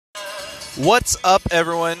What's up,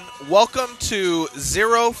 everyone? Welcome to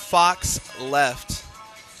Zero Fox Left.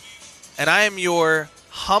 And I am your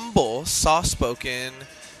humble, soft-spoken,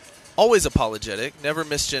 always apologetic, never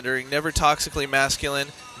misgendering, never toxically masculine,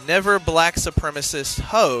 never black supremacist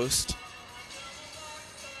host,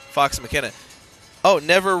 Fox McKenna. Oh,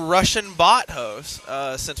 never Russian bot host,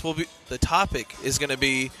 since the topic is going to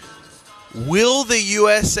be, will the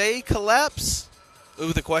USA collapse?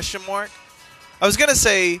 With a question mark. I was going to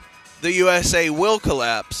say the USA will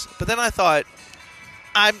collapse, but then I thought,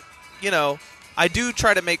 I do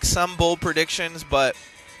try to make some bold predictions, but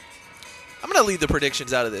I'm going to leave the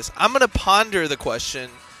predictions out of this. I'm going to ponder the question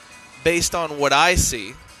based on what I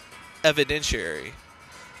see, evidentiary,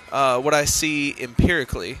 what I see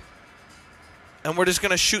empirically, and we're just going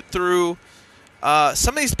to shoot through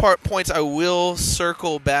some of these points I will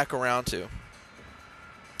circle back around to.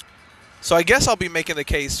 So I guess I'll be making the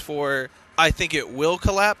case for I think it will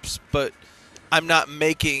collapse, but I'm not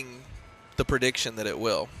making the prediction that it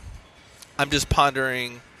will. I'm just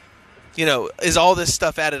pondering, is all this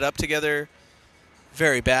stuff added up together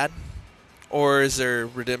very bad? Or is there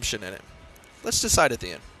redemption in it? Let's decide at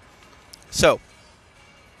the end. So,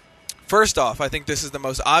 first off, I think this is the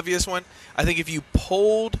most obvious one. I think if you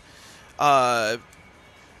polled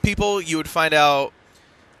people, you would find out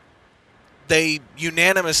they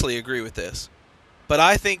unanimously agree with this. But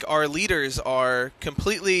I think our leaders are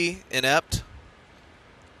completely inept,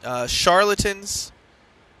 charlatans,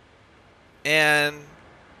 and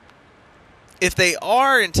if they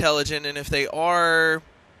are intelligent and if they are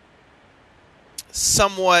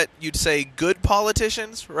somewhat, you'd say, good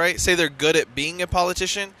politicians, right? Say they're good at being a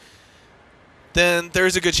politician, then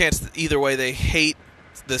there's a good chance that either way they hate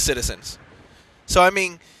the citizens. So, I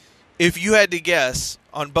mean, if you had to guess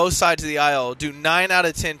on both sides of the aisle, do 9 out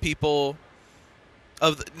of 10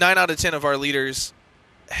 of our leaders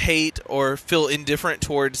hate or feel indifferent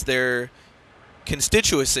towards their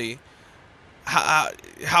constituency? How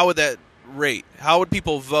would that rate? How would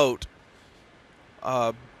people vote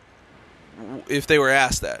if they were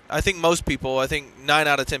asked that? I think 9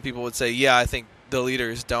 out of 10 people would say, yeah, I think the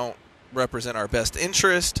leaders don't represent our best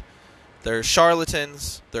interest. They're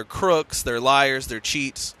charlatans, they're crooks, they're liars, they're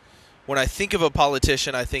cheats. When I think of a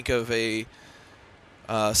politician, I think of a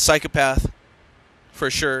psychopath, for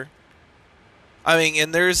sure. I mean,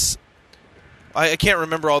 and I can't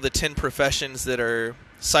remember all the 10 professions that are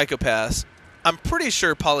psychopaths. I'm pretty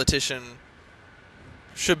sure politician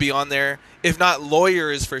should be on there. If not,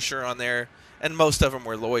 lawyer is for sure on there. And most of them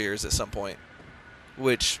were lawyers at some point.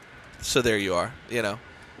 So there you are,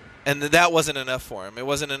 And that wasn't enough for him. It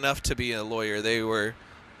wasn't enough to be a lawyer.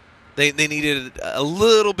 They needed a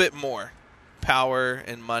little bit more power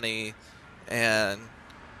and money and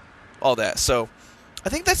all that. So I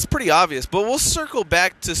think that's pretty obvious. But we'll circle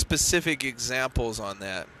back to specific examples on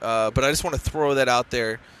that. But I just want to throw that out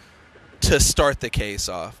there to start the case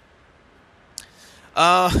off.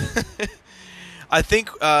 I think,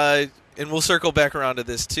 and we'll circle back around to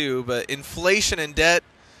this too, but inflation and debt,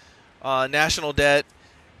 national debt,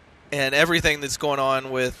 and everything that's going on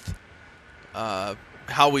with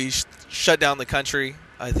how we shut down the country.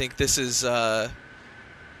 I think this is, it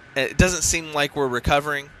doesn't seem like we're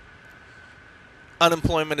recovering.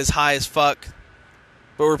 Unemployment is high as fuck,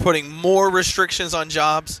 but we're putting more restrictions on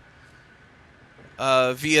jobs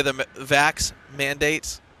via the vax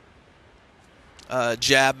mandates,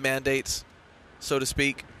 jab mandates, so to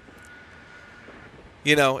speak.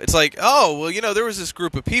 It's like, there was this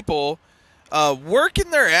group of people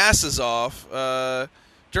working their asses off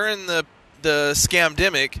during the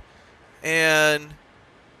scamdemic, and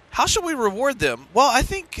how should we reward them? Well, I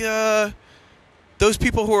think those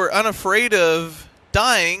people who are unafraid of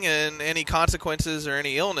dying and any consequences or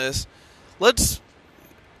any illness, let's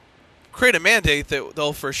create a mandate that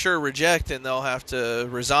they'll for sure reject and they'll have to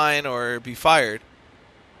resign or be fired.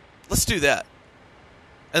 Let's do that.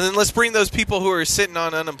 And then let's bring those people who are sitting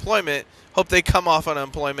on unemployment, hope they come off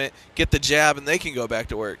unemployment, get the jab, and they can go back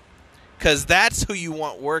to work. Because that's who you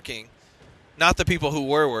want working, not the people who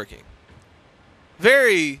were working.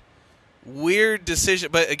 Very weird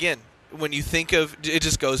decision. But again, when you think of it,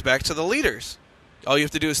 just goes back to the leaders. All you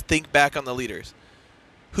have to do is think back on the leaders.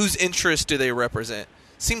 Whose interest do they represent?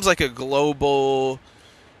 Seems like a global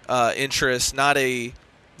interest, not a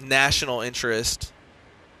national interest.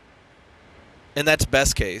 And that's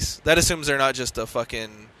best case. That assumes they're not just a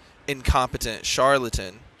fucking incompetent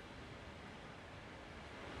charlatan,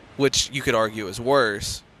 which you could argue is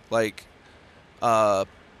worse. Like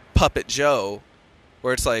Puppet Joe,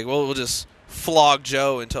 where it's like, well, we'll just flog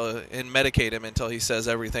Joe and medicate him until he says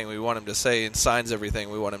everything we want him to say and signs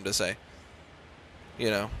everything we want him to say.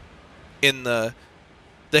 in the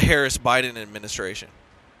Harris-Biden administration,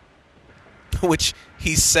 which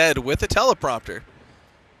he said with a teleprompter.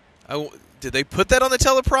 Did they put that on the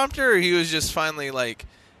teleprompter, or he was just finally like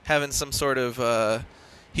having some sort of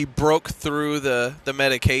he broke through the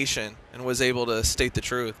medication and was able to state the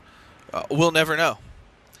truth? We'll never know.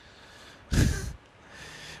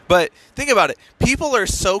 But think about it. People are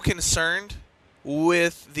so concerned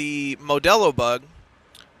with the Modelo bug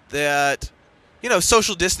that,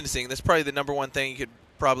 social distancing, that's probably the number one thing you could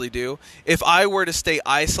probably do. If I were to stay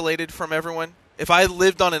isolated from everyone, if I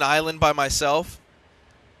lived on an island by myself,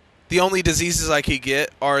 the only diseases I could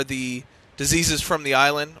get are the diseases from the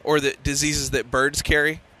island or the diseases that birds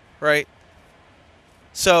carry, right?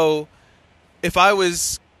 So if I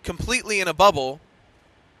was completely in a bubble,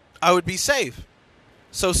 I would be safe.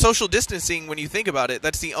 So social distancing, when you think about it,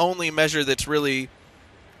 that's the only measure that's really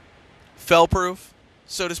fail-proof,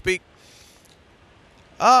 so to speak.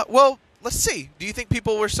 Well, let's see. Do you think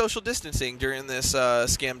people were social distancing during this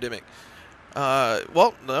scamdemic?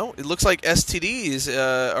 Well, no. It looks like STDs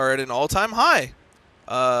are at an all-time high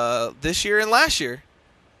this year and last year.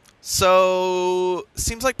 So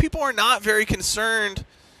seems like people are not very concerned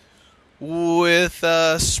with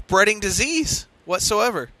spreading disease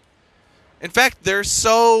whatsoever. In fact, they're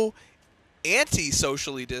so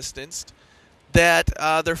anti-socially distanced that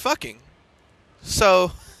they're fucking.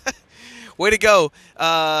 So, way to go.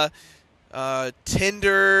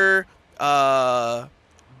 Tinder,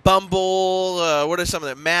 Bumble, what are some of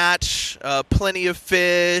them? Match, Plenty of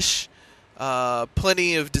Fish,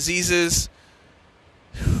 Plenty of Diseases.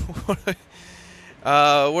 What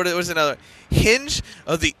was another? Hinge,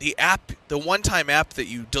 the app, the one-time app that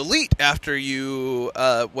you delete after you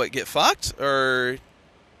get fucked and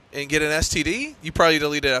get an STD. You probably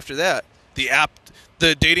delete it after that.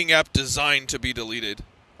 The dating app designed to be deleted.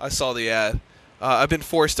 I saw the ad. I've been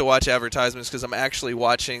forced to watch advertisements because I'm actually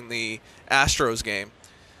watching the Astros game.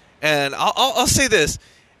 And I'll say this.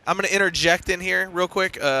 I'm going to interject in here real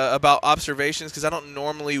quick about observations because I don't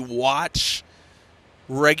normally watch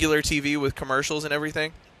regular TV with commercials and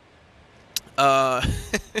everything. I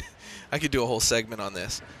could do a whole segment on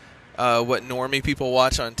this. What normie people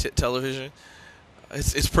watch on television.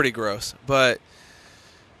 It's pretty gross. But,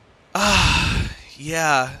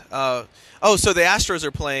 yeah. So the Astros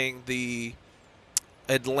are playing the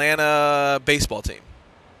Atlanta baseball team.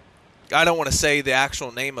 I don't want to say the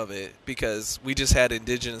actual name of it because we just had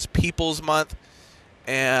Indigenous Peoples Month,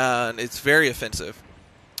 and it's very offensive.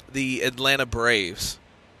 The Atlanta Braves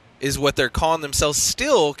is what they're calling themselves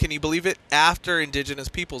still, can you believe it, after Indigenous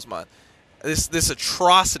Peoples Month. This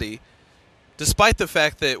atrocity, despite the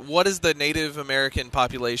fact that what is the Native American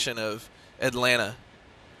population of Atlanta?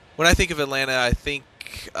 When I think of Atlanta, I think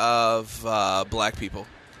of black people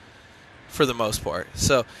for the most part.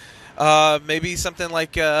 So maybe something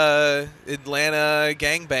like Atlanta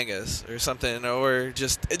Gangbangers or something, or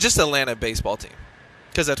just Atlanta baseball team,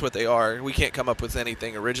 because that's what they are. We can't come up with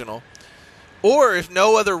anything original. Or if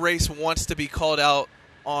no other race wants to be called out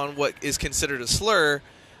on what is considered a slur,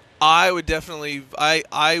 I would definitely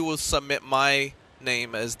I will submit my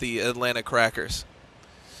name as the Atlanta Crackers.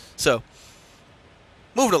 So,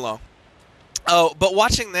 moving along. Oh, but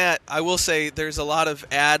watching that, I will say there's a lot of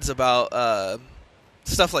ads about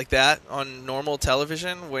stuff like that on normal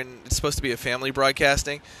television when it's supposed to be a family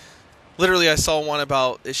broadcasting. Literally, I saw one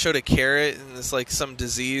about, it showed a carrot and it's like some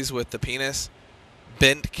disease with the penis.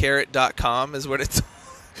 Bentcarrot.com is what it's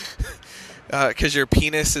because your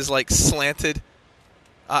penis is like slanted.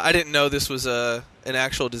 I didn't know this was an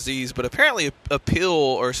actual disease, but apparently a pill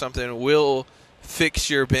or something will fix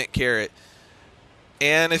your bent carrot.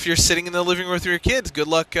 And if you're sitting in the living room with your kids, good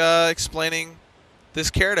luck explaining this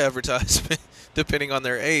carrot advertisement, depending on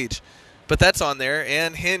their age. But that's on there.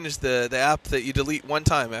 And Hinge, the app that you delete one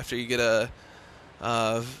time after you get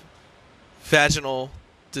a vaginal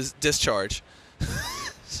discharge.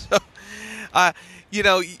 So,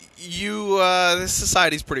 this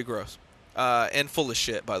society's pretty gross and full of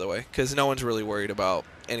shit, by the way, because no one's really worried about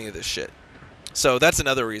any of this shit. So that's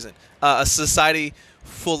another reason. A society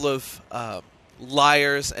full of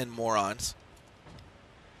liars and morons.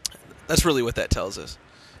 That's really what that tells us.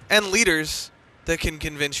 And leaders that can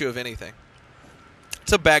convince you of anything.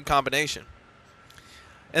 It's a bad combination.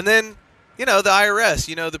 And then, the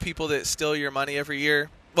IRS, the people that steal your money every year.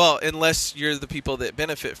 Well, unless you're the people that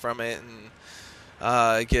benefit from it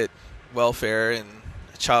and get welfare and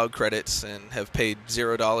child credits and have paid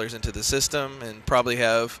 $0 into the system and probably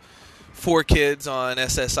have 4 kids on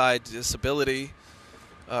SSI disability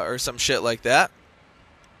or some shit like that.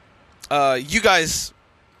 You guys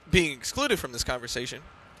being excluded from this conversation.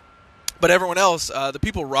 But everyone else, the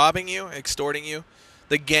people robbing you, extorting you,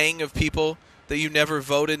 the gang of people that you never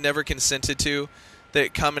voted, never consented to,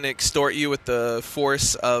 that come and extort you with the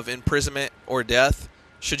force of imprisonment or death,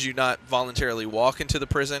 should you not voluntarily walk into the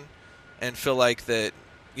prison and feel like that,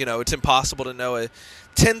 it's impossible to know a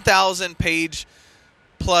 10,000 page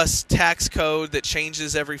plus tax code that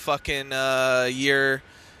changes every fucking year,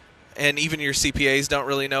 and even your CPAs don't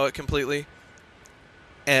really know it completely.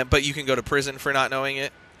 But you can go to prison for not knowing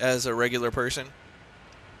it as a regular person.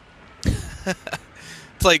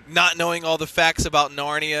 It's like not knowing all the facts about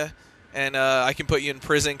Narnia, and I can put you in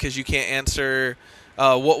prison because you can't answer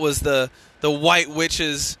what was the White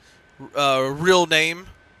Witch's real name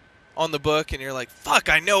on the book, and you're like, fuck,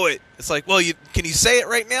 I know it. It's like, well, can you say it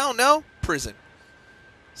right now? No? Prison.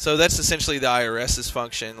 So that's essentially the IRS's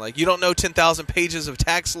function. Like, you don't know 10,000 pages of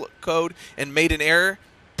tax code and made an error?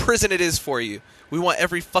 Prison it is for you. We want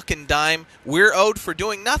every fucking dime we're owed for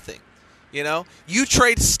doing nothing. You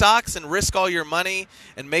trade stocks and risk all your money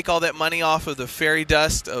and make all that money off of the fairy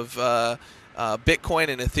dust of Bitcoin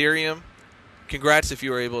and Ethereum. Congrats if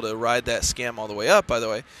you were able to ride that scam all the way up, by the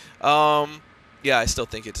way. Yeah, I still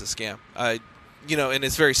think it's a scam. And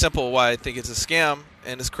it's very simple why I think it's a scam,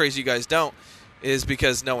 and it's crazy you guys don't, is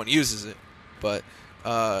because no one uses it. But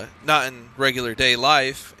not in regular day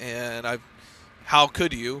life, and how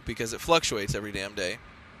could you? Because it fluctuates every damn day.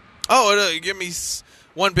 Oh, give me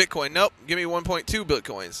 1 Bitcoin. Nope, give me 1.2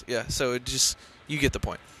 Bitcoins. Yeah, so you get the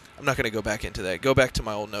point. I'm not going to go back into that. Go back to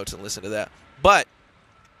my old notes and listen to that. But,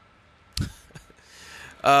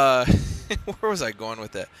 where was I going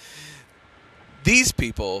with that? These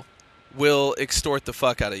people will extort the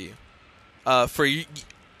fuck out of you.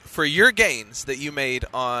 For your gains that you made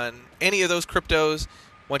on any of those cryptos,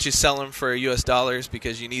 once you sell them for US dollars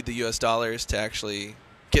because you need the US dollars to actually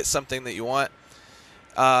get something that you want.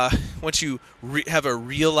 Once you have a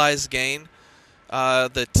realized gain,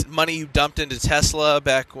 the money you dumped into Tesla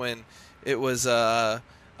back when it was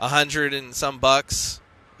 $100 and some bucks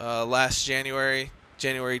last January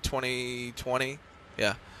 2020,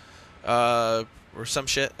 yeah, or some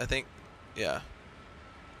shit, I think, yeah,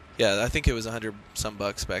 I think it was $100 some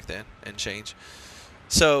bucks back then and change.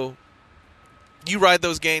 So you ride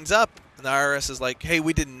those gains up, and the IRS is like, hey,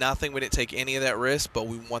 we did nothing, we didn't take any of that risk, but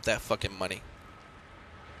we want that fucking money.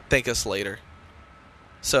 Thank us later.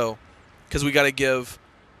 So, because we got to give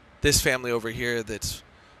this family over here that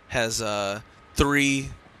has 3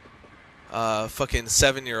 fucking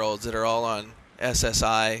 7-year-olds that are all on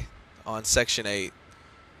SSI on Section 8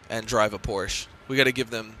 and drive a Porsche. We got to give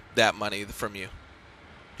them that money from you.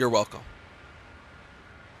 You're welcome.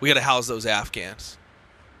 We got to house those Afghans.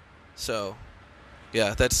 So,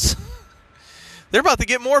 yeah, that's... They're about to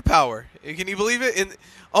get more power. Can you believe it?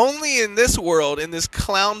 Only in this world, in this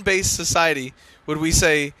clown-based society, would we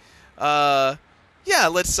say, yeah,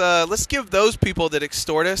 let's give those people that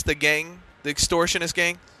extort us, the extortionist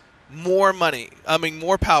gang, more money. I mean,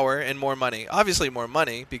 more power and more money. Obviously, more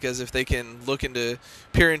money, because if they can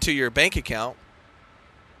peer into your bank account,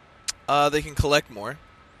 they can collect more.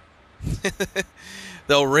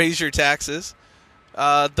 They'll raise your taxes.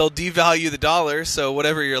 They'll devalue the dollar, so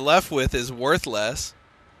whatever you're left with is worth less.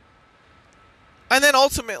 And then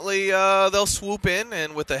ultimately, they'll swoop in,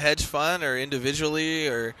 and with a hedge fund or individually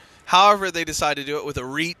or however they decide to do it with a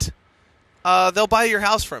REIT, they'll buy your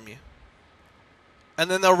house from you. And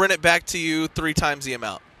then they'll rent it back to you 3 times the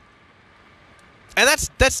amount. And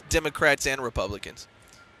that's Democrats and Republicans.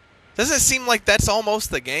 Doesn't it seem like that's almost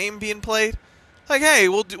the game being played? Like, hey,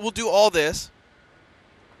 we'll do all this,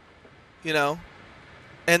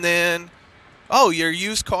 and then, oh, your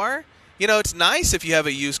used car? It's nice if you have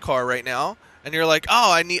a used car right now, and you're like,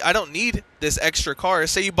 oh, I don't need this extra car.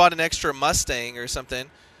 Say you bought an extra Mustang or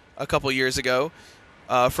something a couple years ago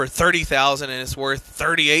for $30,000, and it's worth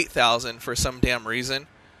 $38,000 for some damn reason,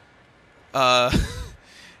 and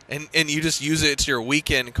you just use it. It's your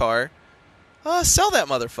weekend car. Sell that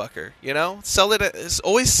motherfucker. Sell it.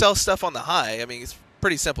 Always sell stuff on the high. I mean, it's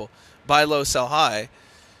pretty simple. Buy low, sell high.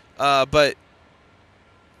 But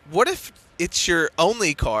what if it's your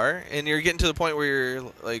only car and you're getting to the point where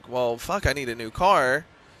you're like, well, fuck, I need a new car,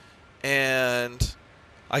 and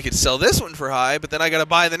I could sell this one for high, but then I got to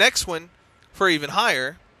buy the next one for even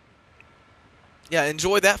higher. Yeah,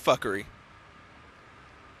 enjoy that fuckery.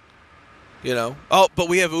 Oh, but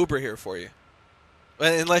we have Uber here for you.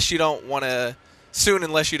 Unless you don't want to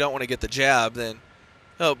get the jab, then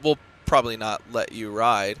we'll probably not let you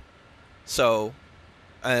ride. So,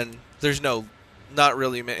 and there's not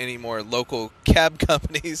really any more local cab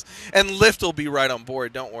companies, and Lyft will be right on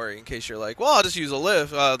board. Don't worry, in case you're like, well, I'll just use a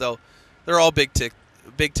Lyft. They're all big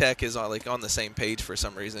tech is on the same page for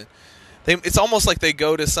some reason. It's almost like they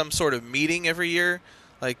go to some sort of meeting every year,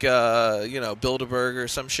 like Bilderberg or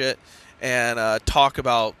some shit, and talk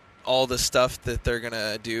about all the stuff that they're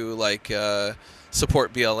gonna do, like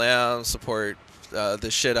support BLM, support the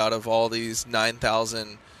shit out of all these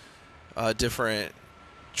 9,000 different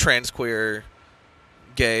trans, queer,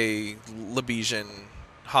 gay, Lebesian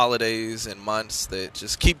holidays and months that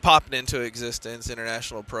just keep popping into existence.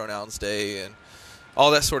 International Pronouns Day and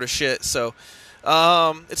all that sort of shit. So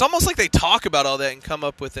it's almost like they talk about all that and come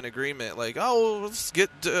up with an agreement. Like, oh, let's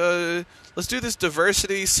do this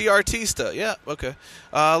diversity CRT stuff. Yeah, okay.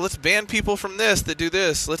 Let's ban people from this that do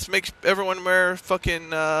this. Let's make everyone wear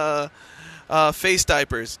fucking face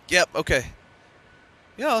diapers. Yep, okay.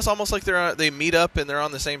 It's almost like they meet up and they're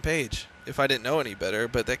on the same page. If I didn't know any better,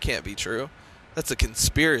 but that can't be true. That's a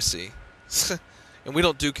conspiracy. And we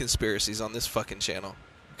don't do conspiracies on this fucking channel.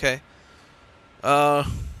 Okay? Oh,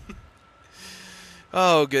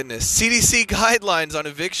 goodness. CDC guidelines on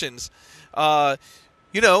evictions.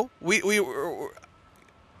 We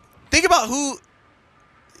think about who...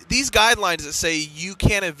 These guidelines that say you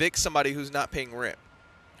can't evict somebody who's not paying rent.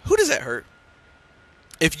 Who does that hurt?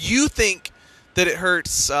 If you think that it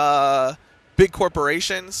hurts big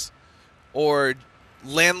corporations or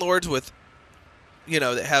landlords with...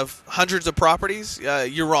 that have hundreds of properties,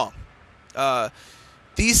 you're wrong.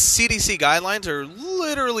 These CDC guidelines are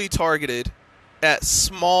literally targeted at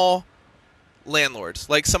small landlords.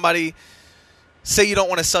 Like somebody, say you don't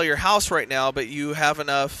want to sell your house right now, but you have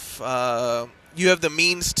enough, you have the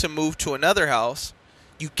means to move to another house.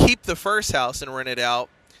 You keep the first house and rent it out.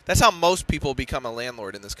 That's how most people become a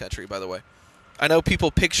landlord in this country, by the way. I know people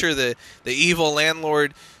picture the evil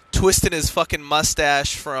landlord twisting his fucking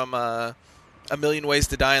mustache from... A Million Ways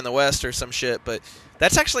to Die in the West or some shit, but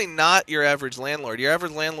that's actually not your average landlord. Your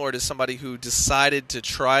average landlord is somebody who decided to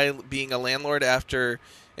try being a landlord after,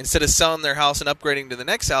 instead of selling their house and upgrading to the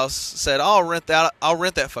next house, said, I'll rent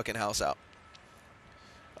that fucking house out.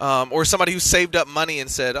 Or somebody who saved up money and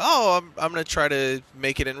said, I'm going to try to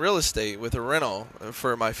make it in real estate with a rental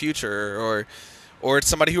for my future. Or it's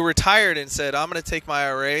somebody who retired and said, I'm going to take my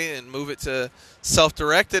IRA and move it to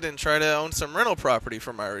self-directed and try to own some rental property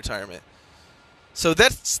for my retirement. So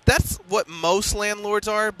that's what most landlords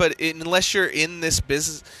are, but unless you're in this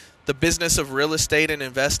business, the business of real estate and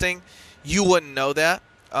investing, you wouldn't know that.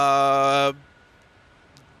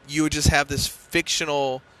 You would just have this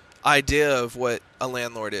fictional idea of what a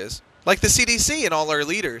landlord is. Like the CDC and all our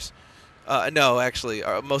leaders. No, actually,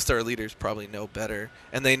 most of our leaders probably know better,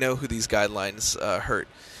 and they know who these guidelines hurt.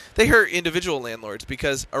 They hurt individual landlords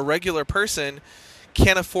because a regular person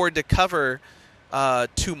can't afford to cover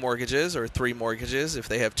 2 mortgages or 3 mortgages if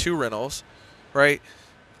they have 2 rentals, right?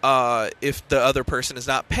 If the other person is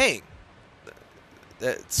not paying.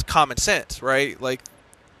 That's common sense, right? Like,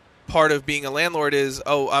 part of being a landlord is,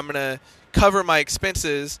 I'm going to cover my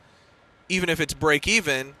expenses even if it's break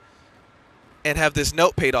even and have this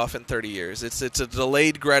note paid off in 30 years. It's a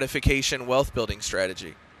delayed gratification wealth building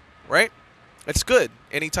strategy, right? It's good.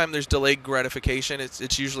 Anytime there's delayed gratification,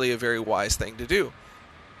 it's usually a very wise thing to do.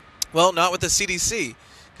 Well, not with the CDC,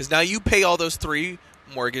 because now you pay all those 3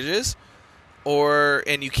 mortgages,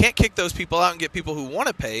 and you can't kick those people out and get people who want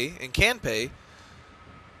to pay and can pay,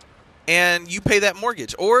 and you pay that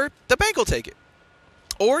mortgage, or the bank will take it.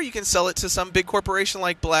 Or you can sell it to some big corporation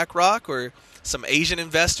like BlackRock or some Asian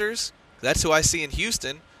investors. That's who I see in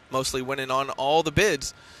Houston, mostly winning on all the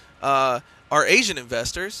bids, are Asian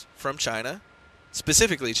investors from China,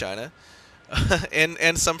 specifically China,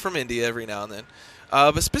 and some from India every now and then.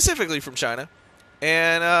 But specifically from China.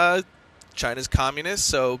 And China's communist,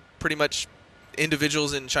 so pretty much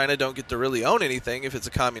individuals in China don't get to really own anything if it's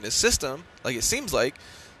a communist system, like it seems like.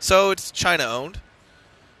 So it's China-owned,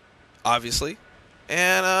 obviously.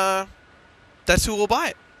 And that's who will buy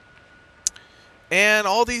it. And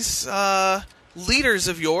all these leaders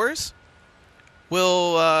of yours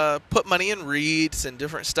will put money in REITs and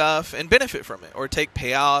different stuff and benefit from it, or take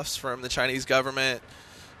payoffs from the Chinese government.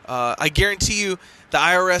 I guarantee you the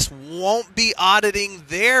IRS won't be auditing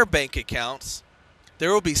their bank accounts.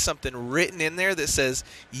 There will be something written in there that says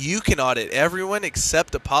you can audit everyone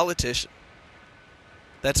except a politician.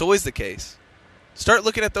 That's always the case. Start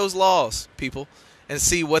looking at those laws, people, and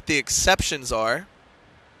see what the exceptions are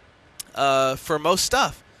for most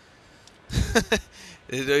stuff.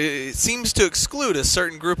 It seems to exclude a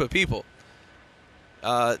certain group of people.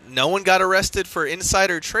 No one got arrested for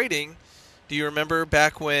insider trading. Do you remember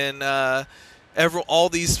back when all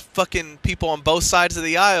these fucking people on both sides of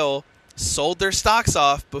the aisle sold their stocks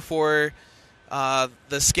off before the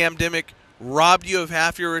scamdemic robbed you of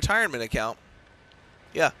half your retirement account?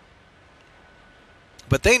 Yeah.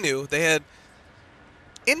 But they knew. They had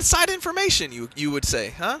inside information, you would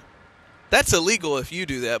say, huh? That's illegal if you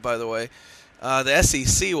do that, by the way. The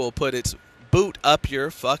SEC will put its boot up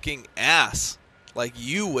your fucking ass like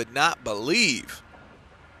you would not believe.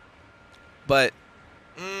 But,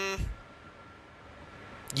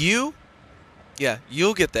 you'll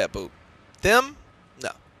get that boot. Them,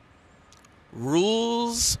 no.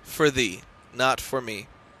 Rules for thee, not for me.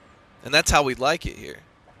 And that's how we like it here.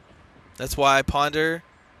 That's why I ponder,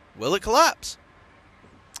 will it collapse?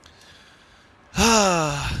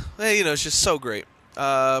 It's just so great.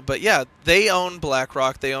 But yeah, they own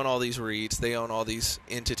BlackRock. They own all these REITs. They own all these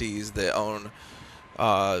entities that own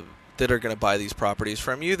that are going to buy these properties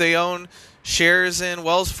from you. They own shares in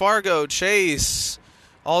Wells Fargo, Chase,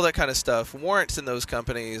 all that kind of stuff, warrants in those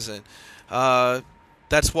companies, and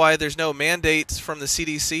that's why there's no mandates from the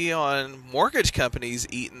CDC on mortgage companies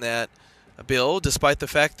eating that bill, despite the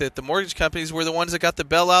fact that the mortgage companies were the ones that got the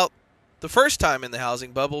bailout the first time in the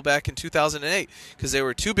housing bubble back in 2008 because they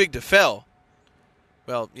were too big to fail.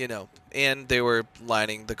 Well, and they were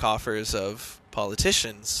lining the coffers of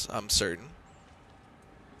politicians, I'm certain.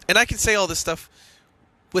 And I can say all this stuff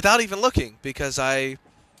without even looking because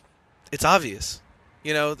it's obvious. He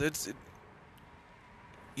who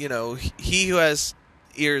has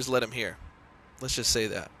ears, let him hear. Let's just say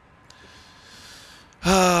that.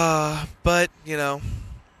 But,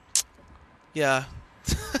 yeah.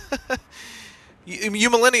 You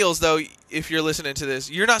millennials, though, if you're listening to this,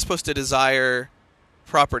 you're not supposed to desire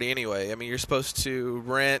property anyway. I mean, you're supposed to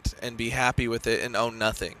rent and be happy with it and own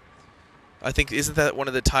nothing. I think, isn't that one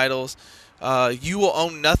of the titles? You will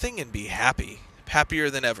own nothing and be happy. Happier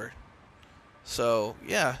than ever. So,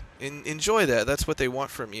 yeah, enjoy that. That's what they want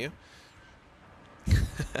from you.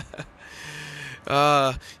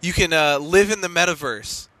 You can live in the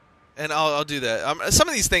metaverse. And I'll do that. Some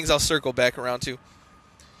of these things I'll circle back around to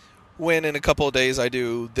when in a couple of days I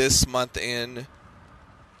do this month in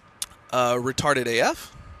Retarded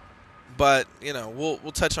AF. But,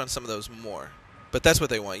 we'll touch on some of those more. But that's what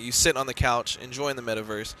they want. You sitting on the couch, enjoying the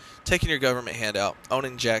metaverse, taking your government handout,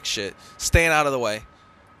 owning jack shit, staying out of the way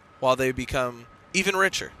while they become even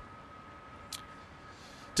richer.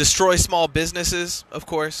 Destroy small businesses, of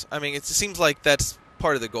course. I mean, it seems like that's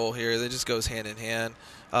part of the goal here. That just goes hand in hand.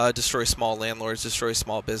 Destroy small landlords, destroy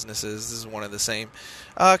small businesses. This is one of the same.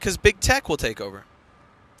 Because big tech will take over.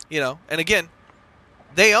 And again,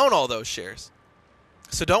 they own all those shares.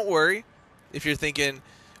 So don't worry if you're thinking,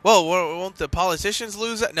 well, won't the politicians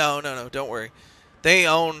lose that? No, don't worry. They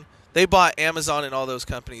bought Amazon and all those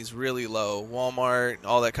companies really low. Walmart,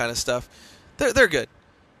 all that kind of stuff. They're good.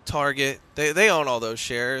 Target, they own all those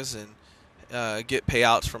shares and get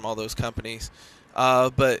payouts from all those companies.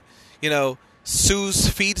 But, Sue's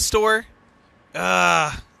feed store,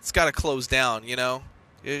 it's got to close down,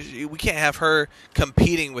 We can't have her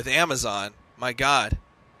competing with Amazon. My God,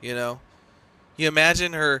 You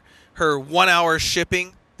imagine her 1 hour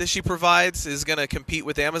shipping that she provides is going to compete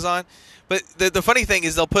with Amazon. But the funny thing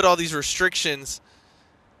is they'll put all these restrictions.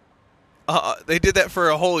 They did that for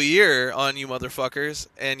a whole year on you motherfuckers,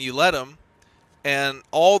 and you let them. And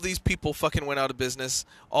all these people fucking went out of business.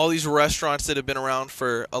 All these restaurants that have been around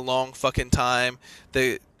for a long fucking time,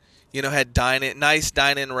 they, had nice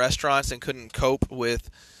dine-in restaurants and couldn't cope with,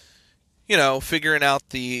 figuring out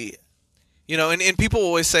the, and people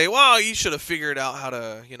always say, well, you should have figured out how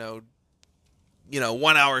to,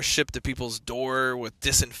 1 hour ship to people's door with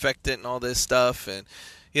disinfectant and all this stuff. And,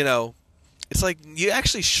 it's like you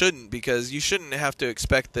actually shouldn't, because you shouldn't have to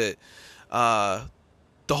expect that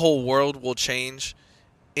the whole world will change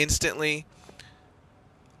instantly.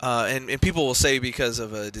 And people will say because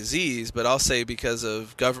of a disease, but I'll say because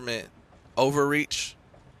of government overreach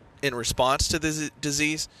in response to this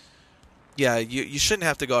disease. Yeah, you shouldn't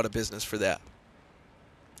have to go out of business for that.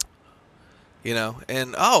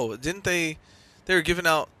 And didn't they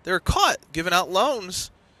were caught giving out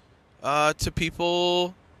loans to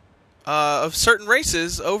people of certain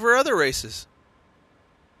races over other races.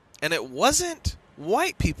 And it wasn't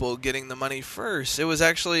white people getting the money first. It was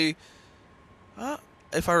actually,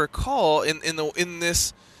 if I recall, in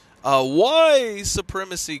this white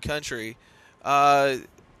supremacy country,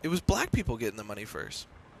 it was black people getting the money first.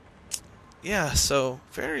 Yeah, so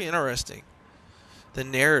very interesting, the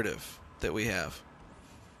narrative that we have.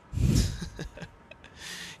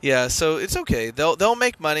 Yeah, so it's okay. They'll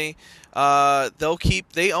make money.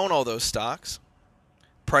 They own all those stocks.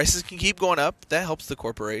 Prices can keep going up. That helps the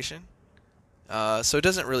corporation. So it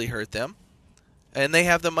doesn't really hurt them. And they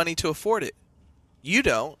have the money to afford it. You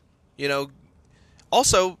don't.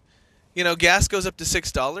 Also, gas goes up to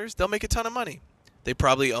 $6. They'll make a ton of money. They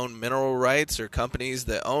probably own mineral rights or companies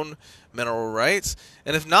that own mineral rights.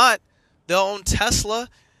 And if not, they'll own Tesla,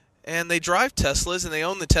 and they drive Teslas, and they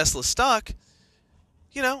own the Tesla stock,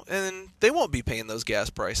 and they won't be paying those gas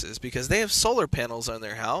prices because they have solar panels on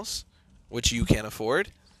their house, which you can't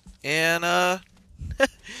afford. And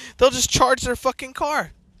they'll just charge their fucking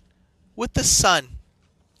car with the sun.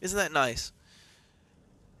 Isn't that nice?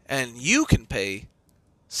 And you can pay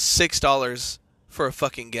 $6 for a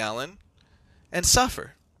fucking gallon and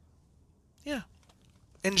suffer. Yeah.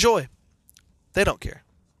 Enjoy. They don't care.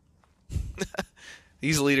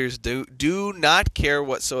 These leaders do not care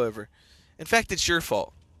whatsoever. In fact, it's your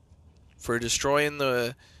fault for destroying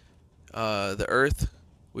the earth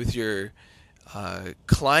with your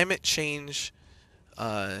climate change,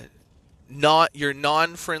 your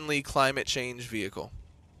non-friendly climate change vehicle.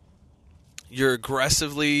 You're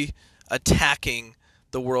aggressively attacking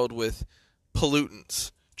the world with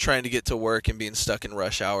pollutants, trying to get to work and being stuck in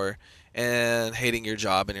rush hour and hating your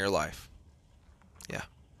job and your life. Yeah.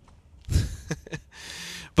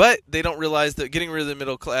 But they don't realize that getting rid of the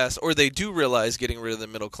middle class, or they do realize getting rid of the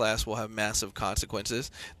middle class will have massive consequences.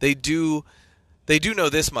 They do know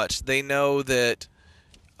this much. They know that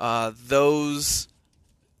those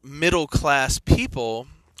middle class people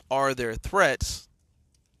are their threats,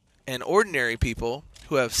 and ordinary people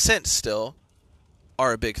who have sense still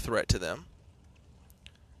are a big threat to them.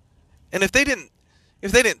 And if they didn't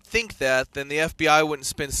think that, then the FBI wouldn't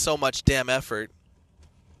spend so much damn effort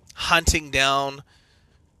hunting down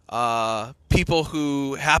people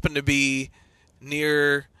who happen to be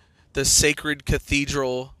near the sacred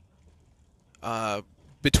cathedral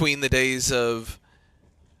between the days of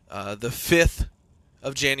the 5th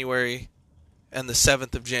of January and the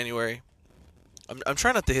 7th of January. I'm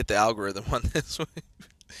trying not to hit the algorithm on this one,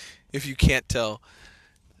 if you can't tell.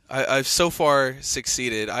 I've so far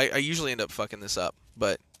succeeded. I usually end up fucking this up,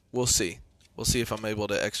 but we'll see. We'll see if I'm able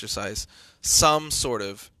to exercise some sort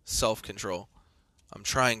of self-control. I'm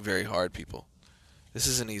trying very hard, people. This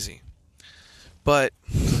isn't easy. But,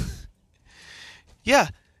 yeah,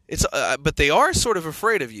 but they are sort of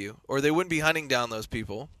afraid of you, or they wouldn't be hunting down those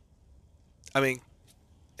people. I mean,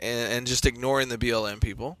 and just ignoring the BLM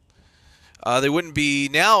people. They wouldn't be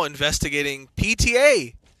now investigating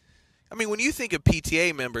PTA. I mean, when you think of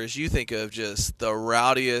PTA members, you think of just the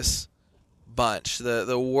rowdiest bunch,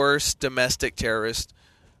 the worst domestic terrorist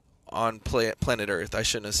on planet Earth. I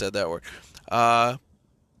shouldn't have said that word. But,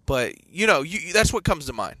 that's what comes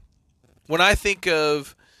to mind. When I think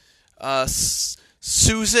of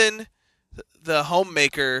Susan, the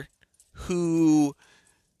homemaker, who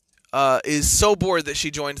is so bored that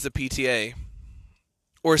she joins the PTA,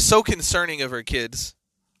 or so concerning of her kids'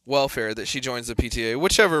 welfare that she joins the PTA,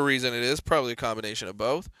 whichever reason it is, probably a combination of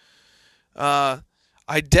both. I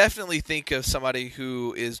definitely think of somebody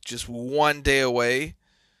who is just one day away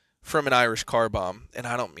from an Irish car bomb, and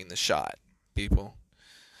I don't mean the shot, people.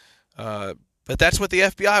 But that's what the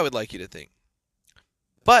FBI would like you to think.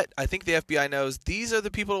 But I think the FBI knows these are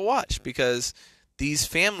the people to watch, because these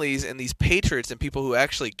families and these patriots and people who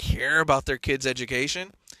actually care about their kids'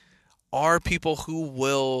 education are people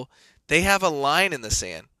who they have a line in the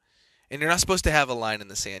sand. And you're not supposed to have a line in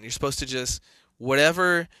the sand. You're supposed to just,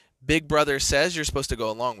 whatever Big Brother says, you're supposed to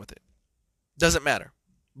go along with it. Doesn't matter.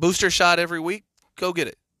 Booster shot every week, go get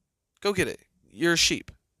it. Go get it. You're a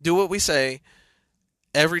sheep. Do what we say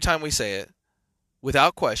every time we say it,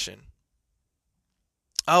 without question.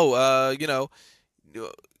 I'll go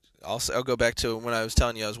back to when I was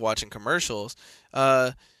telling you I was watching commercials.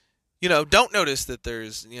 Don't notice that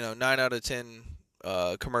there's 9 out of 10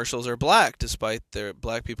 commercials are black, despite their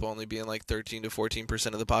black people only being like 13 to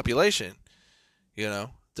 14% of the population.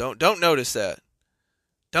 Don't notice that.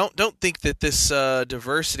 Don't think that this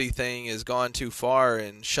diversity thing has gone too far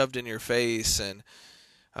and shoved in your face and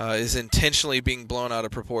is intentionally being blown out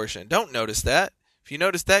of proportion. Don't notice that. If you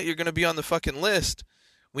notice that, you're going to be on the fucking list.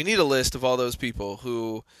 We need a list of all those people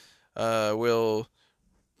who will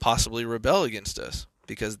possibly rebel against us,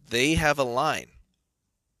 because they have a line.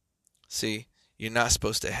 See, you're not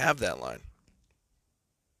supposed to have that line.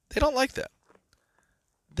 They don't like that.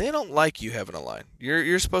 They don't like you having a line.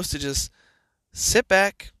 You're supposed to just sit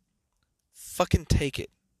back, fucking take it.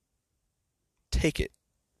 Take it.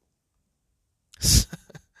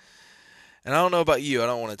 And I don't know about you, I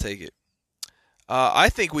don't want to take it. I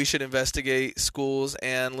think we should investigate schools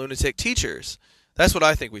and lunatic teachers. That's what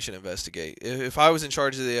I think we should investigate. If I was in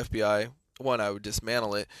charge of the FBI, one, I would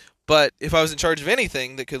dismantle it. But if I was in charge of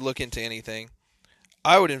anything that could look into anything,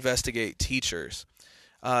 I would investigate teachers.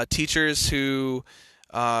 Teachers who,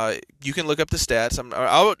 you can look up the stats.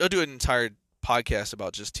 I'll do an entire podcast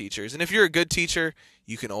about just teachers. And if you're a good teacher,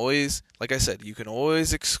 you can always, like I said, you can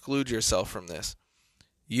always exclude yourself from this.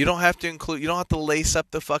 You don't have to lace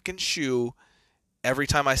up the fucking shoe every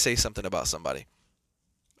time I say something about somebody.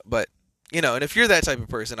 But, and if you're that type of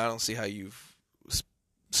person, I don't see how you've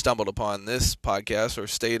stumbled upon this podcast or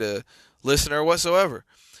stayed a listener whatsoever.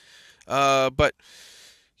 But,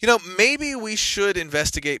 maybe we should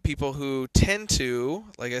investigate people who tend to,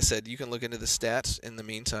 like I said, you can look into the stats in the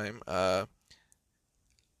meantime,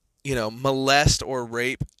 molest or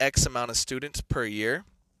rape X amount of students per year.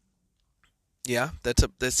 Yeah,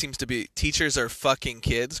 that seems to be, teachers are fucking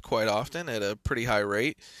kids quite often at a pretty high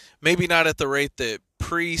rate. Maybe not at the rate that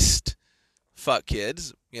priests fuck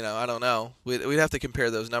kids. I don't know. We'd have to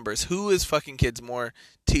compare those numbers. Who is fucking kids more,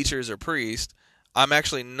 teachers or priests? I'm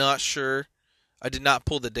actually not sure. I did not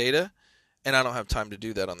pull the data, and I don't have time to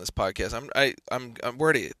do that on this podcast. I'm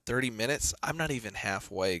already at 30 minutes. I'm not even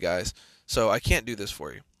halfway, guys. So I can't do this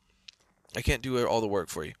for you. I can't do all the work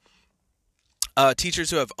for you. Teachers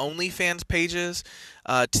who have OnlyFans pages,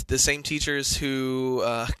 the same teachers who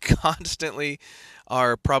constantly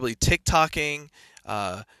are probably TikToking.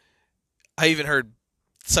 I even heard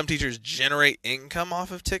some teachers generate income off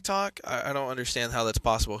of TikTok. I don't understand how that's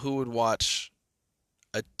possible. Who would watch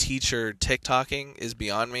a teacher TikToking is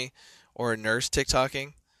beyond me, or a nurse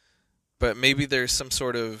TikToking. But maybe there's some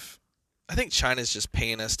sort of, I think China's just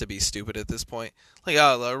paying us to be stupid at this point. Like,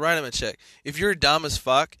 write them a check. If you're dumb as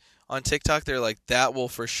fuck on TikTok, they're like, that will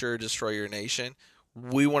for sure destroy your nation.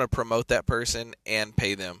 We want to promote that person and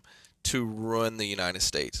pay them to ruin the United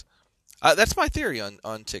States. That's my theory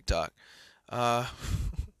on TikTok.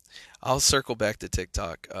 I'll circle back to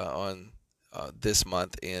TikTok on this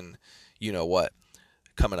month in what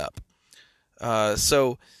coming up.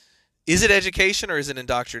 So is it education or is it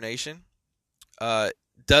indoctrination? Does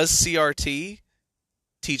CRT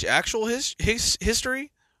teach actual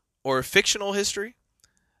history or fictional history?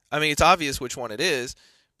 I mean, it's obvious which one it is,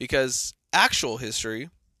 because actual history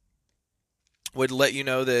would let you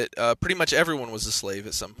know that pretty much everyone was a slave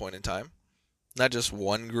at some point in time, not just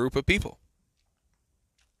one group of people.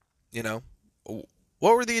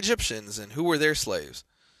 What were the Egyptians and who were their slaves?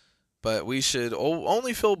 But we should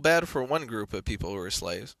only feel bad for one group of people who were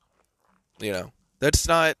slaves. It's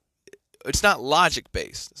not logic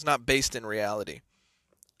based. It's not based in reality.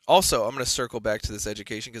 Also, I'm going to circle back to this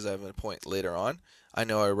education because I have a point later on. I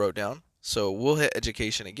know I wrote down. So we'll hit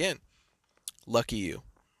education again. Lucky you.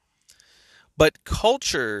 But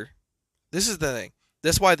culture, this is the thing.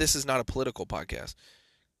 That's why this is not a political podcast.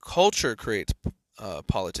 Culture creates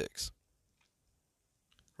politics.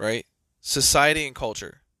 Right? Society and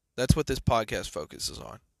culture. That's what this podcast focuses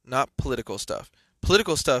on. Not political stuff.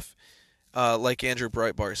 Political stuff, like Andrew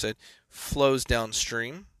Breitbart said, flows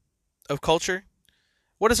downstream of culture.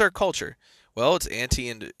 What is our culture? Well, it's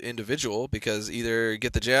anti-individual, because either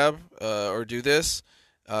get the jab or do this,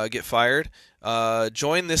 get fired.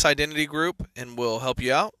 Join this identity group and we'll help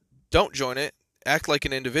you out. Don't join it. Act like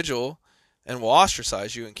an individual and we'll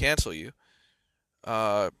ostracize you and cancel you.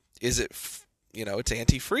 It's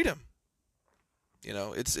anti-freedom.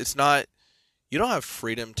 It's not, you don't have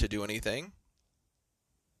freedom to do anything.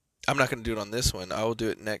 I'm not going to do it on this one. I will do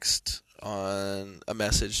it next on a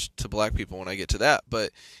message to black people when I get to that.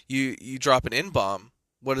 But you drop an N-bomb,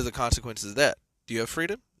 what are the consequences of that? Do you have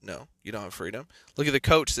freedom? No, you don't have freedom. Look at the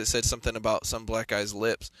coach that said something about some black guy's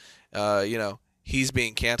lips. He's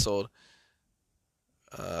being canceled.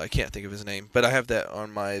 I can't think of his name, but I have that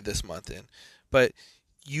on my this month in. But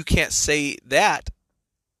you can't say that,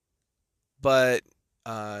 but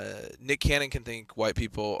Nick Cannon can think white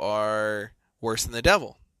people are worse than the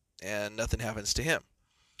devil, and nothing happens to him.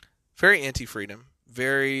 Very anti-freedom,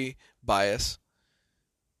 very biased.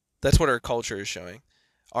 That's what our culture is showing.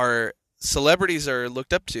 Our celebrities are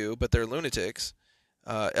looked up to, but they're lunatics.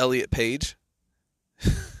 Elliot Page.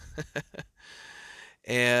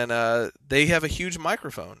 And they have a huge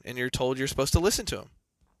microphone, and you're told you're supposed to listen to him.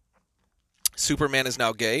 Superman is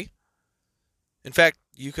now gay. In fact,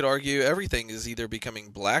 you could argue everything is either becoming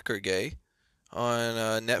black or gay on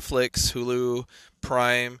Netflix, Hulu,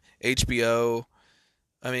 Prime, HBO.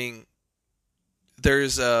 I mean,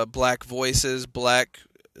 there's black voices, black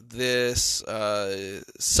this,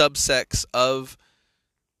 subsects of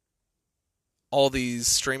all these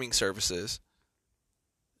streaming services,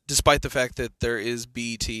 despite the fact that there is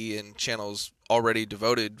BET and channels already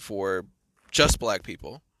devoted for just black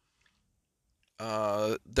people.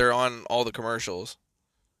 They're on all the commercials.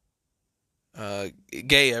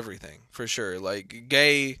 Gay everything, for sure. Like,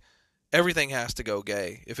 gay, everything has to go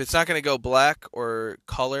gay. If it's not going to go black or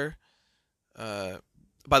color,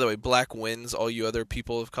 By the way, black wins. All you other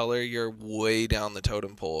people of color, you're way down the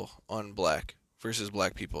totem pole on black versus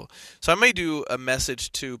black people. So I may do a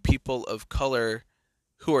message to people of color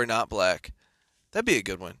who are not black. That'd be a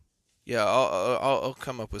good one. Yeah, I'll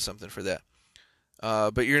come up with something for that.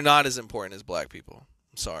 But you're not as important as black people.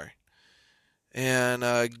 I'm sorry.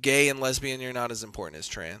 And gay and lesbian, you're not as important as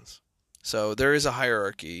trans. So there is a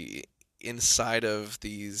hierarchy inside of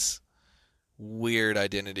these weird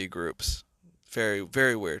identity groups. Very,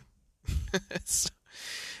 very weird. It's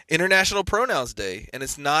International Pronouns Day, and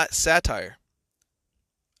it's not satire.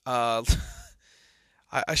 I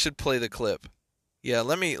should play the clip. Yeah,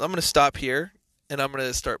 I'm gonna stop here, and I'm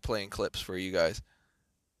gonna start playing clips for you guys.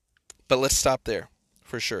 But let's stop there,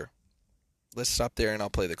 for sure. Let's stop there, and I'll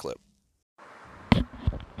play the clip.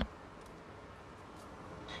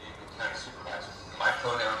 My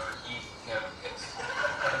pronouns are he, him, his.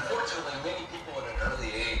 Unfortunately, many people at an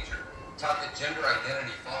early age are taught that gender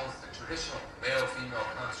identity follows the traditional male-female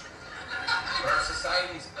construct. But our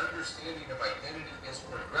society's understanding of identity is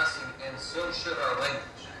progressing, and so should our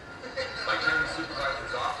language. My county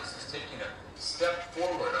supervisor's office is taking a step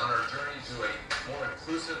forward on our journey to a more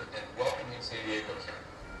inclusive and welcoming San Diego County.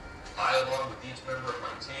 I, along with each member of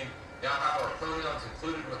my team, now have our pronouns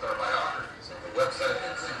included with our biographies on the website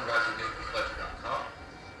at supervisordavidfletcher.com,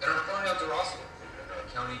 and our pronouns are also included in our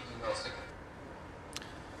county email signature.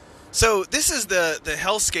 So this is the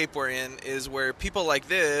hellscape we're in, is where people like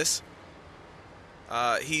this,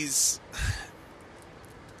 he's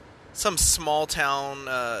some small town,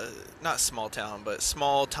 not small town, but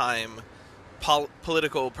small time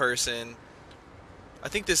political person. I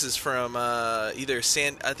think this is from I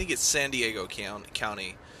think it's San Diego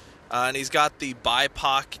County. And he's got the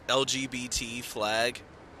BIPOC LGBT flag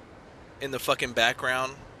in the fucking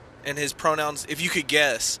background. And his pronouns, if you could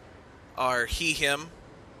guess, are he, him.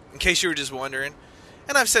 In case you were just wondering.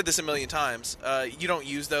 And I've said this a million times. You don't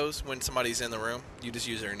use those when somebody's in the room. You just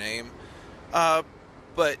use their name.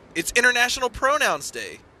 But it's International Pronouns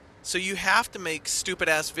Day. So you have to make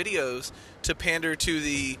stupid-ass videos to pander to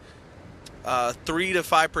the 3 to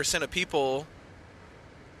 5% of people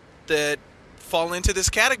that fall into this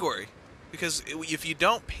category. Because if you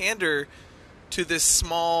don't pander to this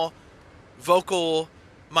small vocal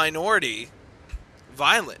minority,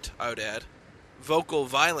 violent, I would add, vocal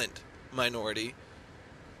violent minority,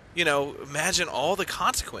 you know, imagine all the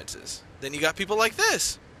consequences. Then you got people like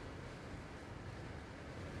this.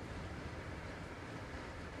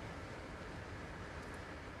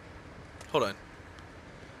 Hold on.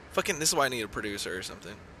 Fucking, this is why I need a producer or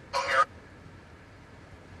something.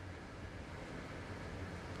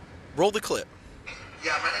 Roll the clip.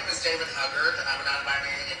 Yeah, my name is David Huggard. I'm an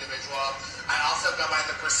non-binary individual. I also go by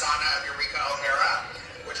the persona of Eureka O'Hara,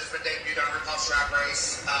 which has been debuted on RuPaul's Drag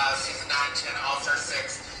Race, Season 9, 10, All-Star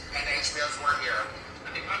 6, and HBO's We're Here.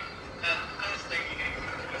 I think I was thinking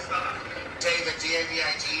David,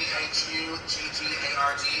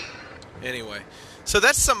 D-A-V-I-D-H-U-G-G-A-R-D. Anyway, so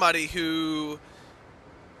that's somebody who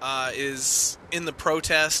is in the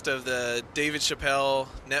protest of the David Chappelle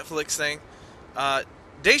Netflix thing.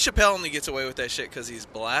 Dave Chappelle only gets away with that shit because he's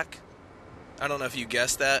black. I don't know if you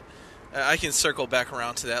guessed that. I can circle back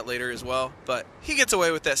around to that later as well. But he gets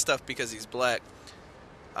away with that stuff because he's black.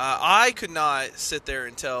 I could not sit there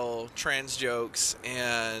and tell trans jokes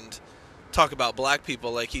and talk about black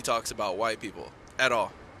people like he talks about white people at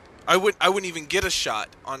all. I wouldn't even get a shot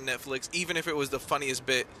on Netflix, even if it was the funniest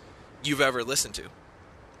bit you've ever listened to.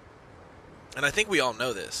 And I think we all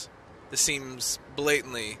know this. This seems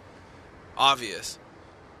blatantly obvious.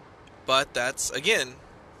 But that's, again,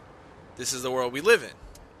 this is the world we live in.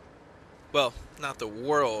 Well, not the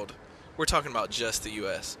world. We're talking about just the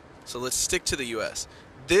U.S. So let's stick to the U.S.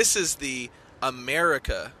 This is the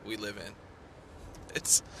America we live in.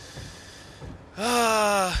 It's...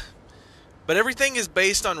 but everything is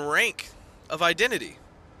based on rank of identity.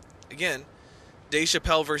 Again, Dave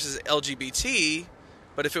Chappelle versus LGBT,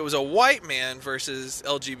 but if it was a white man versus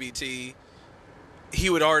LGBT, he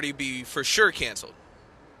would already be for sure canceled.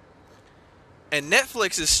 And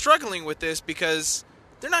Netflix is struggling with this because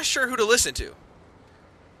they're not sure who to listen to.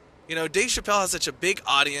 You know, Dave Chappelle has such a big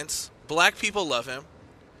audience. Black people love him.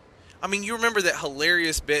 I mean, you remember that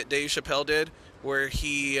hilarious bit Dave Chappelle did where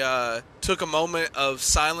he took a moment of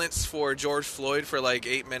silence for George Floyd for like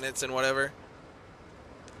 8 minutes and whatever?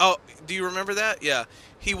 Oh, do you remember that? Yeah.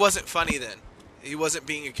 He wasn't funny then. He wasn't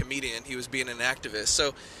being a comedian. He was being an activist.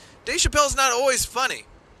 So Dave Chappelle's not always funny.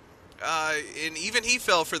 And even he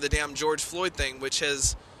fell for the damn George Floyd thing, which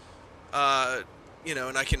has, you know,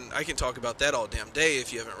 and I can talk about that all damn day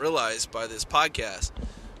if you haven't realized by this podcast.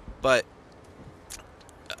 But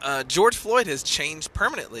George Floyd has changed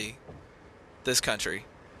permanently this country.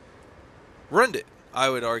 Ruined it, I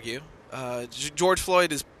would argue. George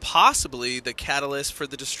Floyd is possibly the catalyst for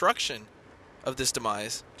the destruction of this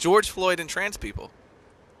demise. George Floyd and trans people.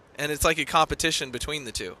 And it's like a competition between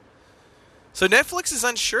the two. So Netflix is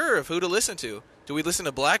unsure of who to listen to. Do we listen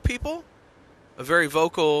to black people, a very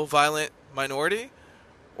vocal, violent minority,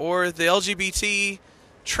 or the LGBT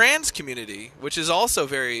trans community, which is also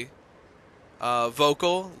very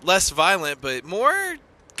vocal, less violent, but more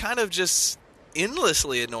kind of just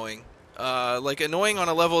endlessly annoying. Like annoying on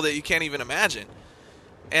a level that you can't even imagine.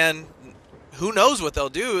 And who knows what they'll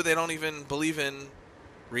do? They don't even believe in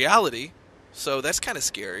reality. So that's kind of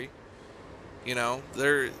scary. You know,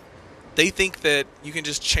 they think that you can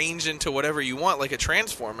just change into whatever you want like a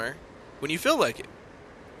transformer when you feel like it.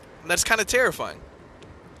 And that's kind of terrifying.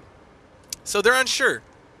 So they're unsure.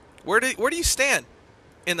 Where do you stand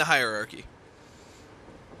in the hierarchy?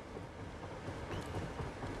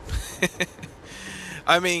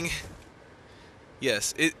 I mean,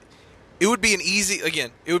 yes, it would be an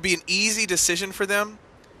easy decision for them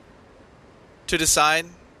to decide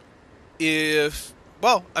if,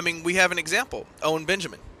 well, I mean, we have an example, Owen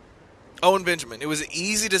Benjamin. It was an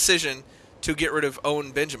easy decision to get rid of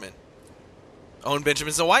Owen Benjamin. Owen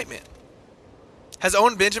Benjamin's a white man. Has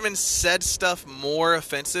Owen Benjamin said stuff more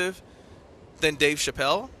offensive than Dave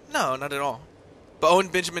Chappelle? No, not at all. But Owen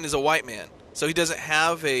Benjamin is a white man, so he doesn't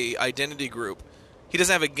have a identity group. He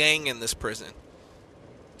doesn't have a gang in this prison.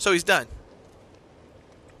 So he's done.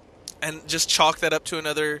 And just chalk that up to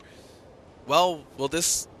another, well, will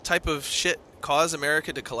this type of shit cause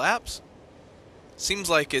America to collapse? Seems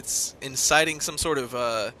like it's inciting some sort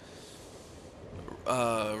of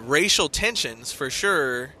racial tensions for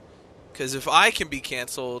sure. Because if I can be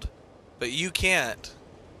canceled, but you can't,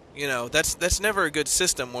 you know, that's never a good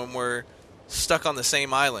system when we're stuck on the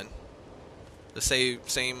same island, the same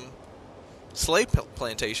slave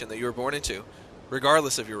plantation that you were born into,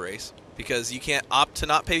 regardless of your race. Because you can't opt to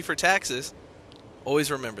not pay for taxes.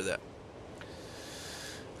 Always remember that.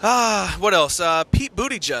 What else? Pete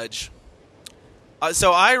Buttigieg.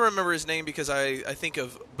 So I remember his name because I think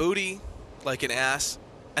of booty, like an ass,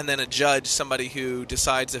 and then a judge, somebody who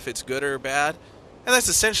decides if it's good or bad. And that's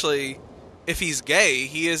essentially, if he's gay,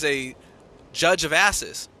 he is a judge of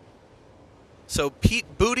asses. So Pete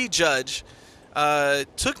Buttigieg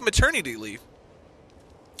took maternity leave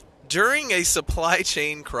during a supply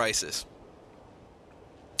chain crisis.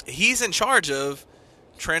 He's in charge of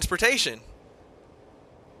transportation,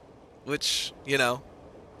 which, you know,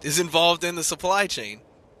 is involved in the supply chain.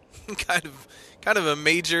 kind of a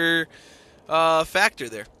major factor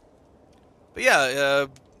there. But yeah,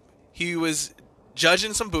 he was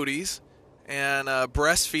judging some booties and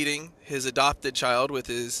breastfeeding his adopted child with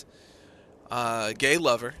his gay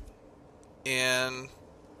lover. And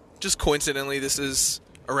just coincidentally, this is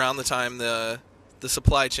around the time the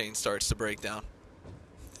supply chain starts to break down.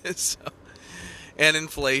 So, and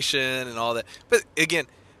inflation and all that. But again,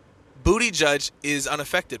 Buttigieg is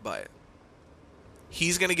unaffected by it.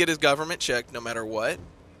 He's going to get his government check no matter what.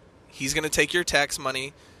 He's going to take your tax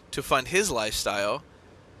money to fund his lifestyle.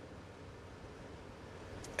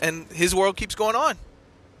 And his world keeps going on.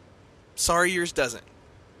 Sorry yours doesn't.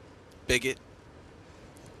 Bigot.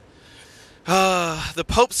 The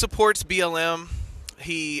Pope supports BLM.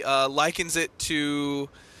 He likens it to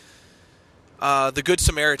the Good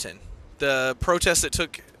Samaritan. The protest that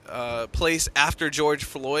took place after George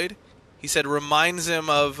Floyd, he said, reminds him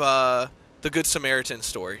of the Good Samaritan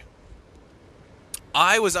story.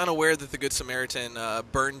 I was unaware that the Good Samaritan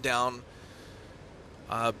burned down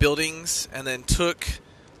buildings and then took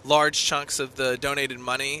large chunks of the donated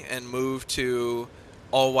money and moved to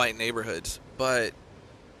all-white neighborhoods. But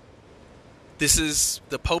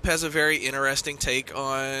the Pope has a very interesting take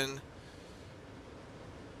on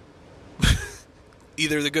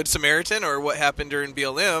either the Good Samaritan or what happened during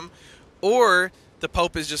BLM, or the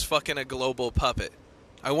Pope is just fucking a global puppet.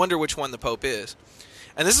 I wonder which one the Pope is.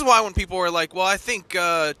 And this is why when people are like, well, I think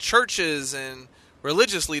churches and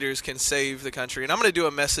religious leaders can save the country. And I'm going to do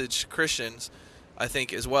a message Christians, I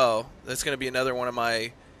think, as well. That's going to be another one of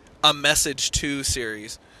my A Message To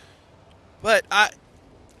series. But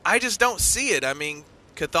I just don't see it. I mean,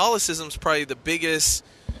 Catholicism's probably the biggest,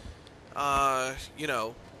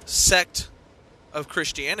 sect of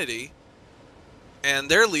Christianity. And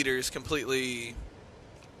their leaders completely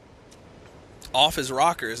off as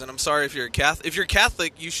rockers. And I'm sorry if you're a Catholic. If you're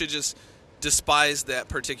Catholic, you should just despise that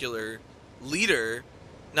particular leader,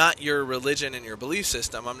 not your religion and your belief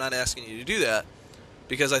system. I'm not asking you to do that,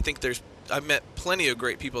 because I think I've met plenty of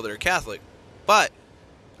great people that are Catholic. But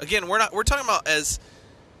again, we're talking about as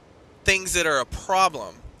things that are a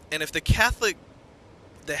problem. And if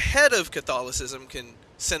the head of Catholicism can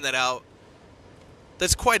send that out,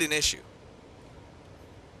 that's quite an issue.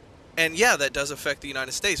 And yeah, that does affect the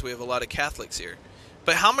United States. We have a lot of Catholics here.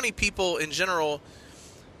 But how many people in general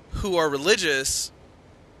who are religious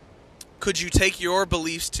could you take your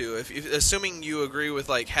beliefs to, if assuming you agree with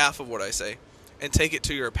like half of what I say, and take it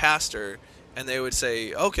to your pastor, and they would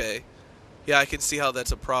say, okay, yeah, I can see how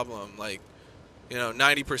that's a problem. Like,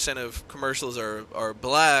 90% of commercials are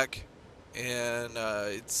black, and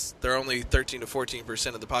they're only 13 to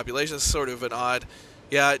 14% of the population. It's sort of an odd.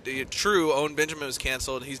 Yeah, true. Owen Benjamin was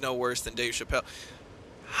canceled. He's no worse than Dave Chappelle.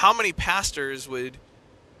 How many pastors would,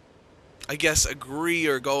 I guess, agree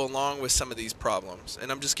or go along with some of these problems?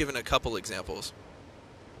 And I'm just giving a couple examples.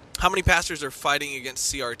 How many pastors are fighting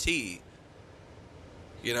against CRT?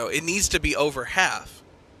 It needs to be over half.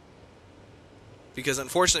 Because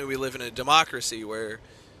unfortunately we live in a democracy where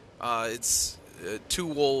it's two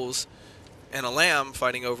wolves and a lamb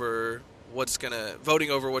voting over what's going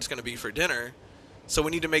to be for dinner. So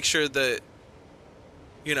we need to make sure that,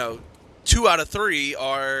 2 out of 3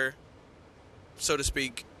 are, so to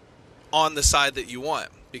speak, on the side that you want,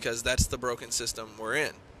 because that's the broken system we're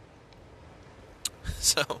in.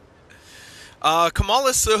 So,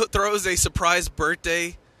 Kamala throws a surprise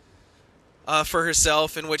birthday for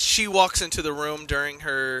herself, in which she walks into the room during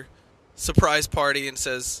her surprise party and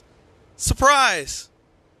says, "Surprise!"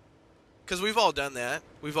 Because we've all done that.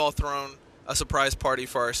 We've all thrown a surprise party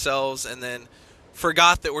for ourselves and then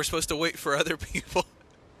forgot that we're supposed to wait for other people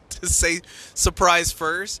to say surprise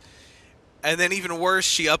first. And then even worse,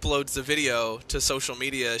 she uploads the video to social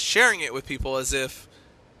media, sharing it with people as if,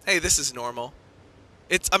 hey, this is normal.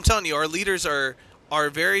 I'm telling you, our leaders are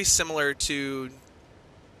very similar to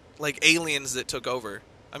like aliens that took over.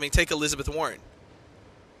 I mean, take Elizabeth Warren.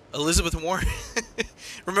 Elizabeth Warren.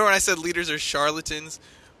 Remember when I said leaders are charlatans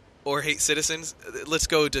or hate citizens? Let's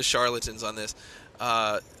go to charlatans on this.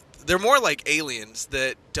 They're more like aliens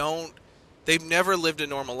that they've never lived a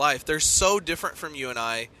normal life. They're so different from you and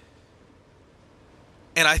I.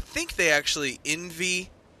 And I think they actually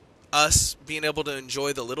envy us being able to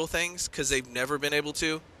enjoy the little things because they've never been able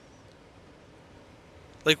to.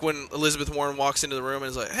 Like when Elizabeth Warren walks into the room and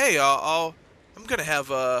is like, hey, I'm going to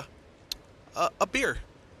have a beer.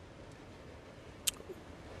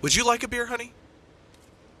 Would you like a beer, honey?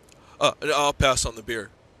 I'll pass on the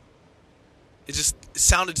beer. It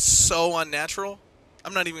sounded so unnatural.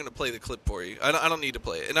 I'm not even going to play the clip for you. I don't need to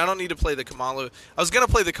play it. And I don't need to play the Kamala. I was going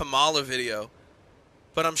to play the Kamala video,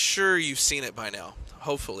 but I'm sure you've seen it by now.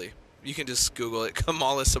 Hopefully. You can just Google it.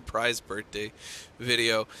 Kamala surprise birthday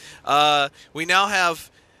video. We now have...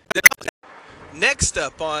 Next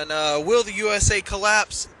up on Will the USA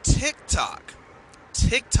Collapse? TikTok.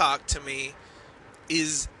 TikTok, to me,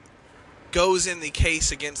 goes in the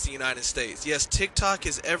case against the United States. Yes, TikTok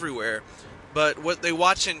is everywhere, but what they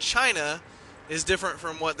watch in China is different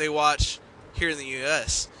from what they watch here in the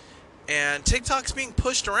U.S. And TikTok's being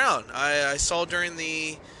pushed around. I saw during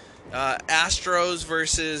the Astros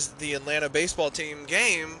versus the Atlanta baseball team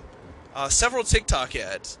game several TikTok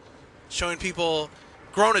ads showing people,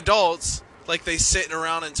 grown adults, like they sitting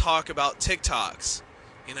around and talk about TikToks.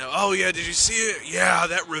 Oh yeah, did you see it? Yeah,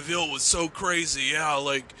 that reveal was so crazy. Yeah,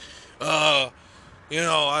 like, who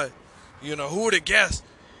would have guessed?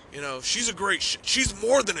 She's a great, she's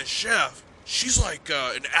more than a chef. She's like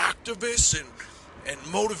an activist and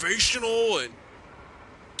motivational, and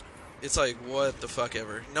it's like, what the fuck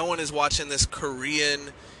ever. No one is watching this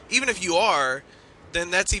Korean. Even if you are, then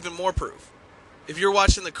that's even more proof. If you're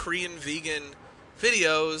watching the Korean vegan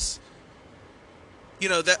videos,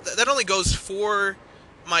 that only goes for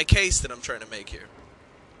my case that I'm trying to make here.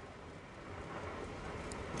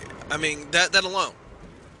 I mean, that alone.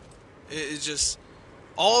 It's just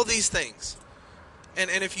all these things. And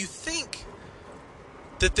if you think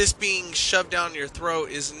that this being shoved down your throat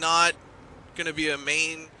is not going to be a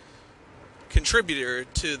main contributor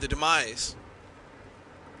to the demise,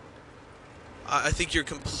 I think you're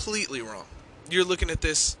completely wrong. You're looking at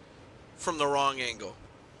this from the wrong angle.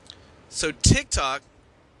 So TikTok,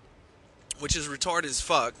 which is retarded as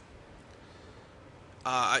fuck,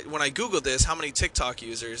 when I Googled this, how many TikTok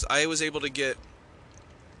users, I was able to get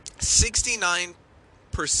 69%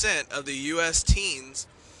 of the U.S. teens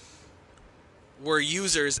were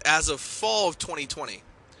users as of fall of 2020.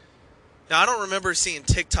 Now, I don't remember seeing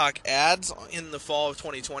TikTok ads in the fall of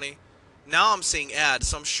 2020. Now I'm seeing ads,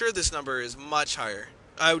 so I'm sure this number is much higher.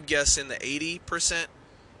 I would guess in the 80%.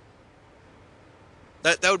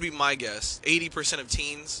 That would be my guess. 80% of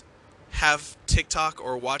teens have TikTok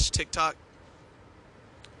or watch TikTok.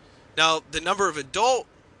 Now, the number of adult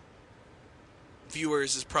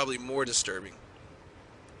viewers is probably more disturbing.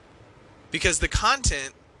 Because the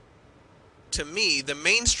content, to me, the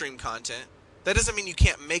mainstream content, that doesn't mean you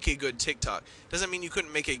can't make a good TikTok. Doesn't mean you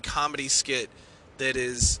couldn't make a comedy skit that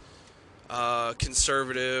is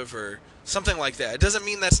conservative or something like that. It doesn't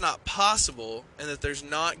mean that's not possible and that there's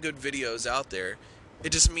not good videos out there.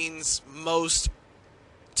 It just means most,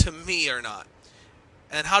 to me, are not.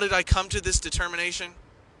 And how did I come to this determination?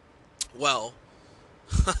 Well,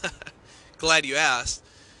 glad you asked.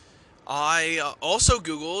 I also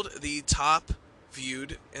Googled the top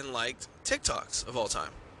viewed and liked TikToks of all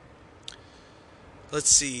time. Let's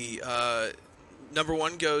see. Number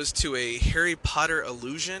one goes to a Harry Potter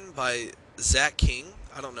illusion by Zach King.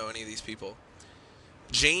 I don't know any of these people.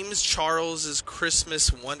 James Charles's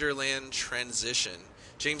Christmas Wonderland transition.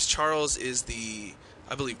 James Charles is the,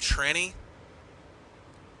 I believe, tranny.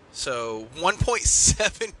 So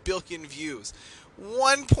 1.7 billion views.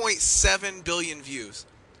 1.7 billion views.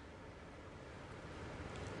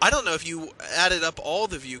 I don't know if you added up all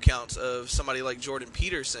the view counts of somebody like Jordan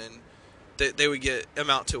Peterson, that they would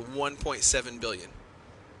amount to 1.7 billion.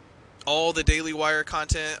 All the Daily Wire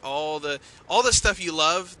content, all the stuff you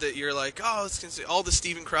love that you're like, oh, all the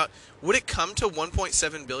Steven Kraut, would it come to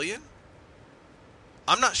 1.7 billion?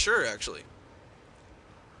 I'm not sure, actually.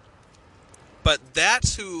 But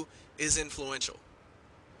that's who is influential.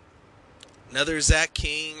 Another Zach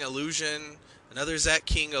King illusion. Another Zach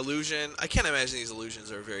King illusion. I can't imagine these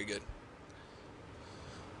illusions are very good.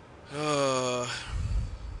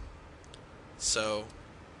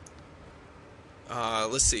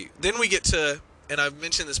 Let's see. Then we get to, and I've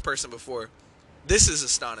mentioned this person before. This is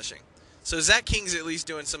astonishing. So Zach King's at least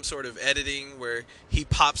doing some sort of editing where he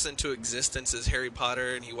pops into existence as Harry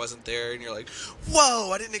Potter and he wasn't there, and you're like,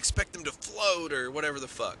 whoa, I didn't expect him to float or whatever the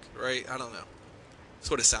fuck, right? I don't know.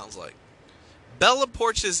 That's what it sounds like. Bella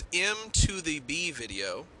Porch's M to the B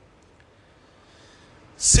video,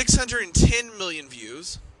 610 million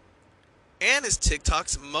views, and is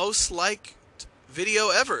TikTok's most liked video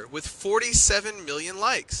ever with 47 million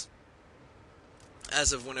likes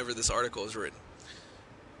as of whenever this article is written.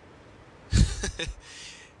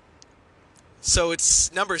 So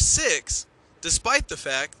it's number 6, despite the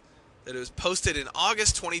fact that it was posted in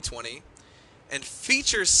August 2020 and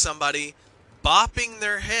features somebody bopping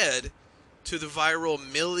their head to the viral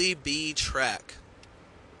Millie B track.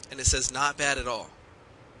 And it says not bad at all.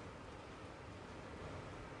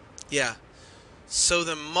 Yeah. So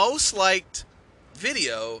the most liked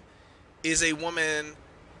video is a woman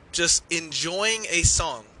just enjoying a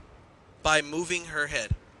song by moving her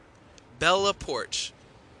head. Bella Porch,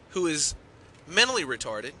 who is mentally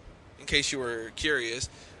retarded, in case you were curious,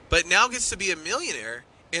 but now gets to be a millionaire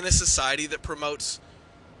in a society that promotes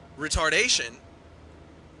retardation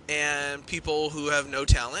and people who have no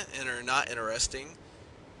talent and are not interesting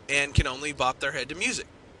and can only bop their head to music.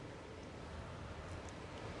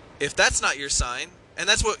 If that's not your sign, and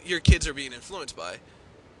that's what your kids are being influenced by.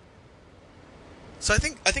 So I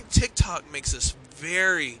think TikTok makes this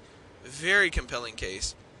very, very compelling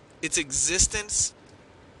case. Its existence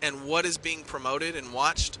and what is being promoted and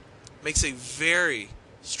watched makes a very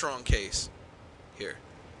strong case here.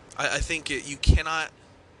 I think I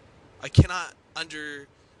cannot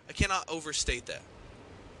overstate that.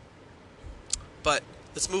 But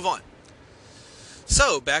let's move on.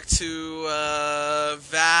 So back to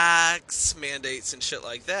vax mandates and shit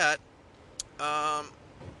like that.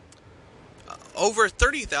 Over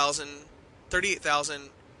 38,000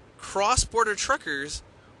 cross-border truckers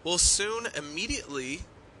will soon immediately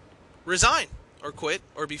resign or quit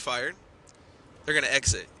or be fired. They're going to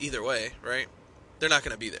exit either way, right? They're not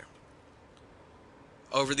going to be there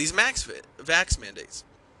over these vax mandates.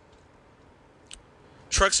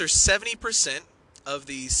 Trucks are 70% of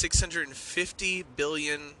the 650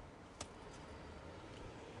 billion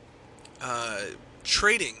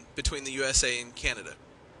trading between the USA and Canada.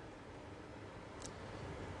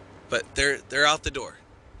 But they're out the door.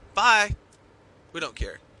 Bye. We don't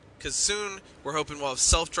care. Because soon we're hoping we'll have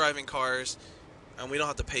self-driving cars and we don't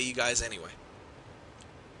have to pay you guys anyway.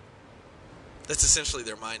 That's essentially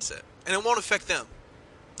their mindset. And it won't affect them.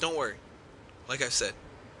 Don't worry. Like I've said.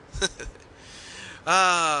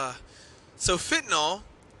 So fentanyl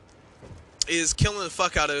is killing the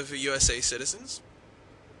fuck out of USA citizens.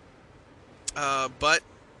 But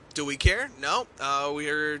do we care? No. We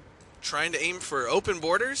are trying to aim for open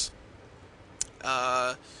borders.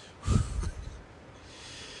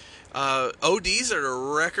 ODs are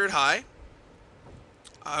a record high.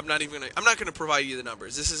 I'm not gonna provide you the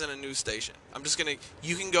numbers. This isn't a news station.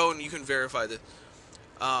 You can go and you can verify that.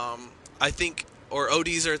 I think, or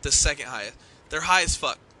ODs are at the second highest. They're high as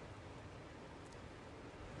fuck.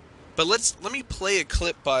 But let me play a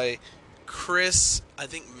clip by Chris, I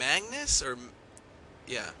think Magnus, or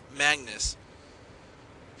yeah, Magnus.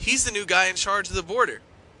 He's the new guy in charge of the border.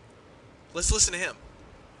 Let's listen to him.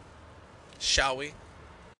 Shall we?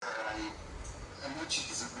 How much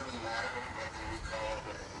does it really matter whether we call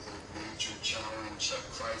it a major challenge, a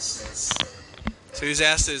crisis? So he was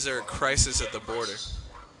asked, is there a crisis at the border?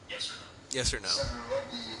 Yes or no? Yes or no? Senator,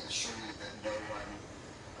 let me assure you that no one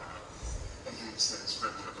believes there's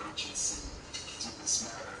greater urgency to this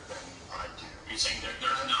matter than I do. You're saying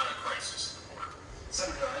there's not a crisis at the border?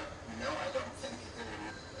 Senator, I don't think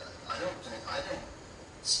I don't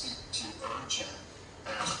speak to urgent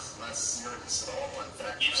as less serious at all. In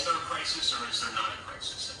fact, Is there a crisis or is there not a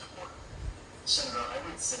crisis at the border? Senator, I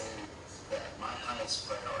would say that my highest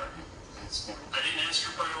priority is going I didn't ask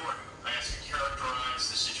your priority. I asked you to characterize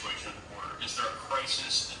the situation at the border. Is there a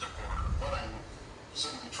crisis at the border? what I'm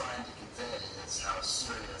certainly trying to convey is how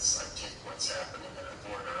serious I take what's happening at the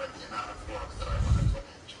border and the amount of work that I want to put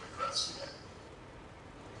into addressing it.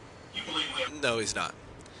 You believe we have... No, he's not.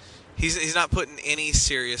 He's not putting any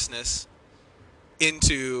seriousness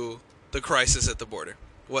into the crisis at the border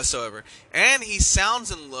whatsoever. And he sounds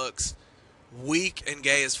and looks weak and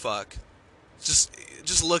gay as fuck.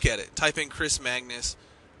 Just look at it. Type in Chris Magnus,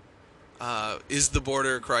 is the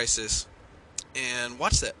border a crisis, and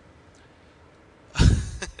watch that.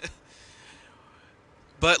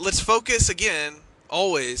 But let's focus again,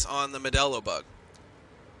 always, on the Modelo bug.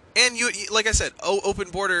 And you like I said, open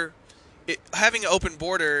border. Having an open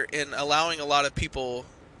border and allowing a lot of people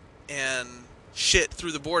and shit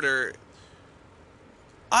through the border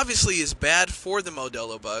obviously is bad for the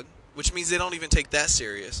Modelo bug, which means they don't even take that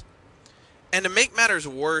serious. And to make matters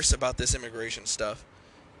worse about this immigration stuff,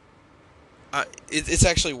 it's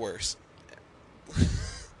actually worse.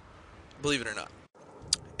 Believe it or not.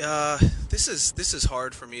 This is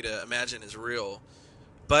hard for me to imagine is real,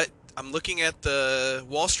 but I'm looking at the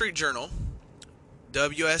Wall Street Journal,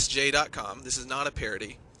 WSJ.com. This is not a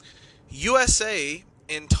parody. USA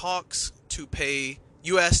in talks to pay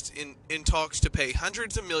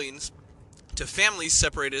hundreds of millions to families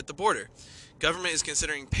separated at the border. Government is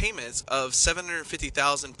considering payments of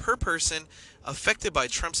 $750,000 per person affected by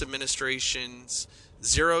Trump's administration's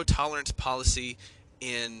zero tolerance policy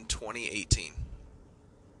in 2018.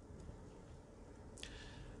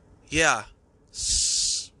 Yeah.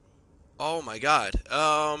 Oh my God.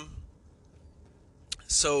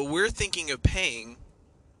 So we're thinking of paying.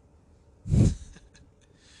 The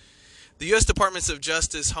U.S. Departments of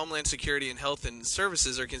Justice, Homeland Security, and Health and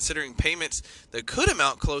Services are considering payments that could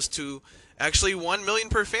amount close to actually $1 million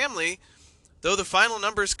per family, though the final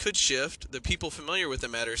numbers could shift, the people familiar with the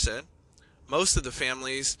matter said. Most of the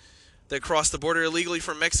families that crossed the border illegally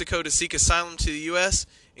from Mexico to seek asylum to the U.S.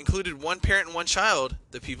 included one parent and one child,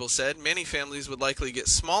 the people said. Many families would likely get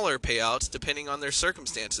smaller payouts depending on their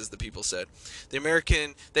circumstances, the people said. The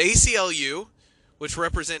ACLU, which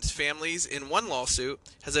represents families in one lawsuit,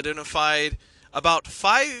 has identified about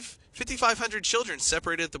 5,500 children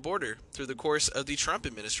separated at the border through the course of the Trump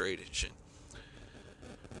administration.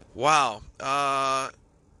 Wow.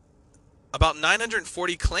 About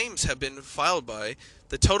 940 claims have been filed by.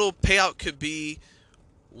 The total payout could be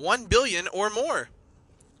 $1 billion or more.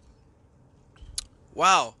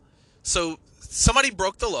 Wow. So somebody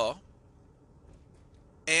broke the law,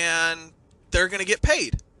 and they're going to get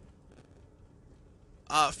paid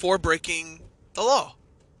for breaking the law.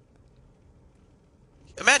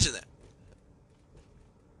 Imagine that.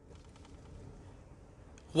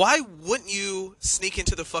 Why wouldn't you sneak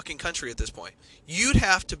into the fucking country at this point? You'd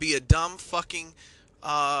have to be a dumb fucking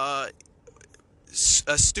a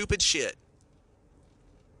stupid shit.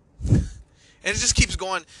 And it just keeps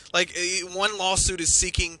going. Like, one lawsuit is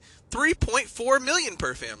seeking $3.4 million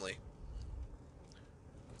per family.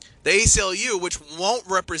 The ACLU, which won't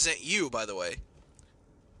represent you, by the way,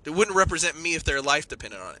 it wouldn't represent me if their life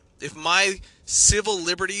depended on it. If my civil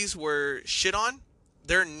liberties were shit on,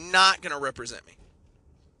 they're not going to represent me.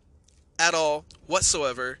 At all,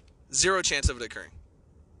 whatsoever. Zero chance of it occurring.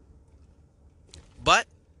 But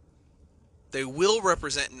they will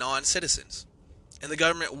represent non-citizens. And the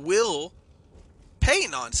government will pay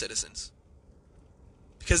non-citizens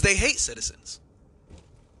because they hate citizens.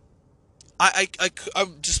 I'm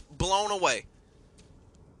just blown away.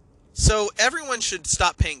 So everyone should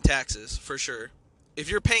stop paying taxes, for sure. If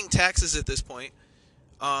you're paying taxes at this point,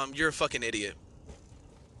 you're a fucking idiot.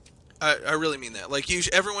 I really mean that. Like,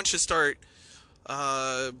 everyone should start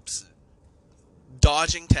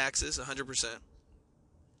dodging taxes 100%.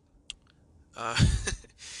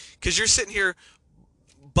 Because you're sitting here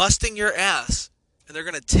busting your ass, and they're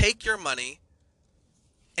going to take your money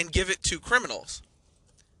and give it to criminals.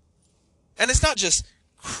 And it's not just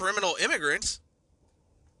criminal immigrants.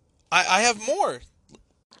 I have more.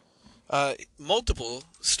 Multiple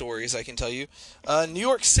stories I can tell you. New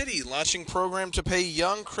York City launching program to pay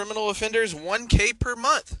young criminal offenders $1,000 per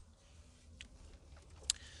month.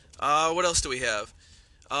 What else do we have?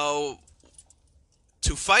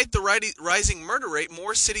 To fight the rising murder rate,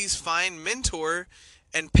 more cities fine, mentor,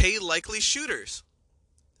 and pay likely shooters.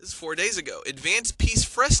 This is 4 days ago. Advanced Peace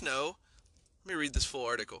Fresno. Let me read this full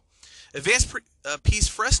article. Advanced Peace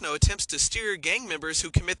Fresno attempts to steer gang members who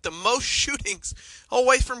commit the most shootings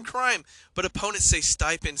away from crime, but opponents say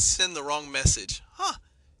stipends send the wrong message. Huh?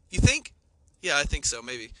 You think? Yeah, I think so,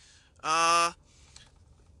 maybe.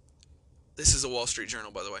 This is a Wall Street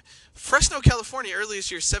Journal, by the way. Fresno, California, earlier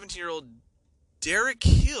this year, 17-year-old Deverick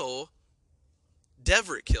Hill,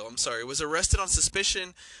 was arrested on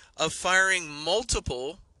suspicion of firing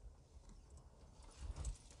multiple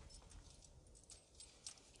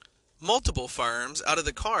firearms out of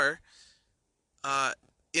the car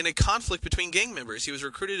in a conflict between gang members. He was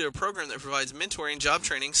recruited to a program that provides mentoring, job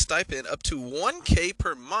training, stipend up to $1,000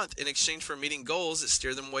 per month in exchange for meeting goals that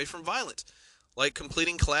steer them away from violence, like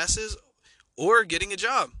completing classes or getting a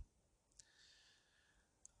job.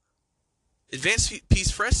 Advanced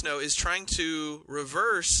Peace Fresno is trying to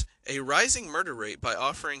reverse a rising murder rate by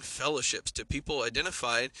offering fellowships to people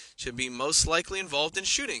identified to be most likely involved in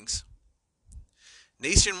shootings.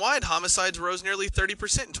 Nationwide, homicides rose nearly 30%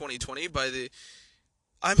 in 2020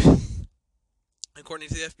 according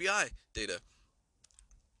to the FBI data.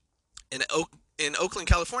 In Oakland,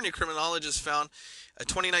 California, criminologists found a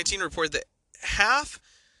 2019 report that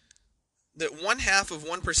one half of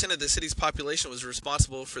 1% of the city's population was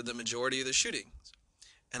responsible for the majority of the shootings.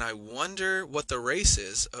 And I wonder what the race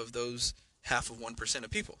is of those half of 1% of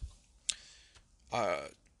people. At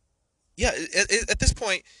this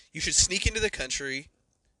point, you should sneak into the country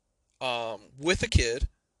with a kid,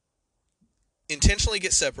 intentionally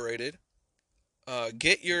get separated,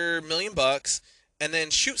 get your $1 million, and then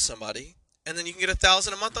shoot somebody, and then you can get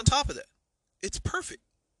 $1,000 a month on top of that. It's perfect.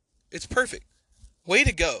 It's perfect. Way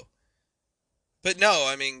to go. But no,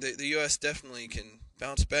 I mean, the U.S. definitely can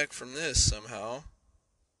bounce back from this somehow.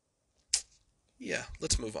 Yeah,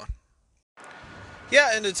 let's move on.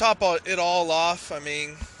 Yeah, and to top it all off, I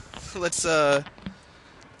mean, let's look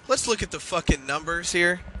at the fucking numbers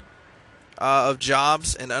here of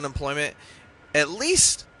jobs and unemployment. At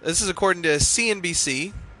least, this is according to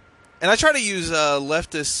CNBC, and I try to use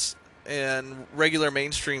leftist and regular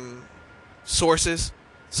mainstream sources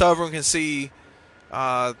so everyone can see.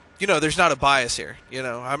 There's not a bias here.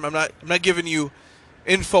 I'm not giving you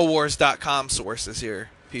Infowars.com sources here,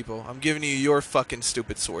 people. I'm giving you your fucking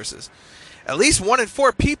stupid sources. At least 1 in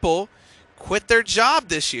 4 people quit their job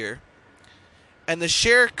this year, and the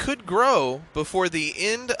share could grow before the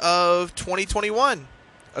end of 2021,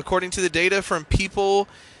 according to the data from people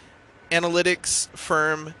analytics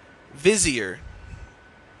firm Visier.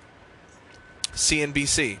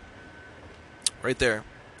 CNBC. Right there.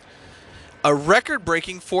 A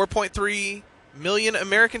record-breaking 4.3 million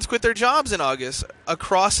Americans quit their jobs in August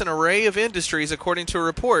across an array of industries, according to a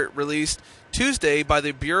report released Tuesday by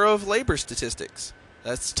the Bureau of Labor Statistics.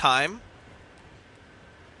 That's Time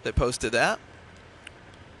that posted that.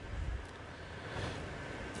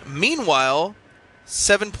 Meanwhile,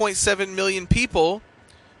 7.7 million people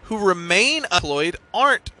who remain unemployed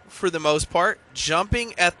aren't, for the most part,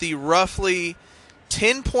 jumping at the roughly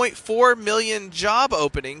 10.4 million job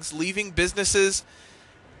openings, leaving business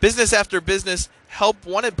after business help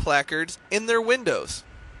wanted placards in their windows.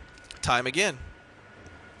 Time again.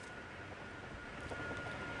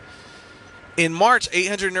 In March,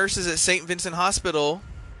 800 nurses at St. Vincent Hospital.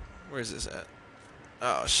 Where is this at?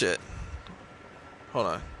 Oh, shit. Hold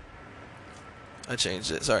on. I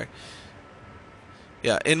changed it. Sorry.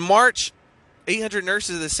 Yeah. In March, 800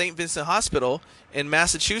 nurses at the St. Vincent Hospital in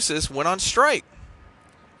Massachusetts went on strike.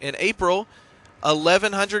 In April,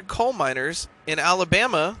 1,100 coal miners in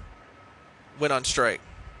Alabama went on strike.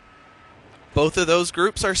 Both of those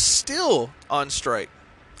groups are still on strike.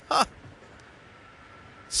 Huh.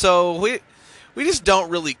 So we just don't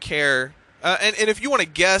really care. And if you want to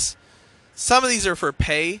guess, some of these are for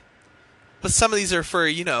pay, but some of these are for,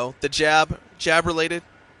 the jab related.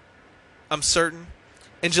 I'm certain.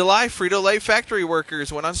 In July, Frito-Lay factory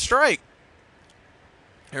workers went on strike.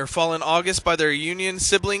 They were followed in August by their union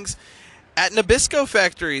siblings at Nabisco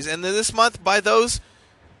factories, and then this month by those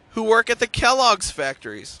who work at the Kellogg's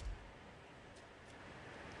factories.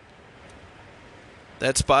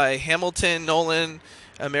 That's by Hamilton Nolan.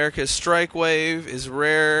 America's strike wave is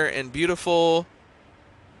rare and beautiful.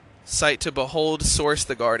 Site to behold, source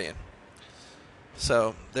The Guardian.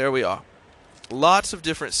 So there we are. Lots of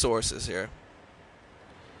different sources here.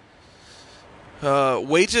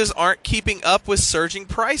 Wages aren't keeping up with surging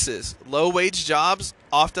prices. Low-wage jobs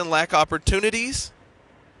often lack opportunities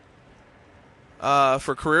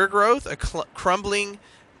for career growth. A crumbling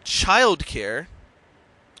childcare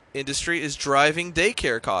industry is driving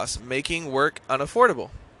daycare costs, making work unaffordable.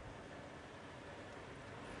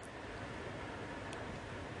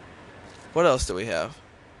 What else do we have?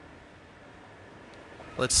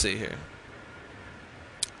 Let's see here.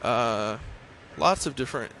 Lots of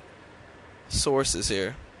different sources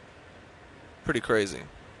here. Pretty crazy.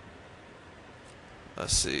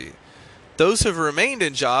 Let's see. Those who have remained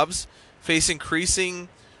in jobs face increasing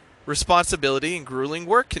responsibility and grueling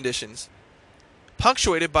work conditions,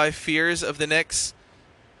 punctuated by fears of the next,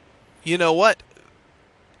 you know what,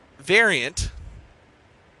 variant.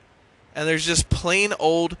 And there's just plain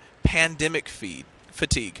old pandemic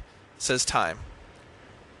fatigue, says Time.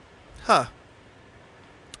 Huh.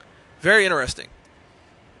 Very interesting.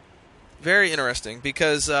 Very interesting,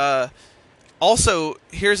 because also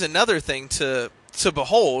here's another thing to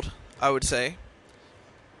behold, I would say,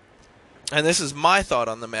 and this is my thought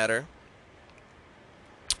on the matter,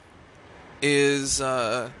 is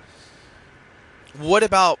what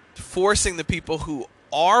about forcing the people who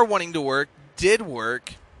are wanting to work, did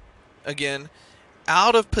work, again,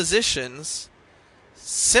 out of positions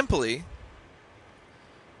simply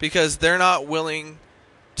because they're not willing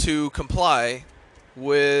to comply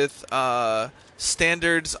with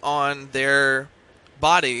standards on their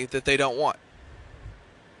body that they don't want.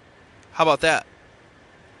 How about that?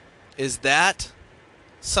 Is that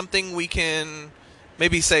something we can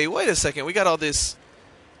maybe say, wait a second, we got all this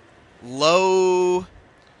low,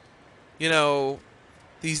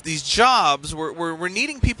 these jobs, we're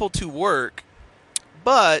needing people to work,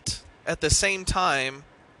 but at the same time,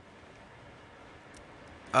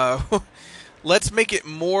 let's make it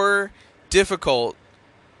more difficult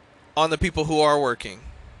on the people who are working,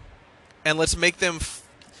 and let's make them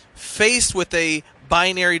faced with a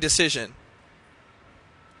binary decision.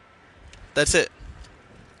 That's it.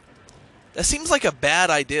 That seems like a bad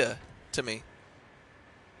idea to me.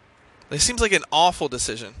 It seems like an awful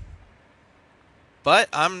decision. But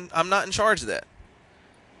I'm not in charge of that.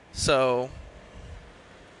 So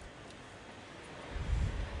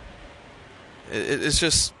it's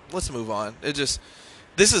just, let's move on. This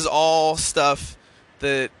is all stuff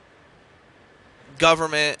that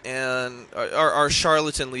government and our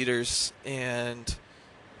charlatan leaders and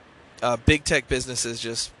big tech businesses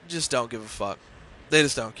just don't give a fuck. They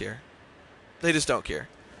just don't care. They just don't care,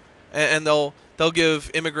 and they'll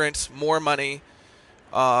give immigrants more money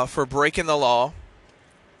for breaking the law,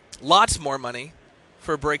 lots more money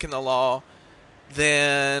for breaking the law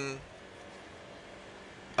than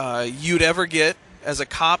you'd ever get as a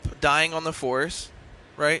cop dying on the force,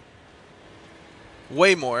 right?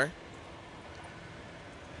 Way more.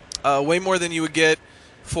 Way more than you would get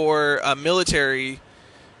for a military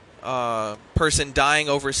person dying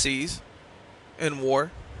overseas in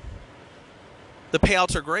war. The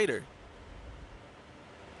payouts are greater.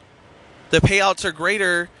 The payouts are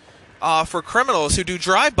greater for criminals who do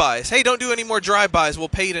drive-bys. Hey, don't do any more drive-bys. We'll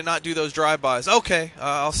pay you to not do those drive-bys. Okay,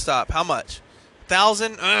 I'll stop. How much?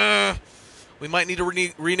 $1,000? We might need to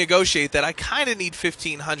renegotiate that. I kind of need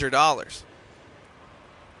 $1,500.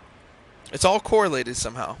 It's all correlated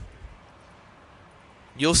somehow.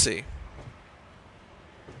 You'll see.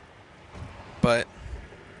 But,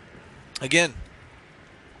 again,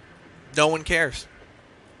 no one cares.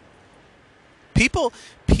 People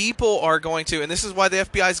are going to, and this is why the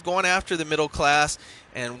FBI is going after the middle class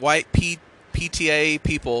and white PTA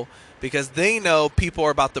people, because they know people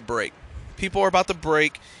are about to break. People are about to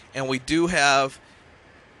break, and we do have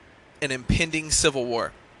an impending civil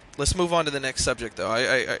war. Let's move on to the next subject,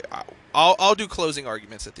 though. I'll do closing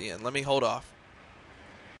arguments at the end. Let me hold off.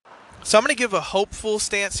 So I'm going to give a hopeful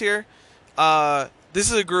stance here.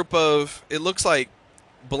 This is a group of, it looks like,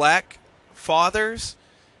 black fathers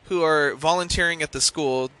who are volunteering at the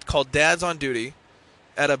school called Dads on Duty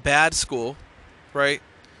at a bad school, right?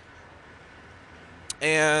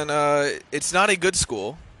 And it's not a good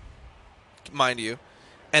school, mind you.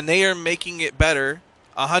 And they are making it better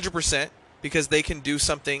 100% because they can do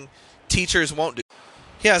something teachers won't do.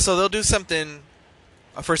 Yeah, so they'll do something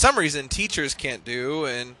for some reason teachers can't do,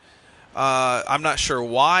 and I'm not sure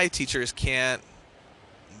why teachers can't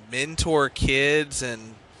mentor kids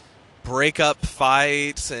and break up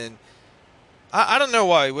fights, and I don't know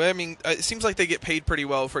why. I mean, it seems like they get paid pretty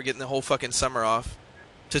well for getting the whole fucking summer off.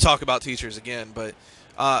 to talk about teachers again, but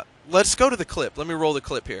let's go to the clip. Let me roll the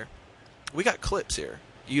clip here. We got clips here.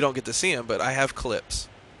 You don't get to see them, but I have clips.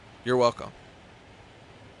 You're welcome.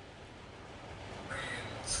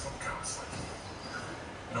 School counseling.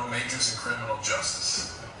 No majors in criminal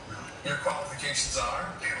justice. Your qualifications are?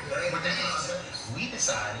 We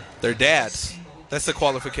decided. They're dads. That's the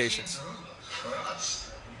qualifications.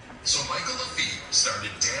 So Michael Lafite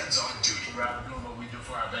started Dads on Duty. We're out doing what we do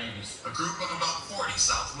for our babies. A group of about 40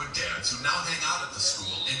 Southwood dads who now hang out at the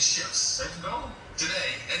school in shifts. Let's go.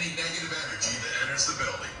 Today, any negative energy that enters the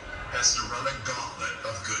building has to run a gauntlet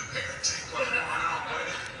of good parenting.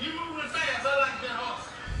 You moving fast. I like that horse.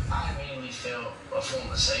 I immediately felt a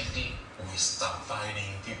form of safety. When we stopped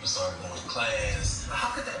fighting, people started going to class.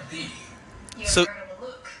 How could that be? You So- ever heard of a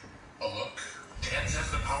look? A look? Dads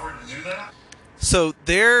have the power to do that? So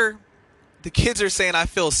the kids are saying, I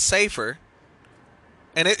feel safer.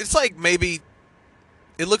 And it's like maybe,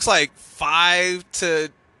 it looks like 5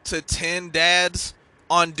 to 10 dads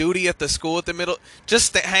on duty at the school at the middle,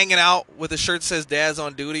 just hanging out with a shirt that says Dads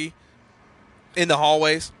on Duty in the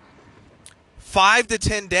hallways. 5 to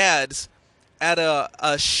 10 dads at a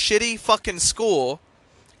shitty fucking school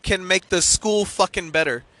can make the school fucking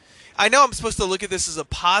better. I know I'm supposed to look at this as a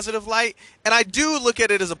positive light, and I do look at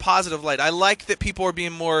it as a positive light. I like that people are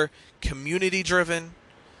being more community-driven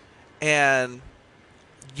and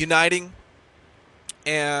uniting.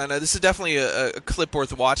 And this is definitely a clip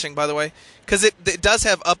worth watching, by the way, because it does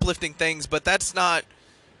have uplifting things, but that's not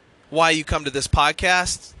why you come to this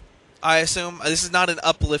podcast, I assume. This is not an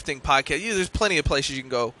uplifting podcast. There's plenty of places you can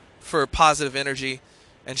go for positive energy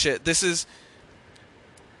and shit. This is,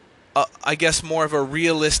 I guess, more of a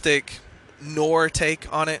realistic Noor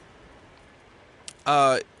take on it.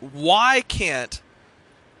 Why can't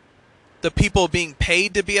the people being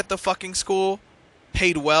paid to be at the fucking school,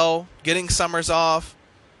 paid well, getting summers off,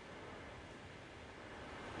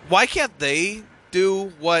 why can't they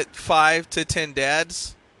do what 5 to 10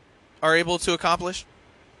 dads are able to accomplish?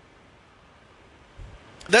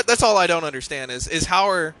 That's all I don't understand is how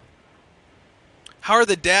are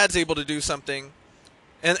the dads able to do something,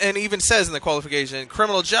 and even says in the qualification,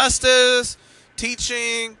 criminal justice,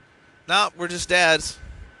 teaching, we're just dads.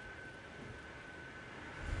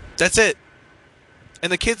 That's it.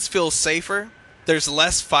 And the kids feel safer. There's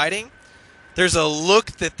less fighting. There's a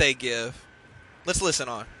look that they give. Let's listen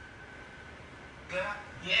on.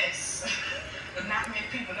 Yes. Not many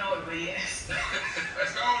people know it, but yes.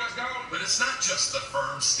 Let's go, let's go. But it's not just the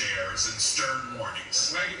firm stares and stern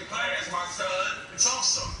warnings. Make it to class, my son. It's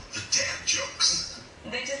also the dad jokes.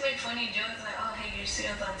 They just make funny jokes like, oh, hey, your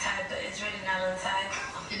seal's untied, but it's really not untied.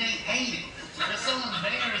 They hate it. They're so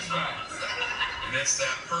embarrassed by it. And it's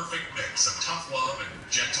that perfect mix of tough love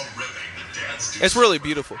and gentle ribbing that dads do. It's really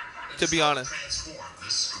beautiful, to be honest. Transform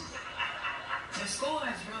this school. The school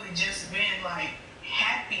has really just been like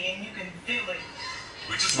happy, and you can feel it.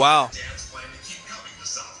 Which is Wow. why dads plan to keep coming to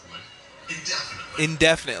Southwood indefinitely.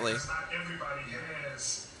 Indefinitely. Not everybody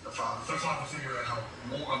has the father figure at home.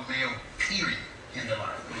 More a male, period, in their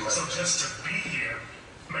life. So just to be here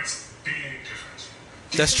makes a big difference.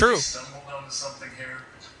 That's true. Stumbled onto something here.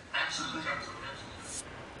 Absolutely.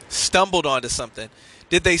 Stumbled onto something.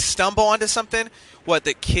 Did they stumble onto something? What,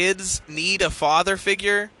 that kids need a father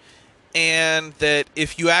figure, and that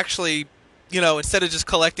if you actually, instead of just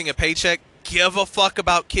collecting a paycheck, give a fuck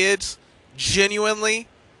about kids genuinely,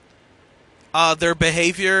 their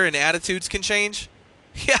behavior and attitudes can change?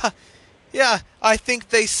 Yeah, I think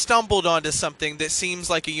they stumbled onto something that seems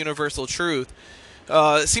like a universal truth.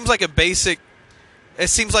 It seems like it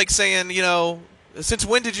seems like saying, since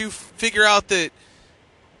when did you figure out that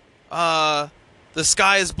the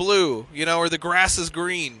sky is blue, or the grass is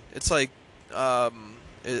green? It's like,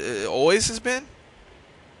 it always has been.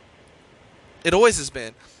 It always has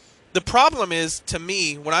been. The problem is, to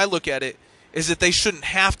me, when I look at it, is that they shouldn't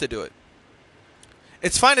have to do it.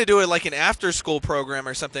 It's fine to do it like an after-school program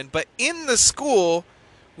or something, but in the school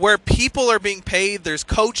where people are being paid, there's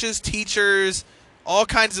coaches, teachers, all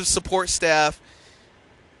kinds of support staff,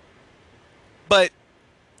 but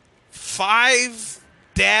 5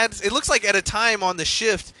 dads, it looks like at a time on the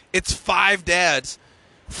shift, it's 5 dads.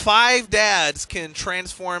 5 dads can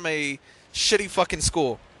transform a shitty fucking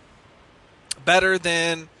school better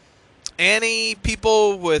than any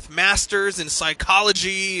people with masters in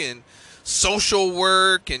psychology and social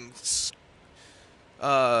work and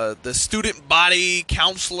the student body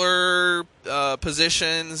counselor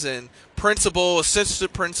positions and principal,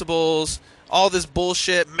 assistant principals, all this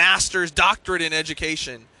bullshit, masters, doctorate in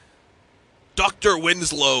education. Dr.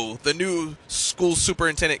 Winslow, the new school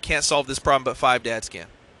superintendent, can't solve this problem, but 5 dads can.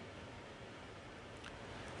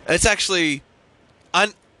 It's actually, I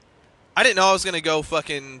didn't know I was gonna go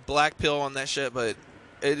fucking black pill on that shit, but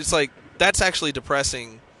it's like that's actually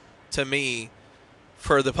depressing to me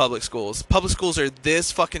for the public schools. Public schools are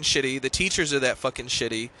this fucking shitty. The teachers are that fucking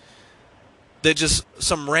shitty. That just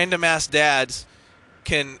some random ass dads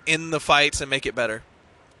can end the fights and make it better.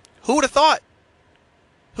 Who would have thought?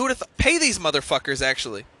 Who would have pay these motherfuckers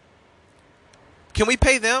actually? Can we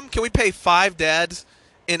pay them? Can we pay 5 dads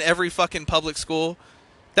in every fucking public school?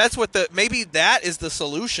 That's what maybe that is the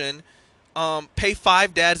solution. Pay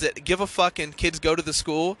 5 dads that give a fuck and kids go to the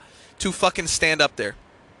school to fucking stand up there.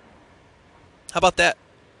 How about that?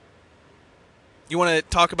 You want to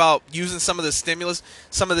talk about using some of the stimulus,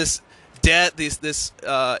 some of this debt, this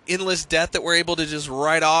endless debt that we're able to just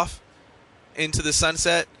write off into the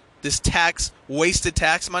sunset, this wasted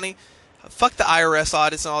tax money? Fuck the IRS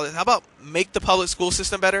audits and all that. How about make the public school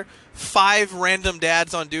system better? 5 random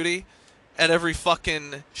dads on duty at every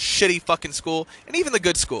fucking shitty fucking school, and even the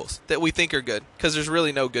good schools that we think are good, because there's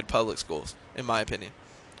really no good public schools, in my opinion.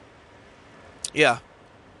 Yeah.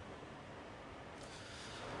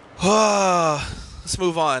 Let's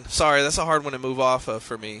move on. Sorry, that's a hard one to move off of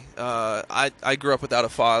for me. I grew up without a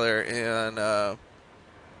father, and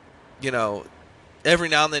every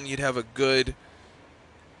now and then you'd have a good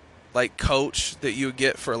like coach that you would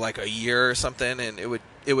get for like a year or something, and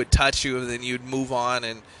it would touch you, and then you'd move on,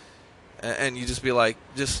 and you just be like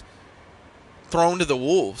just thrown to the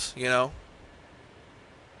wolves,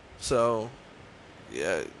 So,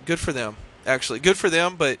 yeah, good for them. Actually, good for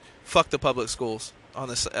them, but fuck the public schools on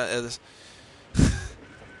this.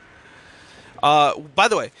 By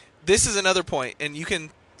the way, this is another point, and you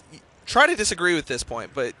can try to disagree with this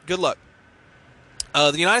point, but good luck.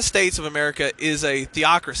 The United States of America is a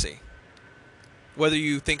theocracy, whether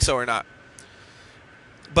you think so or not.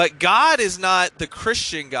 But God is not the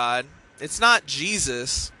Christian God. It's not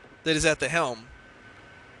Jesus that is at the helm.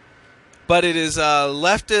 But it is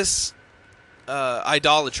leftist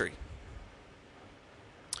idolatry.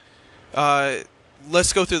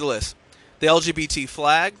 Let's go through the list. The LGBT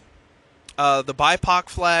flag, the BIPOC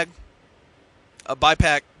flag,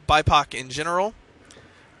 BIPOC in general,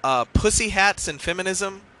 pussy hats and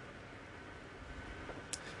feminism,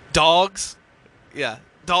 dogs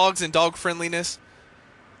and dog friendliness,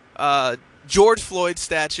 George Floyd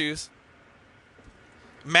statues,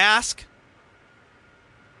 mask.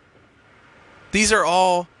 These are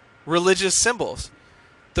all religious symbols.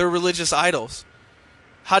 They're religious idols.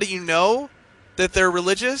 How do you know that they're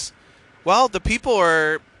religious? Well, the people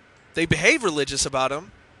they behave religious about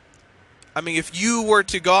them. I mean, if you were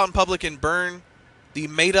to go out in public and burn the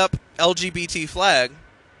made-up LGBT flag,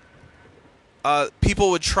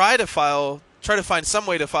 people would try to find some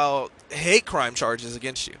way to file hate crime charges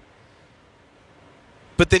against you.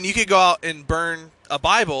 But then you could go out and burn a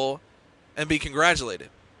Bible and be congratulated.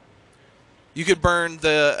 You could burn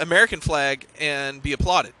the American flag and be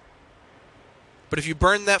applauded. But if you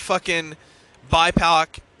burn that fucking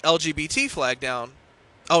BIPOC LGBT flag down,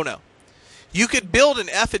 oh no. You could build an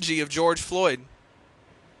effigy of George Floyd,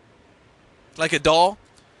 like a doll,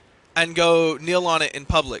 and go kneel on it in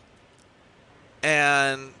public.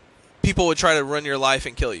 And people would try to run your life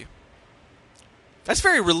and kill you. That's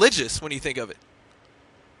very religious when you think of it.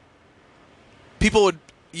 People would,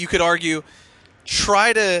 you could argue,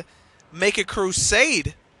 try to make a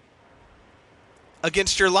crusade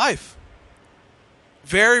against your life.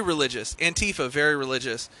 Very religious. Antifa, very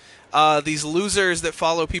religious. These losers that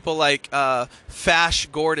follow people like Fash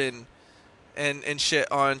Gordon and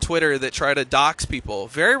shit on Twitter that try to dox people.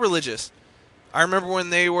 Very religious. I remember when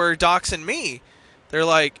they were doxing me. They're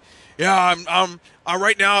like, yeah, I'm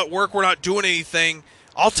right now at work, we're not doing anything.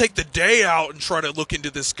 I'll take the day out and try to look into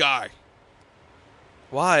this guy.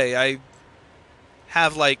 Why? I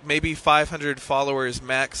have like maybe 500 followers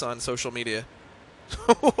max on social media.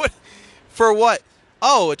 For what?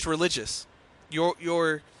 Oh, it's religious.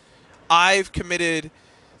 I've committed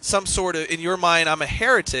some sort of, in your mind, I'm a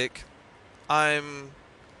heretic. I've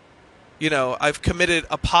committed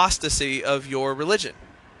apostasy of your religion.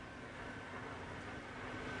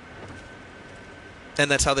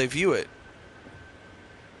 And that's how they view it.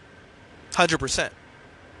 100%.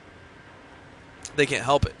 They can't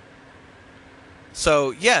help it.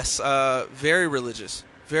 So, yes, very religious.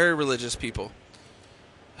 Very religious people.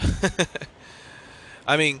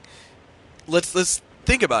 I mean, let's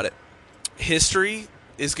think about it. History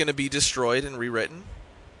is going to be destroyed and rewritten.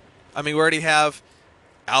 I mean, we already have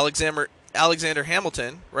Alexander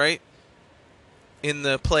Hamilton, right? In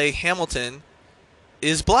the play Hamilton,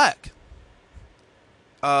 is black.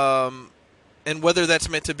 And whether that's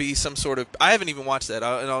meant to be some sort of... I haven't even watched that,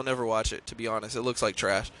 and I'll never watch it, to be honest. It looks like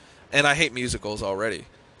trash. And I hate musicals already.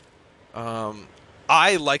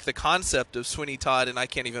 I like the concept of Sweeney Todd, and I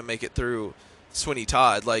can't even make it through Sweeney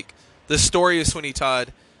Todd. Like, the story of Sweeney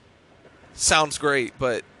Todd sounds great,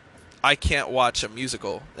 but I can't watch a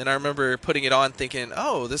musical. And I remember putting it on thinking,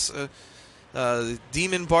 oh, this the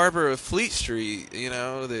demon barber of Fleet Street, you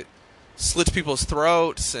know, that slits people's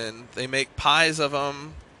throats, and they make pies of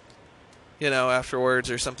them, you know, afterwards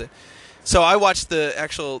or something. So I watched the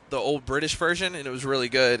old British version, and it was really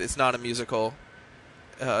good. It's not a musical.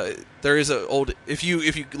 There is a old, if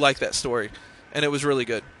you like that story, and it was really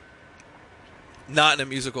good. Not in a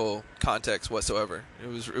musical context whatsoever. It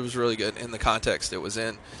was really good in the context it was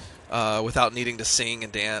in, without needing to sing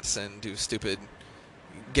and dance and do stupid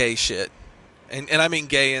gay shit. And I mean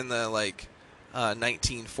gay in the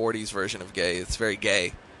 1940s version of gay. It's very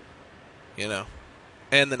gay, you know,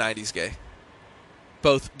 and the 90s gay.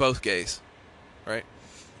 Both gays, right?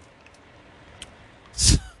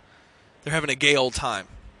 They're having a gay old time.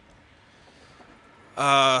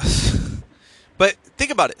 But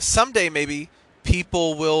think about it. Someday maybe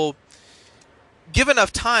people will give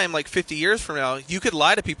enough time, like 50 years from now, you could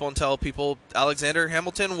lie to people and tell people Alexander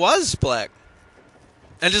Hamilton was black.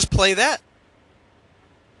 And just play that.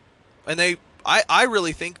 And I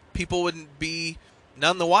really think people wouldn't be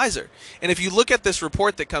none the wiser. And if you look at this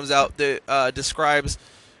report that comes out that describes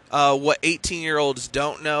what 18-year-olds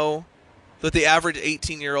don't know, that the average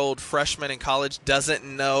 18-year-old freshman in college doesn't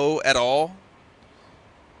know at all.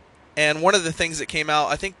 And one of the things that came out,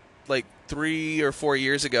 I think like 3 or 4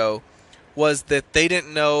 years ago, was that they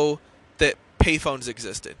didn't know that payphones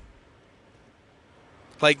existed.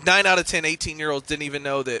 Like 9 out of 10 18-year-olds didn't even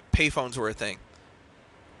know that payphones were a thing.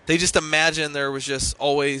 They just imagined there was just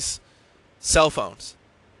always cell phones.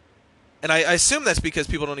 And I assume that's because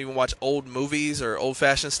people don't even watch old movies or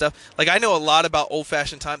old-fashioned stuff. Like, I know a lot about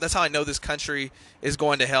old-fashioned time. That's how I know this country is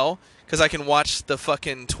going to hell, because I can watch the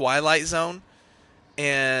fucking Twilight Zone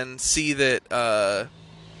and see that,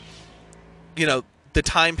 you know, the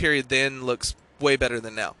time period then looks way better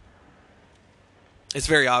than now. It's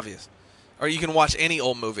very obvious. Or you can watch any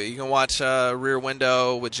old movie. You can watch Rear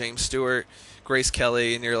Window with James Stewart, Grace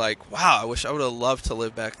Kelly, and you're like, wow, I wish I would have loved to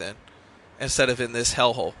live back then instead of in this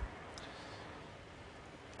hellhole.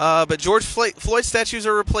 But George Floyd statues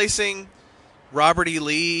are replacing Robert E.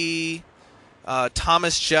 Lee,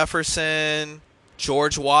 Thomas Jefferson,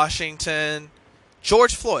 George Washington.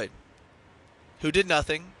 George Floyd, who did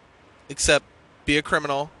nothing except be a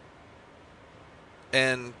criminal.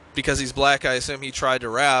 And because he's black, I assume he tried to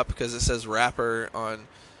rap, because it says rapper on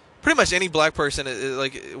pretty much any black person.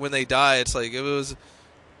 Like, when they die, it's like, it was,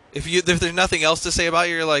 if there's nothing else to say about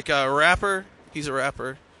you, you're like, a rapper, he's a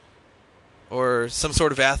rapper. Or some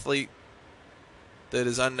sort of athlete that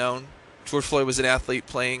is unknown. George Floyd was an athlete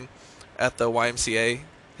playing at the YMCA,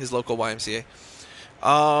 his local YMCA.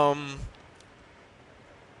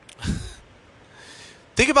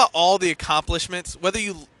 Think about all the accomplishments. Whether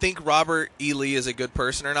you think Robert E. Lee is a good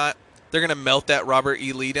person or not, they're going to melt that Robert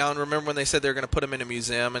E. Lee down. Remember when they said they're going to put him in a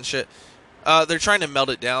museum and shit? They're trying to melt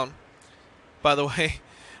it down, by the way.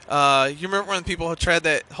 You remember when people tried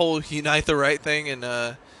that whole Unite the Right thing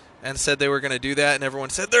and said they were going to do that, and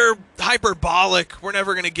everyone said, they're hyperbolic. We're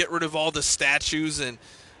never going to get rid of all the statues and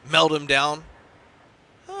melt them down.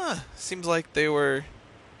 Seems like they were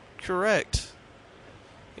correct.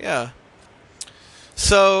 Yeah.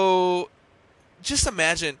 So, just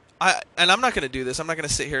imagine, and I'm not going to do this. I'm not going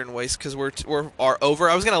to sit here and waste, because we're over.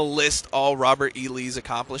 I was going to list all Robert E. Lee's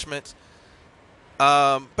accomplishments,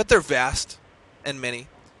 but they're vast and many.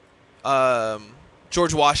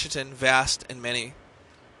 George Washington, vast and many.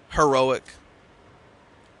 Heroic.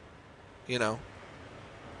 You know,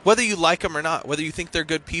 whether you like them or not, whether you think they're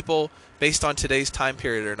good people based on today's time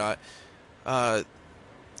period or not,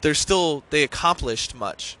 they accomplished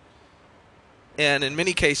much. And in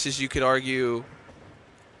many cases, you could argue,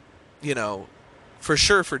 you know, for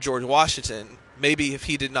sure for George Washington, maybe if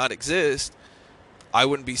he did not exist, I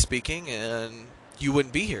wouldn't be speaking and you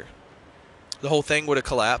wouldn't be here. The whole thing would have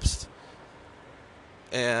collapsed.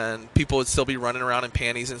 And people would still be running around in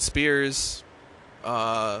panties and spears,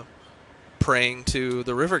 praying to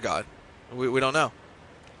the river god. We don't know.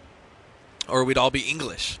 Or we'd all be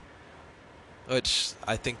English, which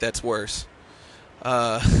I think that's worse,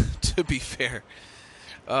 to be fair.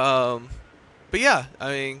 But yeah,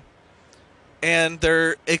 I mean, and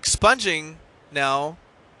they're expunging now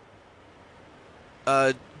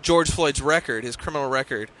George Floyd's record, his criminal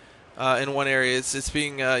record. In one area, it's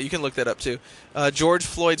being, you can look that up too. George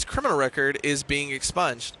Floyd's criminal record is being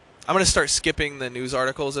expunged. I'm going to start skipping the news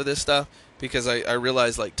articles of this stuff because I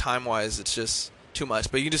realize like time-wise it's just too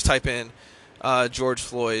much. But you can just type in George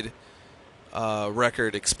Floyd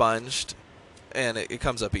record expunged, and it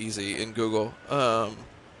comes up easy in Google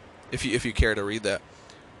if you care to read that.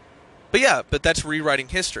 But yeah, that's rewriting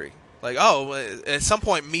history. Like, oh, at some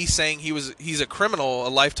point me saying he's a criminal, a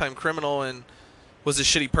lifetime criminal, and was a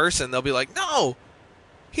shitty person, they'll be like, no,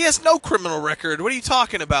 he has no criminal record. What are you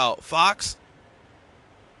talking about, Fox?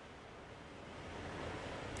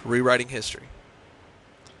 Rewriting history.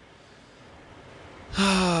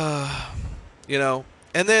 You know,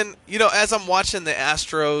 and then, you know, as I'm watching the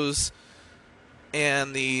Astros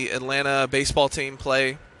and the Atlanta baseball team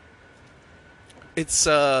play, it's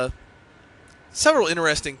several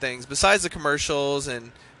interesting things besides the commercials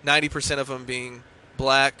and 90% of them being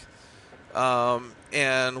black,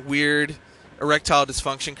 and weird erectile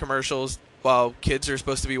dysfunction commercials while kids are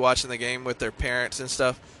supposed to be watching the game with their parents and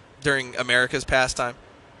stuff during America's pastime.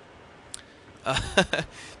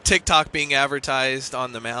 TikTok being advertised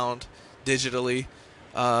on the mound digitally,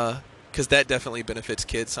 because that definitely benefits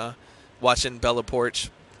kids, huh? Watching Bella Poarch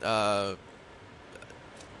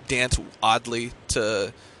dance oddly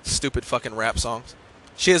to stupid fucking rap songs.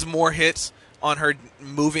 She has more hits on her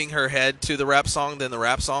moving her head to the rap song than the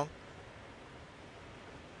rap song.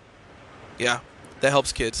 Yeah, that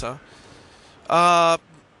helps kids, huh? I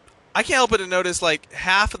can't help but to notice, like,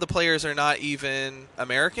 half of the players are not even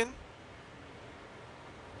American.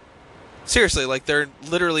 Seriously, like, they're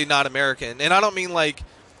literally not American. And I don't mean, like,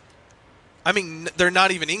 I mean, they're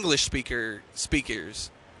not even English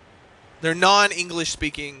speakers. They're non-English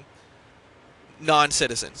speaking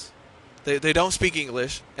non-citizens. They don't speak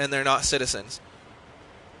English, and they're not citizens.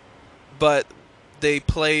 But they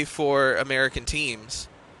play for American teams,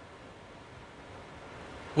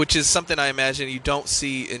 which is something I imagine you don't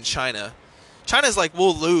see in China. China's like,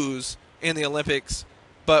 we'll lose in the Olympics,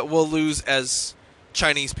 but we'll lose as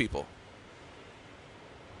Chinese people.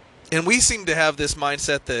 And we seem to have this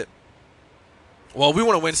mindset that, well, we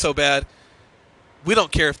want to win so bad, we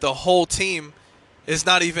don't care if the whole team is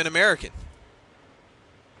not even American.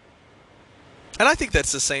 And I think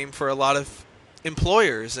that's the same for a lot of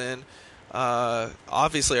employers and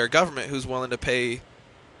obviously our government, who's willing to pay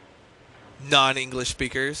non-English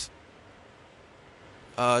speakers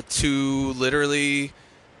to literally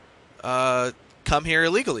come here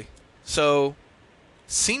illegally. So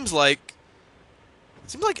seems like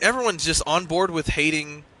everyone's just on board with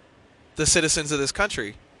hating the citizens of this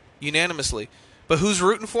country unanimously. But who's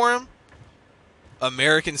rooting for them?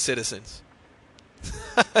 American citizens.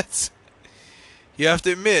 You have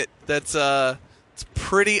to admit that's it's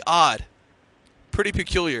pretty odd, pretty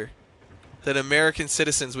peculiar that American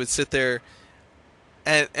citizens would sit there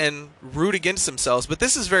and root against themselves. But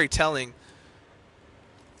this is very telling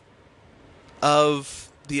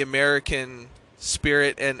of the American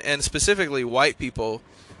spirit, and specifically white people.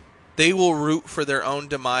 They will root for their own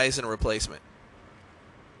demise and replacement.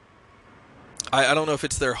 I don't know if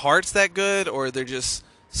it's their hearts that good or they're just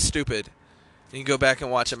stupid. You can go back and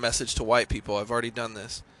watch A Message to White People. I've already done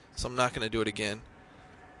this, so I'm not going to do it again.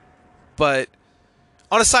 But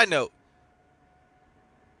on a side note,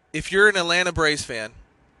 if you're an Atlanta Braves fan,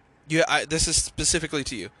 this is specifically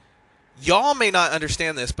to you. Y'all may not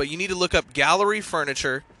understand this, but you need to look up Gallery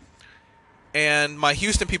Furniture, and my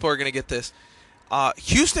Houston people are going to get this.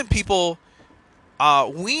 Houston people,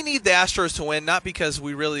 we need the Astros to win, not because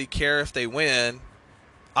we really care if they win.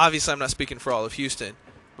 Obviously, I'm not speaking for all of Houston.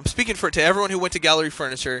 I'm speaking to everyone who went to Gallery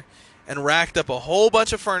Furniture and racked up a whole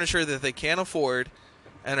bunch of furniture that they can't afford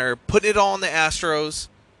and are putting it all on the Astros.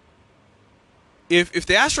 If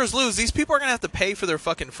the Astros lose, these people are going to have to pay for their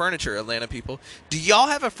fucking furniture, Atlanta people. Do y'all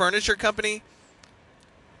have a furniture company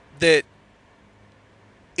that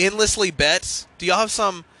endlessly bets? Do y'all have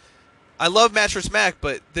some... I love Mattress Mac,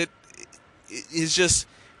 but that is just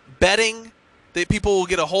betting that people will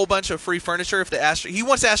get a whole bunch of free furniture if the Astros... He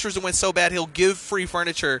wants the Astros to win so bad, he'll give free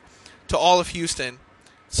furniture to all of Houston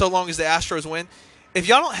so long as the Astros win. If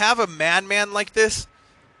y'all don't have a madman like this,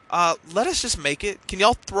 let us just make it. Can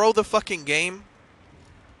y'all throw the fucking game?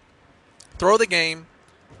 Throw the game.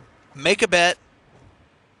 Make a bet.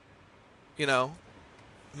 You know,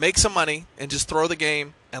 make some money and just throw the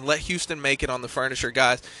game and let Houston make it on the furniture,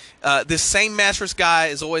 guys. This same mattress guy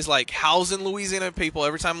is always like housing Louisiana people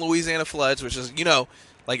every time Louisiana floods, which is, you know,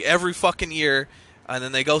 like every fucking year. And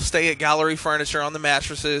then they go stay at Gallery Furniture on the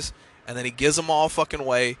mattresses, and then he gives them all fucking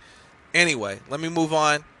away. Anyway, let me move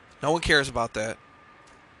on. No one cares about that.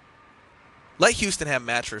 Let Houston have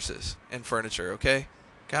mattresses and furniture, okay?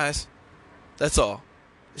 Guys, that's all.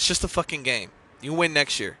 It's just a fucking game. You win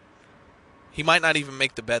next year. He might not even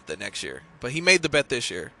make the bet the next year, but he made the bet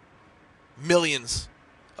this year. Millions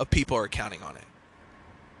of people are counting on it.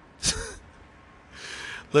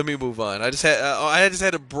 Let me move on. I just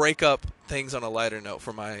had to break up things on a lighter note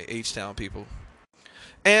for my H-Town people.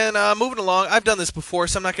 And moving along, I've done this before,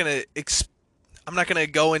 so I'm not gonna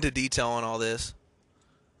go into detail on all this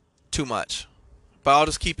too much, but I'll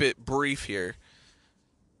just keep it brief here.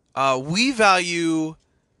 We value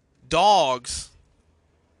dogs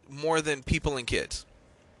more than people and kids.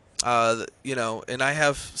 And I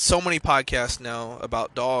have so many podcasts now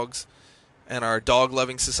about dogs and our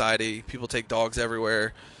dog-loving society. People take dogs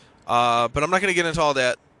everywhere, but I'm not going to get into all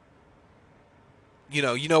that. You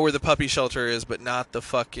know where the puppy shelter is, but not the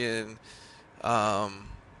fucking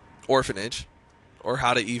orphanage, or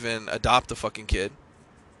how to even adopt a fucking kid.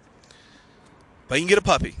 But you can get a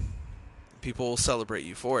puppy. People will celebrate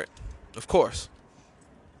you for it, of course,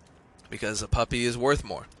 because a puppy is worth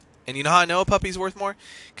more. And you know how I know a puppy's worth more?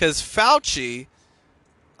 Because Fauci,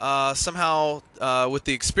 somehow, with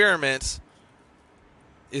the experiments,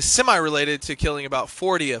 is semi-related to killing about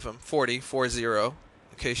 40 of them. 40, in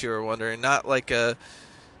case you were wondering.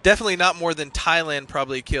 Definitely not more than Thailand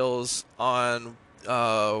probably kills on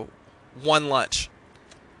one lunch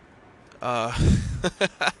at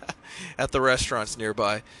the restaurants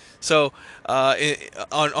nearby. So,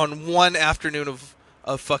 on one afternoon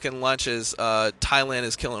of fucking lunches, Thailand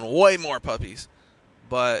is killing way more puppies.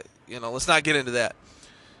 But, let's not get into that.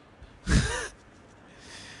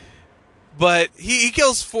 But he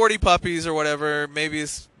kills 40 puppies or whatever. Maybe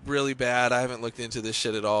it's really bad. I haven't looked into this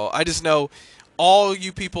shit at all. I just know all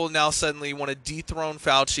you people now suddenly want to dethrone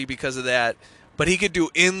Fauci because of that. But he could do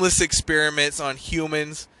endless experiments on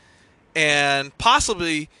humans and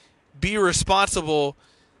possibly be responsible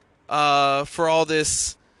for all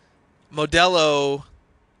this Modelo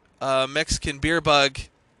Mexican beer bug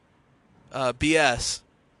BS.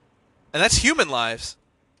 And that's human lives.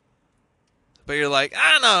 But you're like,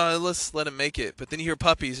 I don't know, let's let him make it. But then you hear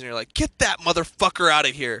puppies and you're like, get that motherfucker out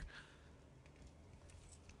of here.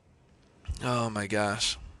 Oh my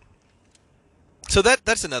gosh. So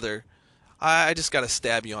that's another. I just got to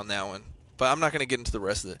stab you on that one. But I'm not going to get into the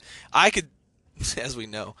rest of it. I could, as we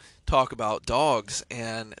know, talk about dogs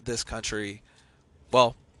and this country,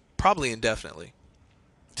 well, probably indefinitely.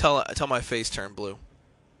 Till my face turned blue.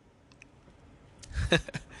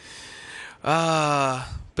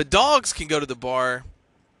 But dogs can go to the bar.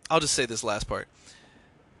 I'll just say this last part.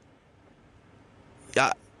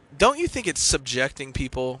 Yeah, don't you think it's subjecting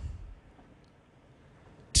people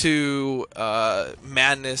to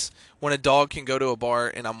madness when a dog can go to a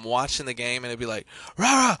bar and I'm watching the game and it'd be like,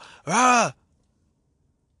 rah, rah,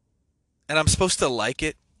 and I'm supposed to like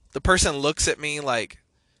it? The person looks at me like,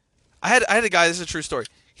 I had a guy, this is a true story.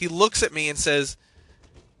 He looks at me and says,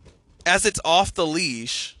 as it's off the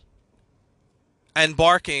leash and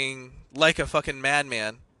barking like a fucking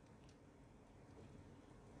madman,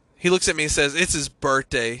 he looks at me and says, it's his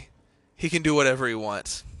birthday. He can do whatever he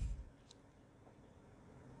wants.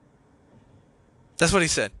 That's what he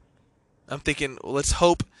said. I'm thinking, well, let's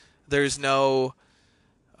hope there's no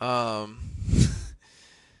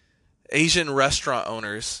Asian restaurant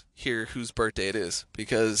owners here whose birthday it is,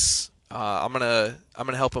 because I'm gonna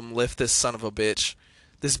help them lift this son of a bitch,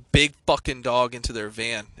 this big fucking dog, into their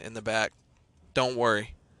van in the back. Don't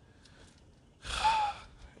worry.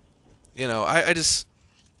 I just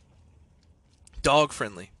dog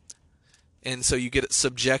friendly, and so you get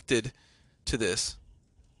subjected to this.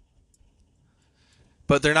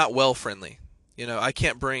 But they're not well friendly. I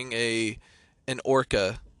can't bring an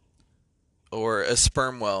orca or a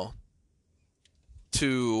sperm whale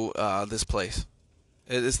to this place.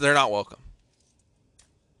 They're not welcome.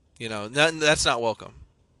 That's not welcome.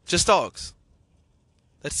 Just dogs.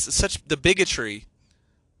 That's such the bigotry.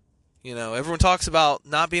 Everyone talks about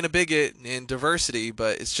not being a bigot and diversity,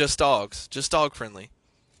 but it's just dogs. Just dog friendly.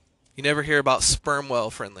 You never hear about sperm whale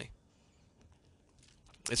friendly.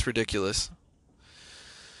 It's ridiculous.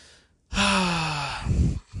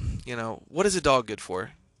 What is a dog good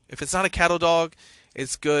for? If it's not a cattle dog,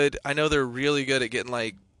 it's good. I know they're really good at getting,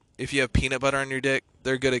 if you have peanut butter on your dick,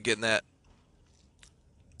 they're good at getting that.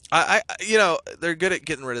 They're good at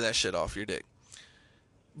getting rid of that shit off your dick.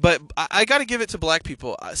 But I got to give it to black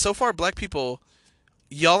people. So far, black people,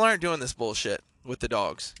 y'all aren't doing this bullshit with the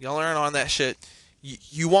dogs. Y'all aren't on that shit.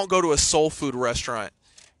 You won't go to a soul food restaurant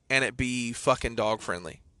and it be fucking dog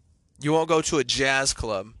friendly. You won't go to a jazz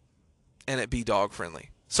club and it be dog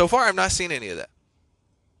friendly. So far, I've not seen any of that.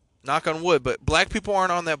 Knock on wood, but black people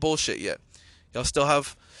aren't on that bullshit yet. Y'all still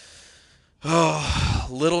have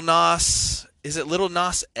Lil Nas. Is it Lil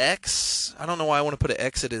Nas X? I don't know why I want to put an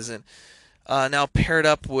X it isn't. Now paired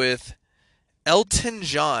up with Elton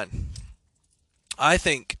John. I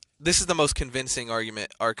think this is the most convincing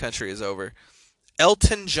argument our country is over.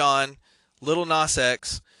 Elton John, Lil Nas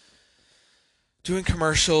X, doing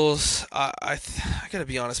commercials. I gotta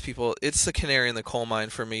be honest, people. It's the canary in the coal mine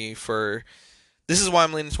for me. This is why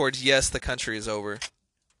I'm leaning towards yes, the country is over,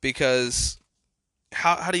 because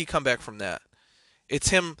how do you come back from that? It's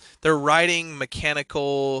him. They're writing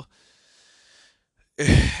mechanical.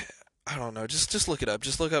 I don't know. Just look it up.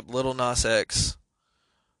 Just look up Lil Nas X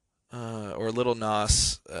or Lil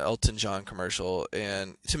Nas Elton John commercial,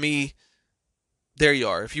 and to me, there you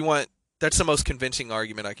are. If you want, that's the most convincing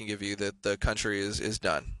argument I can give you that the country is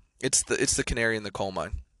done. It's the canary in the coal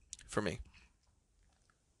mine for me.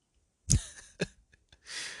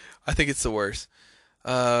 I think it's the worst.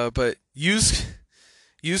 But used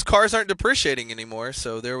cars aren't depreciating anymore,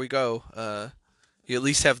 so there we go. You at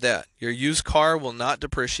least have that. Your used car will not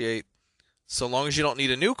depreciate so long as you don't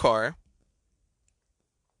need a new car.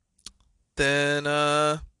 Then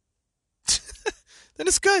then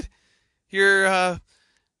it's good. Your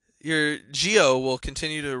Geo will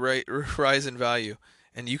continue to rise in value,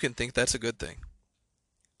 and you can think that's a good thing.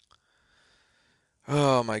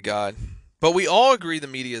 Oh my God. But we all agree the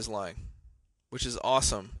media is lying, which is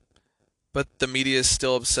awesome. But the media is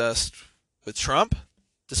still obsessed with Trump,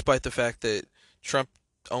 despite the fact that Trump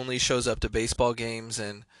only shows up to baseball games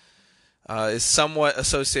and is somewhat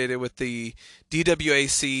associated with the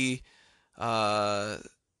DWAC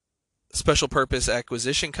Special Purpose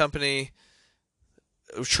Acquisition Company,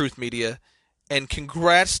 Truth Media. And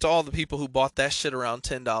congrats to all the people who bought that shit around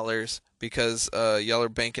 $10 because y'all are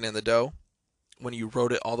banking in the dough. When you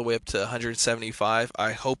wrote it all the way up to 175,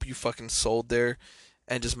 I hope you fucking sold there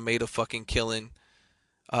and just made a fucking killing.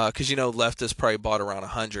 Because leftists probably bought around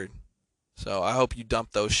 100. So I hope you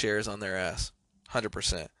dump those shares on their ass,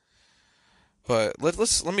 100%. But let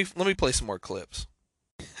me play some more clips.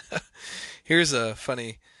 Here's a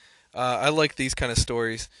funny. I like these kind of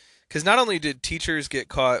stories because not only did teachers get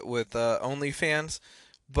caught with OnlyFans,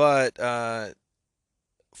 but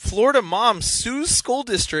Florida mom sues school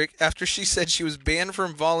district after she said she was banned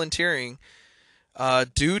from volunteering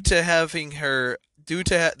due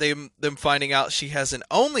to them finding out she has an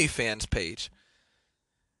OnlyFans page.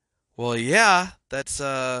 Well, yeah, that's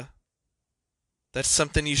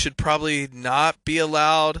something you should probably not be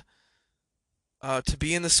allowed to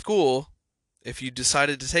be in the school if you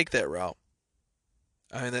decided to take that route.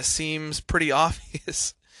 I mean, that seems pretty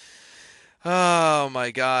obvious. Oh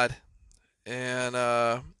my God. And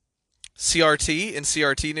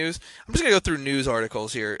CRT news. I'm just going to go through news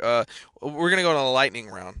articles here. We're going to go on a lightning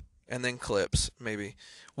round and then clips, maybe.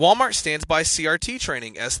 Walmart stands by CRT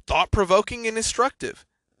training as thought-provoking and instructive.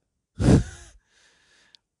 And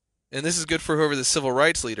this is good for whoever the civil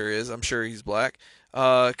rights leader is. I'm sure he's black,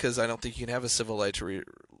 because I don't think you can have a civil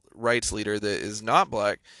rights leader that is not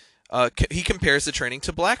black. He compares the training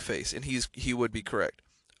to blackface, and he would be correct.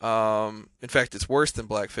 In fact, it's worse than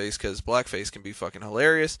blackface because blackface can be fucking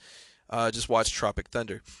hilarious. Just watch Tropic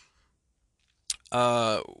Thunder.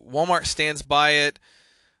 Walmart stands by it.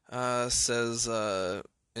 Says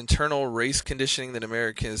internal race conditioning that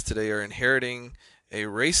Americans today are inheriting a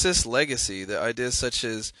racist legacy. The ideas such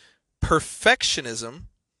as perfectionism,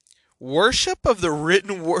 worship of the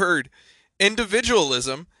written word,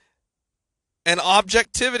 individualism, and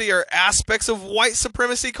objectivity are aspects of white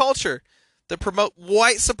supremacy culture that promote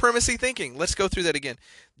white supremacy thinking. Let's go through that again.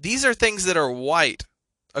 These are things that are white,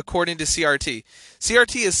 according to CRT.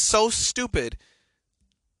 CRT is so stupid,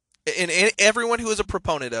 and everyone who is a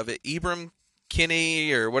proponent of it, Ibram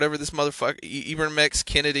Kinney or whatever this motherfucker, Ibram X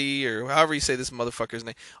Kennedy or however you say this motherfucker's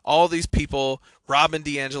name, all these people, Robin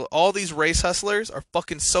DiAngelo, all these race hustlers are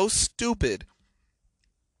fucking so stupid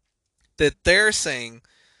that they're saying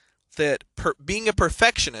that being a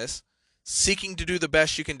perfectionist, seeking to do the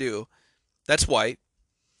best you can do, that's white.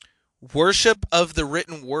 Worship of the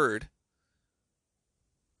written word,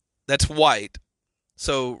 that's white.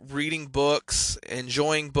 So reading books,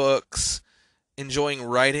 enjoying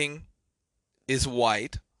writing is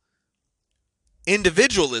white.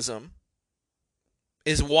 Individualism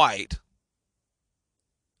is white.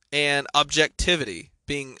 And objectivity,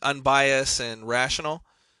 being unbiased and rational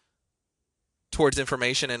towards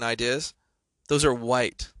information and ideas, those are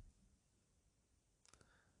white.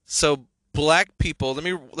 So black people, let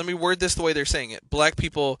me word this the way they're saying it. Black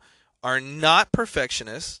people are not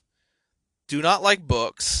perfectionists, do not like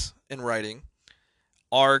books and writing,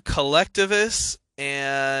 are collectivists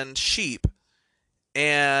and sheep,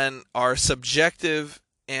 and are subjective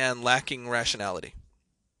and lacking rationality.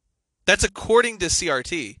 That's according to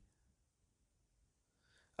CRT.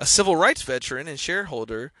 A civil rights veteran and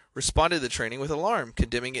shareholder responded to the training with alarm,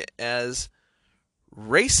 condemning it as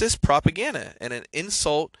racist propaganda and an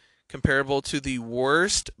insult comparable to the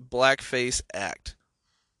worst blackface act.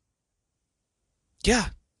 Yeah,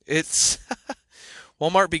 it's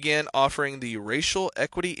Walmart began offering the Racial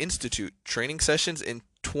Equity Institute training sessions in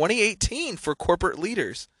 2018 for corporate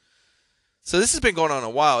leaders. So this has been going on a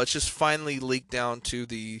while. It's just finally leaked down to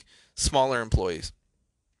the smaller employees.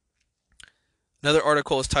 Another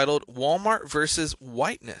article is titled Walmart versus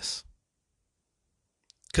Whiteness.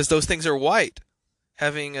 Because those things are white,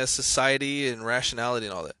 having a society and rationality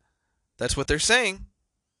and all that. That's what they're saying.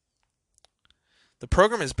 The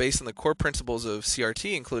program is based on the core principles of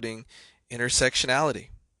CRT, including intersectionality,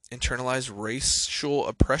 internalized racial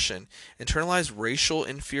oppression, internalized racial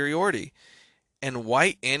inferiority, and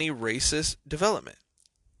white anti-racist development.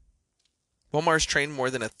 Walmart has trained more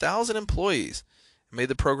than 1,000 employees and made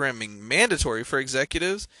the programming mandatory for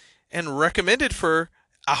executives and recommended for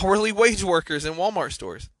hourly wage workers in Walmart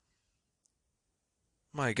stores.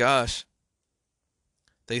 My gosh.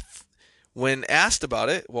 When asked about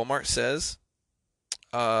it, Walmart says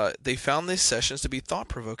they found these sessions to be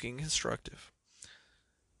thought-provoking and instructive.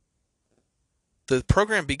 The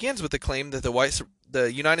program begins with the claim that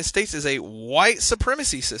the United States is a white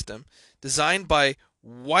supremacy system designed by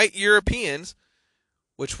white Europeans,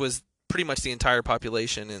 which was pretty much the entire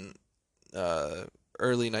population in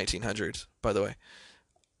early 1900s, by the way.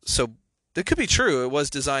 So that could be true. It was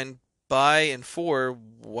designed by and for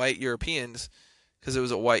white Europeans because it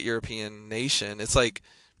was a white European nation. It's like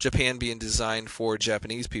Japan being designed for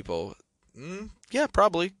Japanese people. Yeah,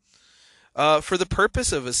 probably. For the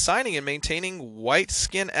purpose of assigning and maintaining white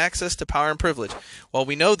skin access to power and privilege. Well,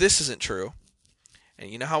 we know this isn't true. And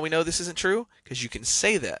you know how we know this isn't true? Because you can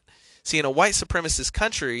say that. See, in a white supremacist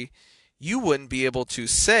country, you wouldn't be able to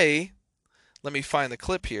say, let me find the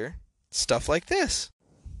clip here, stuff like this.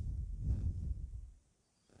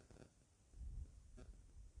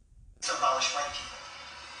 To abolish white people.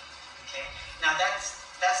 Okay? Now that's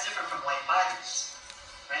different from white bodies.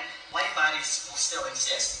 Right? White bodies will still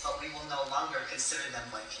exist, but we will no longer consider them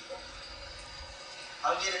white people.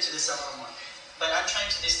 I'll get into this a little more. But I'm trying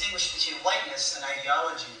to distinguish between whiteness and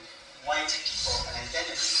ideology, white people and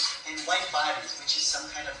identity, and white bodies, which is some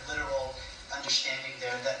kind of literal understanding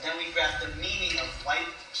there that then we grab the meaning of white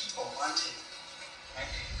people onto. Right?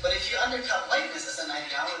 But if you undercut whiteness as an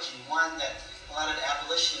ideology, one that a lot of the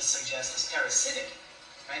abolitionists suggest is parasitic,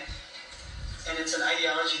 right? And it's an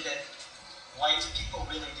ideology that white people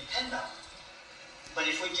really depend on. But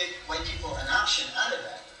if we give white people an option out of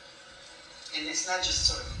that, and it's not just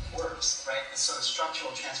sort of words, right? It's sort of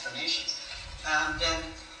structural transformations. Then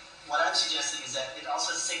what I'm suggesting is that it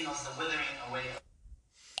also signals the withering away of.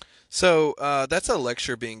 So that's a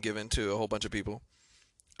lecture being given to a whole bunch of people.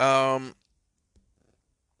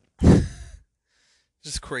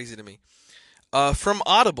 Just crazy to me. From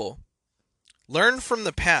Audible, learn from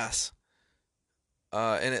the past,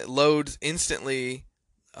 and it loads instantly.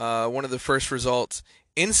 One of the first results: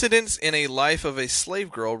 Incidents in a Life of a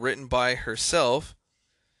Slave Girl, written by herself.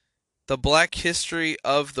 The Black History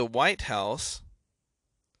of the White House.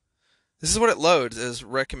 This is what it loads as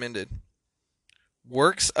recommended.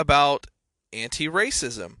 Works about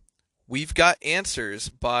anti-racism. We've Got Answers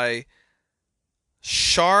by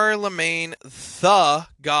Charlemagne the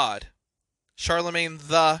God. Charlemagne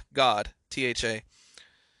the God, THA.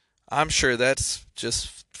 I'm sure that's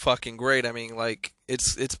just fucking great. I mean, like,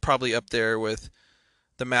 it's probably up there with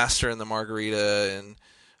The Master and the Margarita and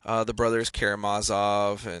the Brothers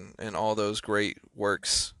Karamazov and all those great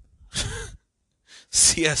works.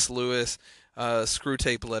 C.S. Lewis, Screw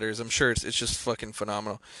Tape Letters. I'm sure it's just fucking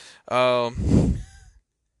phenomenal. The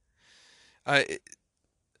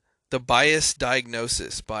Bias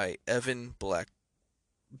Diagnosis by Evan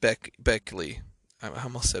Beckley. I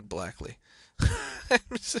almost said Blackley.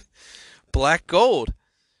 Black Gold.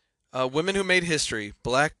 Women Who Made History.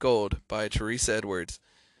 Black Gold by Teresa Edwards.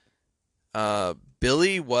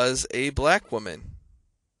 Billy Was a Black Woman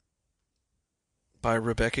by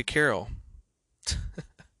Rebecca Carroll.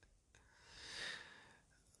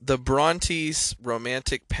 The Brontes,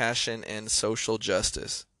 Romantic Passion and Social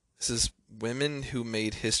Justice. This is Women Who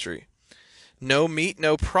Made History. No Meat,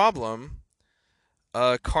 No Problem.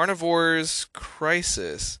 Carnivore's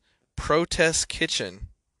Crisis. Protest Kitchen.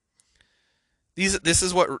 This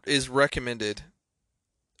is what is recommended.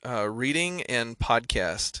 Reading and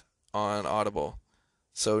podcast on Audible.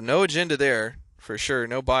 So no agenda there, for sure.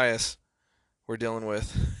 No bias we're dealing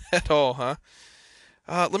with at all, huh?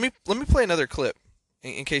 Let me play another clip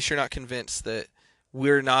in case you're not convinced that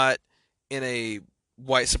we're not in a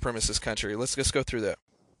white supremacist country. Let's go through that.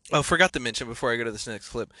 Oh, forgot to mention before I go to this next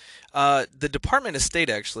clip. The Department of State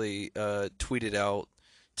actually tweeted out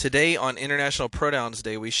today on International Pronouns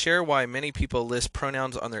Day. We share why many people list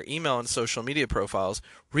pronouns on their email and social media profiles.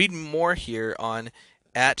 Read more here on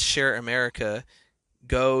 @ShareAmerica.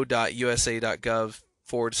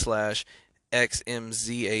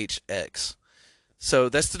 go.usa.gov/XMZHX. So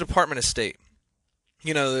that's the Department of State.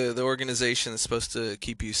 You know, the organization that's supposed to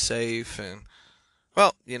keep you safe, and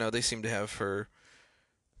well, you know, they seem to have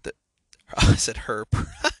I said her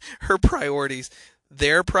her priorities,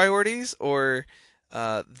 their priorities, or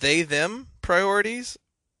they them priorities,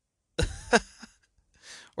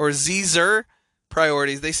 or zer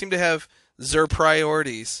priorities. They seem to have zer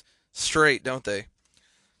priorities straight, don't they?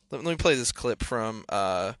 Let me play this clip from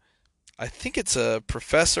I think it's a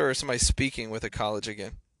professor or somebody speaking with a college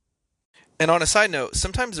again. And on a side note,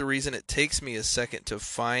 sometimes the reason it takes me a second to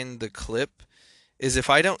find the clip is if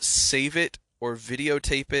I don't save it or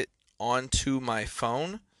videotape it onto my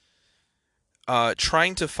phone,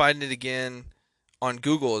 trying to find it again on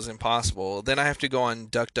Google is impossible. Then I have to go on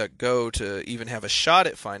DuckDuckGo to even have a shot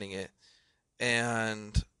at finding it.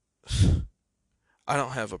 And I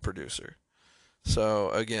don't have a producer. So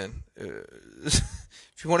again, if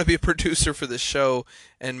you want to be a producer for this show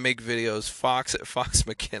and make videos,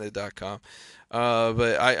 fox@foxmckenna.com.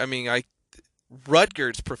 But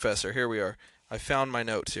Rutgers professor, here we are. I found my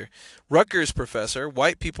notes here. Rutgers professor,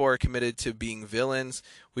 white people are committed to being villains.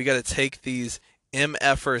 We got to take these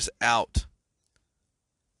MFers out.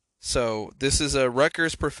 So this is a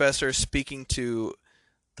Rutgers professor speaking to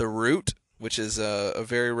The Root, which is a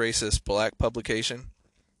very racist black publication.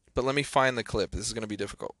 But let me find the clip. This is going to be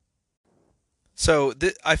difficult. So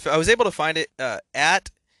I was able to find it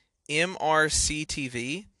at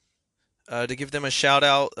MRCTV to give them a shout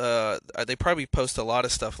out. They probably post a lot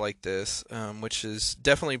of stuff like this, which is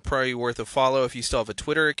definitely probably worth a follow if you still have a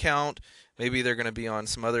Twitter account. Maybe they're going to be on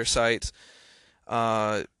some other sites.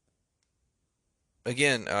 Again,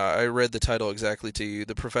 I read the title exactly to you.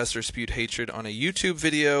 The professor spewed hatred on a YouTube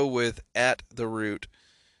video with @TheRoot.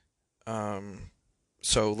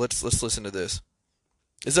 So let's listen to this.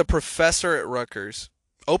 This is a professor at Rutgers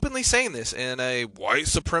openly saying this in a white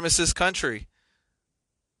supremacist country.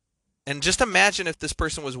 And just imagine if this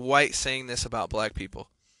person was white saying this about black people.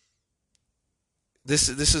 This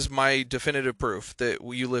is my definitive proof that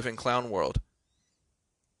you live in clown world.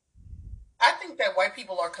 I think that white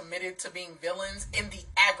people are committed to being villains in the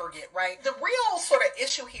aggregate, right? The real sort of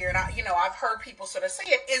issue here, and I've heard people sort of say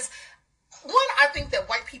it, is one, I think that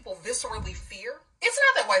white people viscerally fear. It's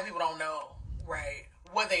not that white people don't know, right,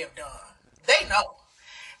 what they have done. They know.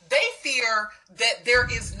 They fear that there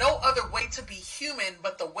is no other way to be human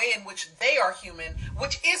but the way in which they are human,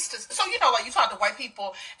 which is to, so, like you talk to white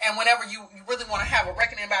people, and whenever you really want to have a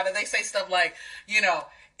reckoning about it, they say stuff like,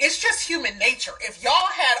 it's just human nature. If y'all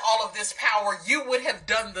had all of this power, you would have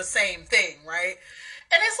done the same thing, right?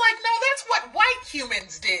 And it's like, no, that's what white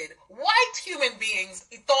humans did. White human beings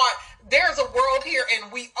thought there's a world here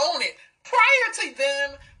and we own it. Prior to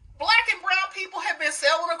them, black and brown people have been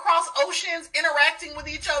sailing across oceans, interacting with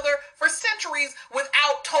each other for centuries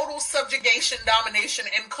without total subjugation, domination,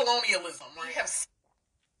 and colonialism. Right?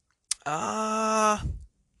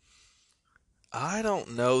 I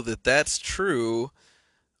don't know that that's true.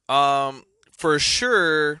 For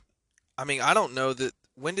sure, I don't know that.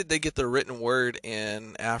 When did they get the written word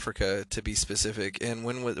in Africa, to be specific? And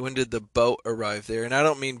when did the boat arrive there? And I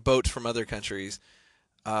don't mean boats from other countries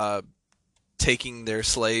taking their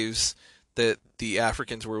slaves that the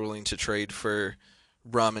Africans were willing to trade for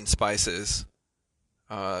rum and spices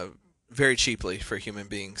very cheaply for human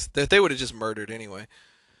beings that they would have just murdered anyway.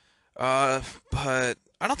 But I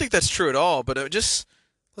don't think that's true at all. But let's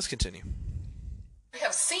continue. We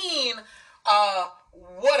have seen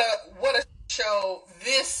what a show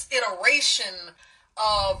this iteration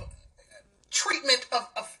of treatment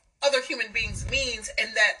of other human beings means,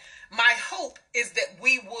 and that my hope is that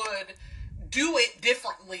we would do it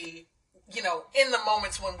differently, in the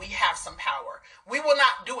moments when we have some power. We will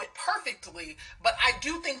not do it perfectly, but I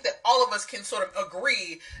do think that all of us can sort of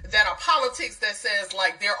agree that a politics that says,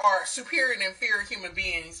 like, there are superior and inferior human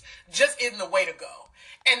beings just isn't the way to go.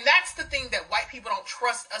 And that's the thing that white people don't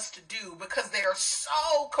trust us to do, because they are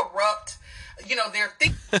so corrupt. They're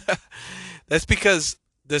That's because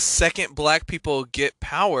the second black people get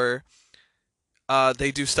power,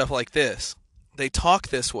 they do stuff like this. They talk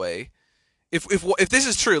this way. If this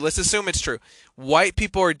is true, let's assume it's true. White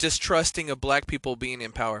people are distrusting of black people being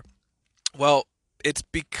in power. Well, it's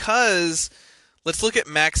because, let's look at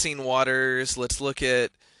Maxine Waters. Let's look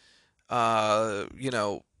at,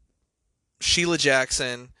 Sheila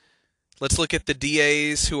Jackson. Let's look at the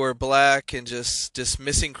DAs who are black and just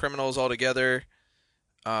dismissing criminals altogether,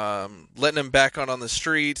 letting them back on the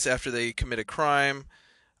streets after they commit a crime,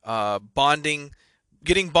 bonding,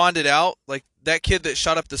 getting bonded out. Like that kid that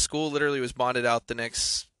shot up the school literally was bonded out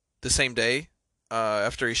the same day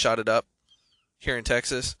after he shot it up here in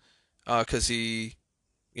Texas, because he,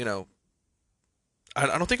 you know, I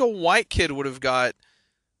don't think a white kid would have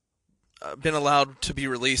been allowed to be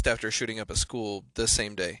released after shooting up a school the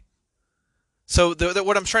same day. So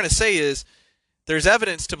what I'm trying to say is there's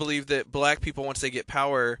evidence to believe that black people, once they get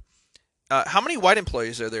power, how many white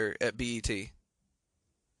employees are there at BET?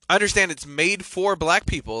 I understand it's made for black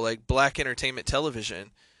people, like Black Entertainment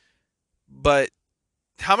Television, but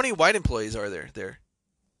how many white employees are there?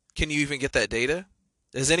 Can you even get that data?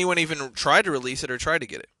 Has anyone even tried to release it or tried to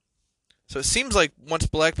get it? So it seems like once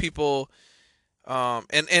black people,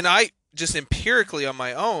 and I just empirically on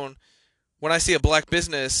my own, when I see a black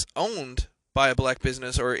business owned by a black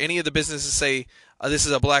business, or any of the businesses say this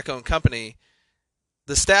is a black-owned company,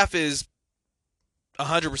 the staff is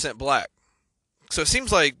 100% black. So it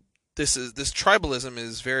seems like this tribalism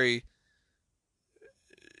is very,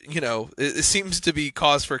 it seems to be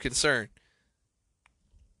cause for concern.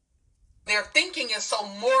 Their thinking is so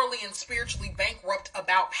morally and spiritually bankrupt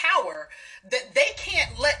about power that they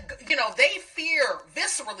can't they fear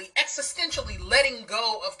viscerally, existentially letting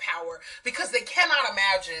go of power because they cannot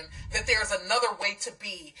imagine that there's another way to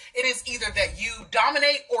be. It is either that you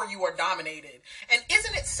dominate or you are dominated. And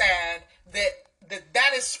isn't it sad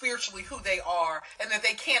that is spiritually who they are, and that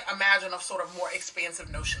they can't imagine a sort of more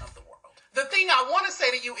expansive notion of the world? The thing I want to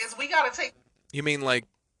say to you is we got to take... You mean like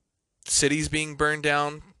cities being burned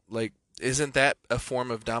down? Like, isn't that a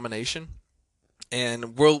form of domination?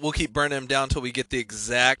 And we'll keep burning them down until we get the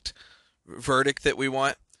exact verdict that we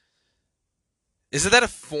want. Isn't that a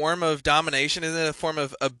form of domination? Isn't that a form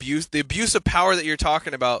of abuse? The abuse of power that you're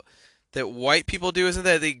talking about that white people do, isn't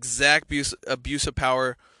that the exact abuse of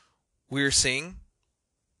power we're seeing?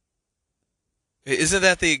 Isn't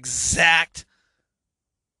that the exact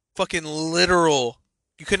fucking literal?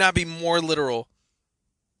 You could not be more literal.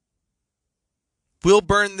 We'll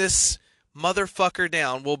burn this motherfucker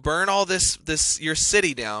down. We'll burn all this your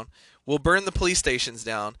city down. We'll burn the police stations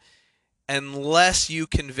down unless you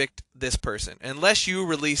convict this person. Unless you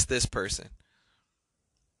release this person.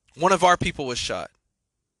 One of our people was shot.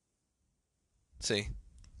 See?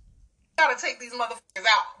 Gotta take these motherfuckers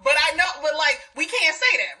out. But I know, we can't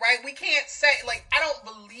say that, right? We can't say, I don't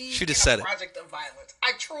believe she just said a project of violence.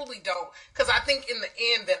 I truly don't. Because I think in the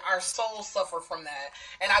end that our souls suffer from that.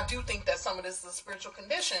 And I do think that some of this is a spiritual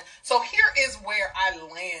condition. So here is where I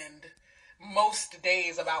land most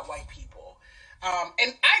days about white people.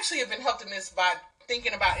 And I actually have been helped in this by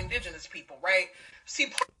thinking about indigenous people, right?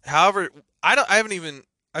 See, however,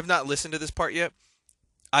 I've not listened to this part yet.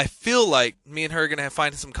 I feel like me and her are going to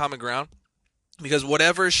find some common ground, because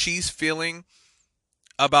whatever she's feeling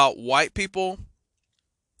about white people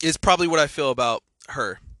is probably what I feel about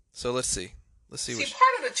her. So let's see. See, part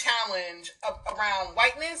of the challenge around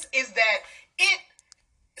whiteness is that it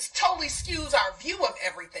totally skews our view of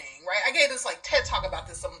everything, right? I gave this TED Talk about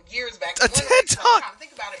this some years back. A TED Talk? Time to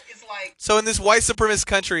think about it, it's so in this white supremacist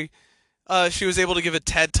country, she was able to give a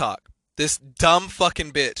TED Talk. This dumb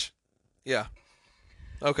fucking bitch. Yeah.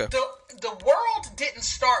 Okay. The world didn't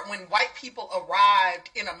start when white people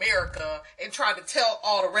arrived in America and tried to tell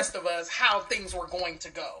all the rest of us how things were going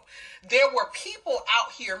to go. There were people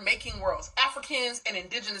out here making worlds. Africans and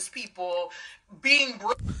indigenous people being...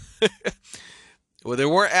 Well, there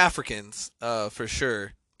weren't Africans, for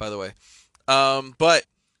sure, by the way. But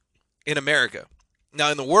in America.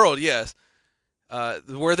 Now, in the world, yes.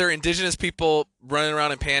 Were there indigenous people running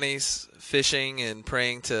around in panties, fishing and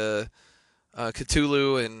praying to...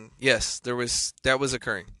 Cthulhu, and yes, that was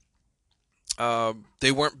occurring.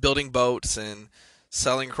 They weren't building boats and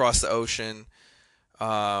sailing across the ocean.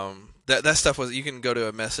 That stuff was. You can go to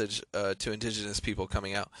a message to indigenous people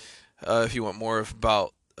coming out if you want more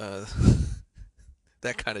about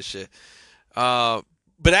that kind of shit.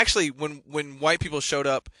 But actually, when white people showed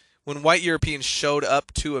up, when white Europeans showed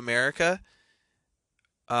up to America,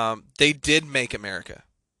 they did make America.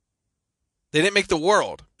 They didn't make the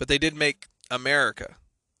world, but they did make America.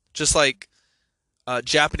 Just like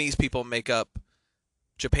Japanese people make up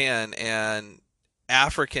Japan and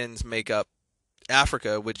Africans make up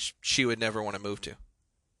Africa, which she would never want to move to.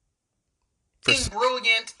 Being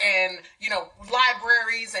brilliant and,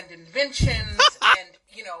 libraries and inventions and,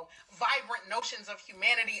 vibrant notions of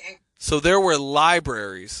humanity. And so there were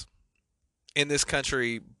libraries in this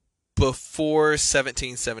country before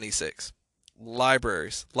 1776.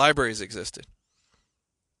 Libraries existed.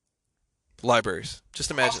 libraries.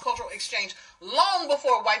 Just imagine. Cross-cultural exchange long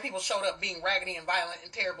before white people showed up being raggedy and violent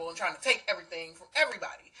and terrible and trying to take everything from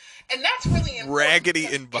everybody. And that's really important. Raggedy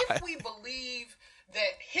and violent. If we believe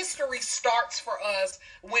that history starts for us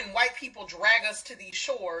when white people drag us to these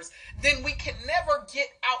shores, then we can never get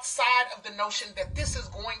outside of the notion that this is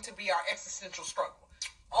going to be our existential struggle.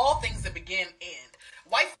 All things that begin end.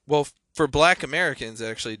 Well, for Black Americans, it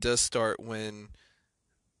actually does start when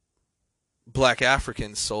Black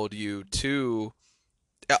Africans sold you to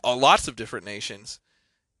lots of different nations.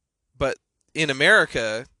 But in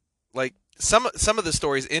America, like some of the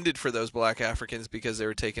stories ended for those Black Africans because they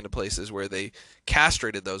were taken to places where they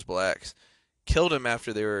castrated those blacks, killed them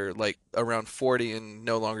after they were like around 40 and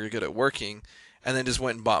no longer good at working, and then just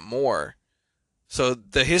went and bought more. So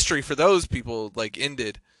the history for those people like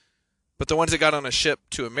ended. But the ones that got on a ship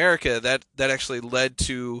to America, that actually led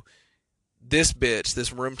to this bitch,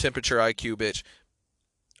 this room temperature IQ bitch,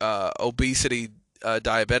 obesity,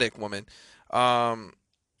 diabetic woman,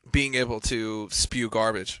 being able to spew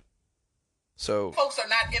garbage. So folks are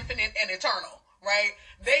not infinite and eternal, right?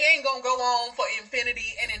 They ain't gonna go on for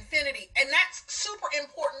infinity and infinity. And that's super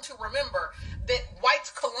important to remember, that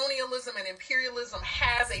white colonialism and imperialism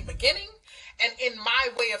has a beginning. And in my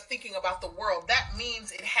way of thinking about the world, that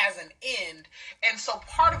means it has an end. And so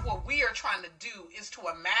part of what we are trying to do is to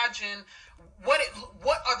imagine what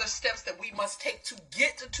are the steps that we must take to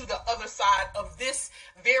get to the other side of this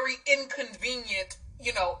very inconvenient,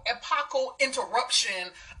 epochal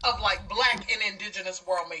interruption of like Black and indigenous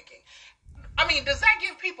world making. I mean, does that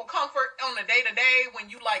give people comfort on the day-to-day when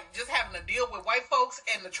you like just having to deal with white folks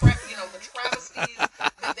and the travesties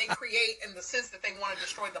that they create in the sense that they want to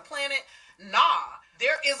destroy the planet? Nah,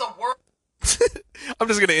 there is a world. I'm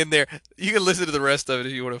just gonna end there. You can listen to the rest of it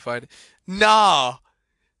if you want to find it. Nah,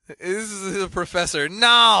 this is the professor.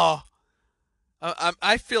 Nah,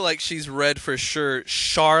 I feel like she's read for sure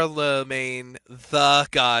Charlemagne the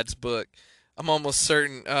God's book. I'm almost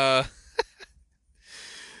certain.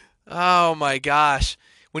 Oh my gosh.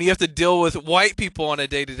 When you have to deal with white people on a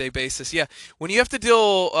day-to-day basis. Yeah. When you have to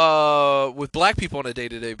deal with black people on a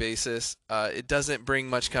day-to-day basis, it doesn't bring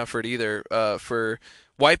much comfort either for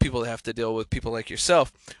white people to have to deal with people like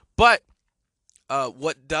yourself. But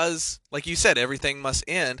what does, like you said, everything must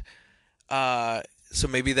end. So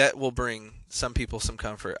maybe that will bring some people some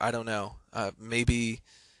comfort. I don't know. Maybe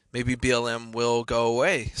BLM will go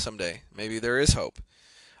away someday. Maybe there is hope.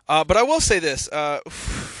 But I will say this,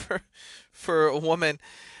 for a woman,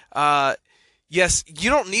 yes, you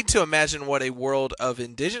don't need to imagine what a world of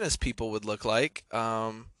indigenous people would look like.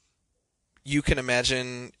 You can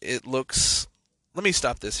imagine it looks... Let me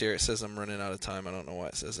stop this here. It says I'm running out of time. I don't know why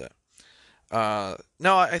it says that.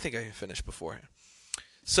 No, I think I finished beforehand.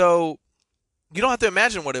 So you don't have to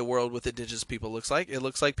imagine what a world with indigenous people looks like. It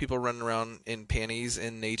looks like people running around in panties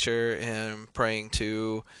in nature and praying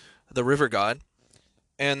to the river god.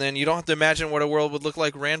 And then you don't have to imagine what a world would look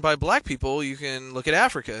like ran by black people. You can look at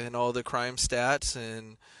Africa and all the crime stats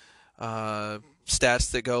and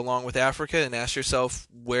stats that go along with Africa and ask yourself,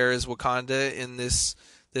 where is Wakanda in this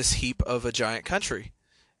heap of a giant country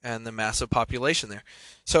and the massive population there?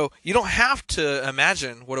 So you don't have to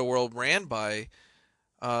imagine what a world ran by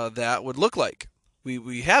that would look like.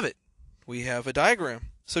 We have it. We have a diagram.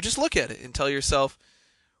 So just look at it and tell yourself,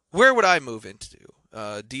 where would I move into?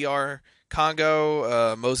 DR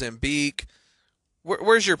Congo, Mozambique.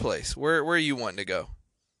 Where's your place? Where are you wanting to go?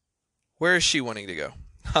 Where is she wanting to go?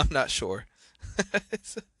 I'm not sure.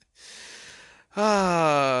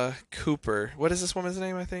 Cooper. What is this woman's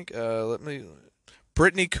name? I think.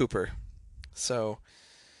 Brittany Cooper. So,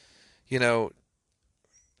 yeah.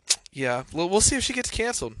 We'll see if she gets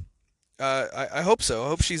canceled. I hope so. I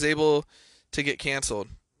hope she's able to get canceled.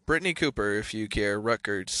 Brittany Cooper, if you care,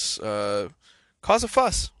 Rutgers. Cause a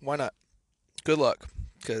fuss. Why not? Good luck,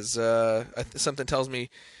 because something tells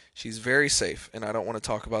me she's very safe, and I don't want to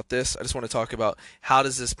talk about this. I just want to talk about how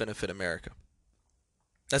does this benefit America.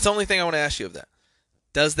 That's the only thing I want to ask you of that.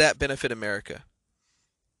 Does that benefit America?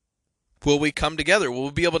 Will we come together? Will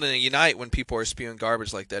we be able to unite when people are spewing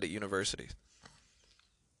garbage like that at universities?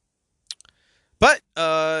 But,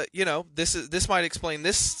 this might explain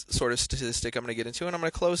this sort of statistic I'm going to get into, and I'm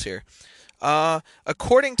going to close here.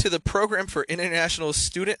 According to the Program for International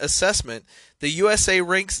Student Assessment, the USA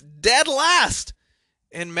ranks dead last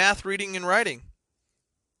in math, reading, and writing.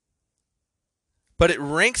 But it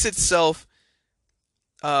ranks itself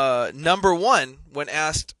number one when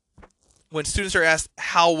students are asked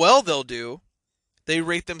how well they'll do. They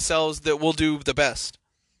rate themselves that will do the best.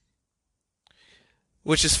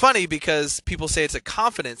 Which is funny because people say it's a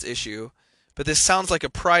confidence issue, but this sounds like a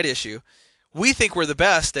pride issue. We think we're the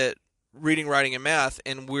best at reading, writing, and math,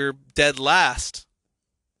 and we're dead last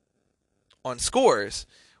on scores,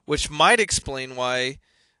 which might explain why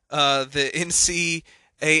the NCAA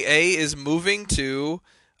is moving to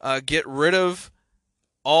get rid of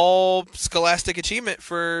all scholastic achievement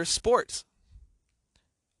for sports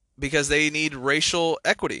because they need racial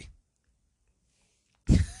equity.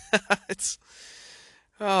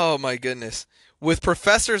 Oh my goodness. With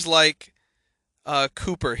professors like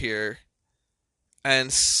Cooper here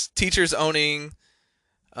and teachers owning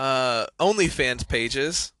OnlyFans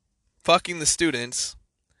pages, fucking the students,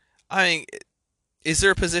 I mean, is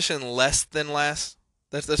there a position less than last?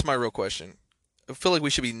 That's my real question. I feel like we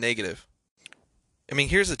should be negative. I mean,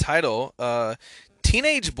 here's the title.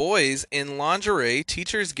 Teenage boys in lingerie,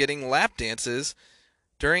 teachers getting lap dances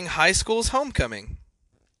during high school's homecoming.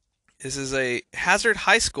 This is a Hazard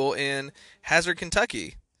High School in Hazard,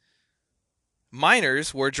 Kentucky.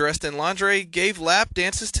 Minors were dressed in lingerie, gave lap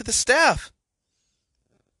dances to the staff.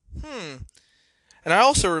 And I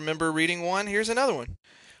also remember reading one. Here's another one.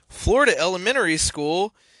 Florida elementary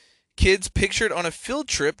school kids pictured on a field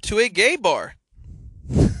trip to a gay bar.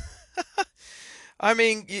 I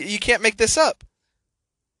mean, you can't make this up.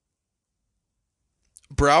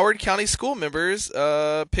 Broward County school members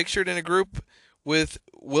pictured in a group with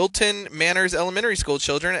Wilton Manors Elementary School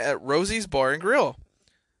children at Rosie's Bar and Grill.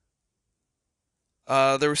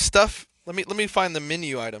 There was stuff. Let me find the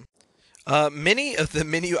menu item. Many of the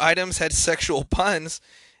menu items had sexual puns,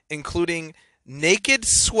 including naked,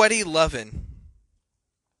 sweaty lovin'.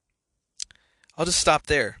 I'll just stop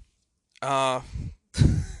there.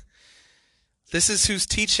 This is who's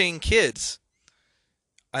teaching kids.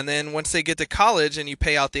 And then once they get to college and you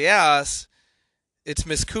pay out the ass, it's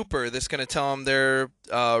Miss Cooper that's going to tell them they're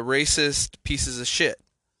racist pieces of shit.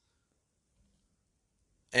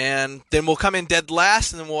 And then we'll come in dead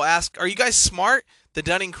last, and then we'll ask, are you guys smart? The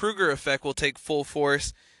Dunning-Kruger effect will take full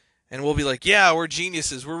force, and we'll be like, yeah, we're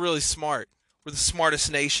geniuses. We're really smart. We're the smartest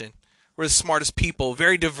nation. We're the smartest people,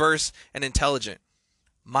 very diverse and intelligent.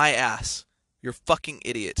 My ass. You're fucking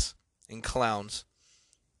idiots and clowns.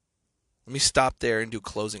 Let me stop there and do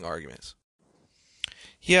closing arguments.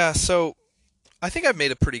 Yeah, so I think I've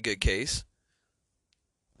made a pretty good case.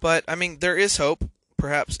 But, I mean, there is hope.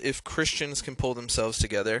 Perhaps if Christians can pull themselves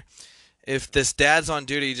together. If this dads on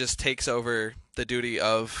duty just takes over the duty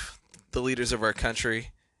of the leaders of our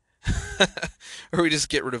country. Or we just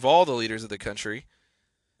get rid of all the leaders of the country.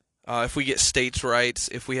 If we get states' rights.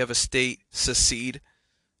 If we have a state secede.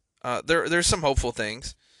 There's some hopeful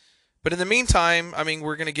things. But in the meantime, I mean,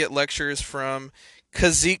 we're going to get lectures from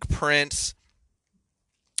Kazik Prince,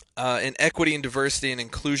 an equity and diversity and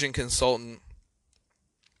inclusion consultant,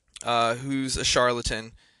 who's a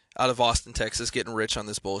charlatan out of Austin, Texas, getting rich on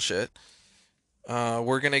this bullshit.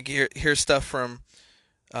 We're going to hear stuff from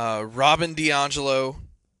Robin DiAngelo,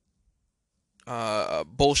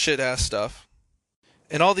 bullshit-ass stuff.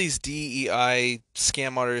 And all these DEI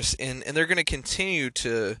scam artists, and they're going to continue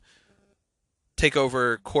to take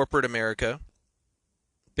over corporate America,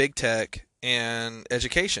 big tech, and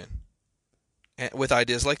education with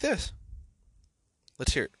ideas like this.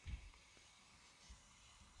 Let's hear it.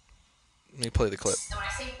 Let me play the clip. And when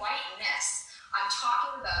I say whiteness, I'm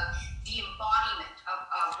talking about the embodiment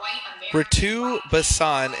of white American. Ritu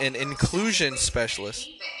Basan, an inclusion specialist.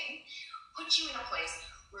 Put you in a place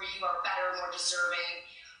where you are better, more deserving,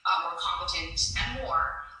 more competent, and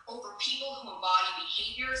more over people who embody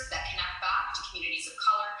behaviors that connect back to communities of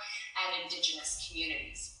color and indigenous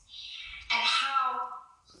communities. And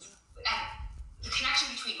the connection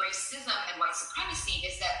between racism and white supremacy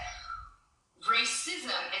is that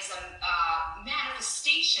racism is a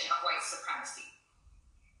manifestation of white supremacy.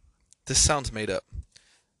 This sounds made up.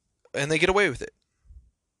 And they get away with it.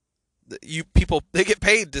 They get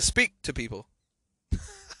paid to speak to people.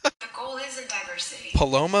 The goal isn't diversity.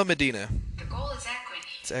 Paloma Medina. The goal is equity.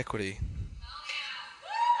 It's equity.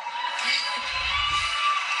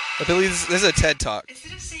 I believe this is a TED Talk.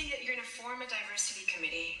 Instead of saying that you're going to form a diversity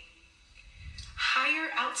committee, hire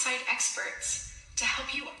outside experts to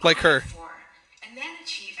help you like her. And then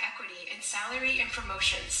achieve equity in salary and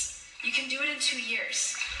promotions. You can do it in 2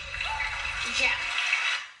 years. You can.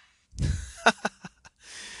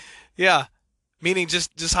 Yeah. Meaning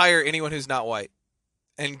just hire anyone who's not white.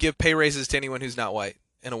 And give pay raises to anyone who's not white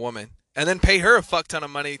and a woman. And then pay her a fuck ton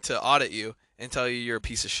of money to audit you and tell you you're a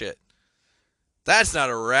piece of shit. That's not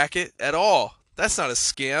a racket at all. That's not a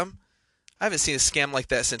scam. I haven't seen a scam like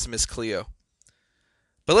that since Miss Cleo.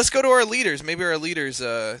 But let's go to our leaders. Maybe our leaders,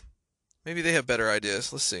 maybe they have better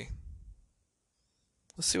ideas. Let's see.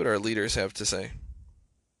 Let's see what our leaders have to say.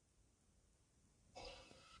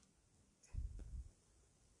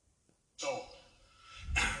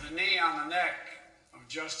 around the neck of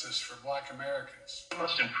justice for black Americans. We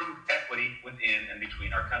must improve equity within and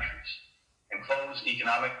between our countries and close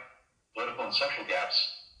economic, political, and social gaps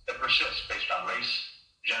that persist based on race,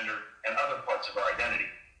 gender, and other parts of our identity.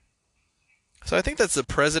 So I think that's the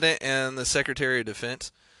President and the Secretary of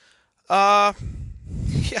Defense. Yeah.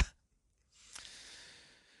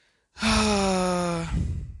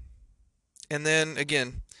 And then,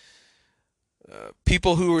 again,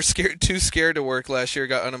 people who were too scared to work last year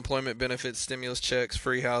got unemployment benefits, stimulus checks,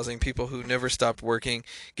 free housing. People who never stopped working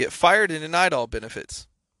get fired and denied all benefits.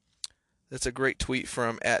 That's a great tweet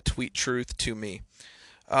from @TweetTruth2me.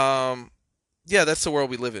 Yeah, that's the world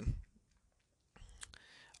we live in.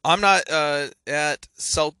 I'm not at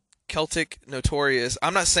Celtic Notorious.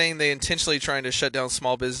 I'm not saying they intentionally trying to shut down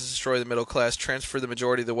small business, destroy the middle class, transfer the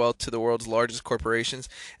majority of the wealth to the world's largest corporations,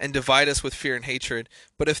 and divide us with fear and hatred.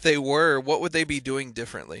 But if they were, what would they be doing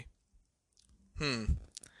differently?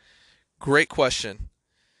 Great question.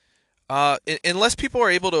 Unless people are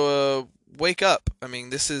able to wake up. I mean,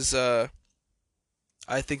 this is...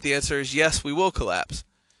 I think the answer is yes, we will collapse.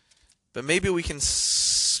 But maybe we can...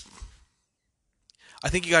 I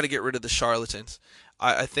think you got to get rid of the charlatans.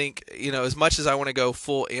 I think, as much as I want to go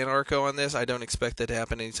full anarcho on this, I don't expect that to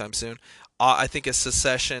happen anytime soon. I think a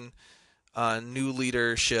secession, new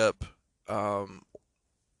leadership, and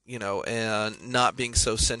not being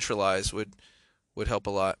so centralized would help a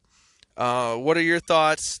lot. What are your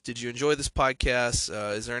thoughts? Did you enjoy this podcast?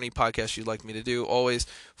 Is there any podcast you'd like me to do? Always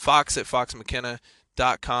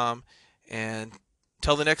Fox@foxmckenna.com. And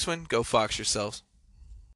till the next one, go Fox yourselves.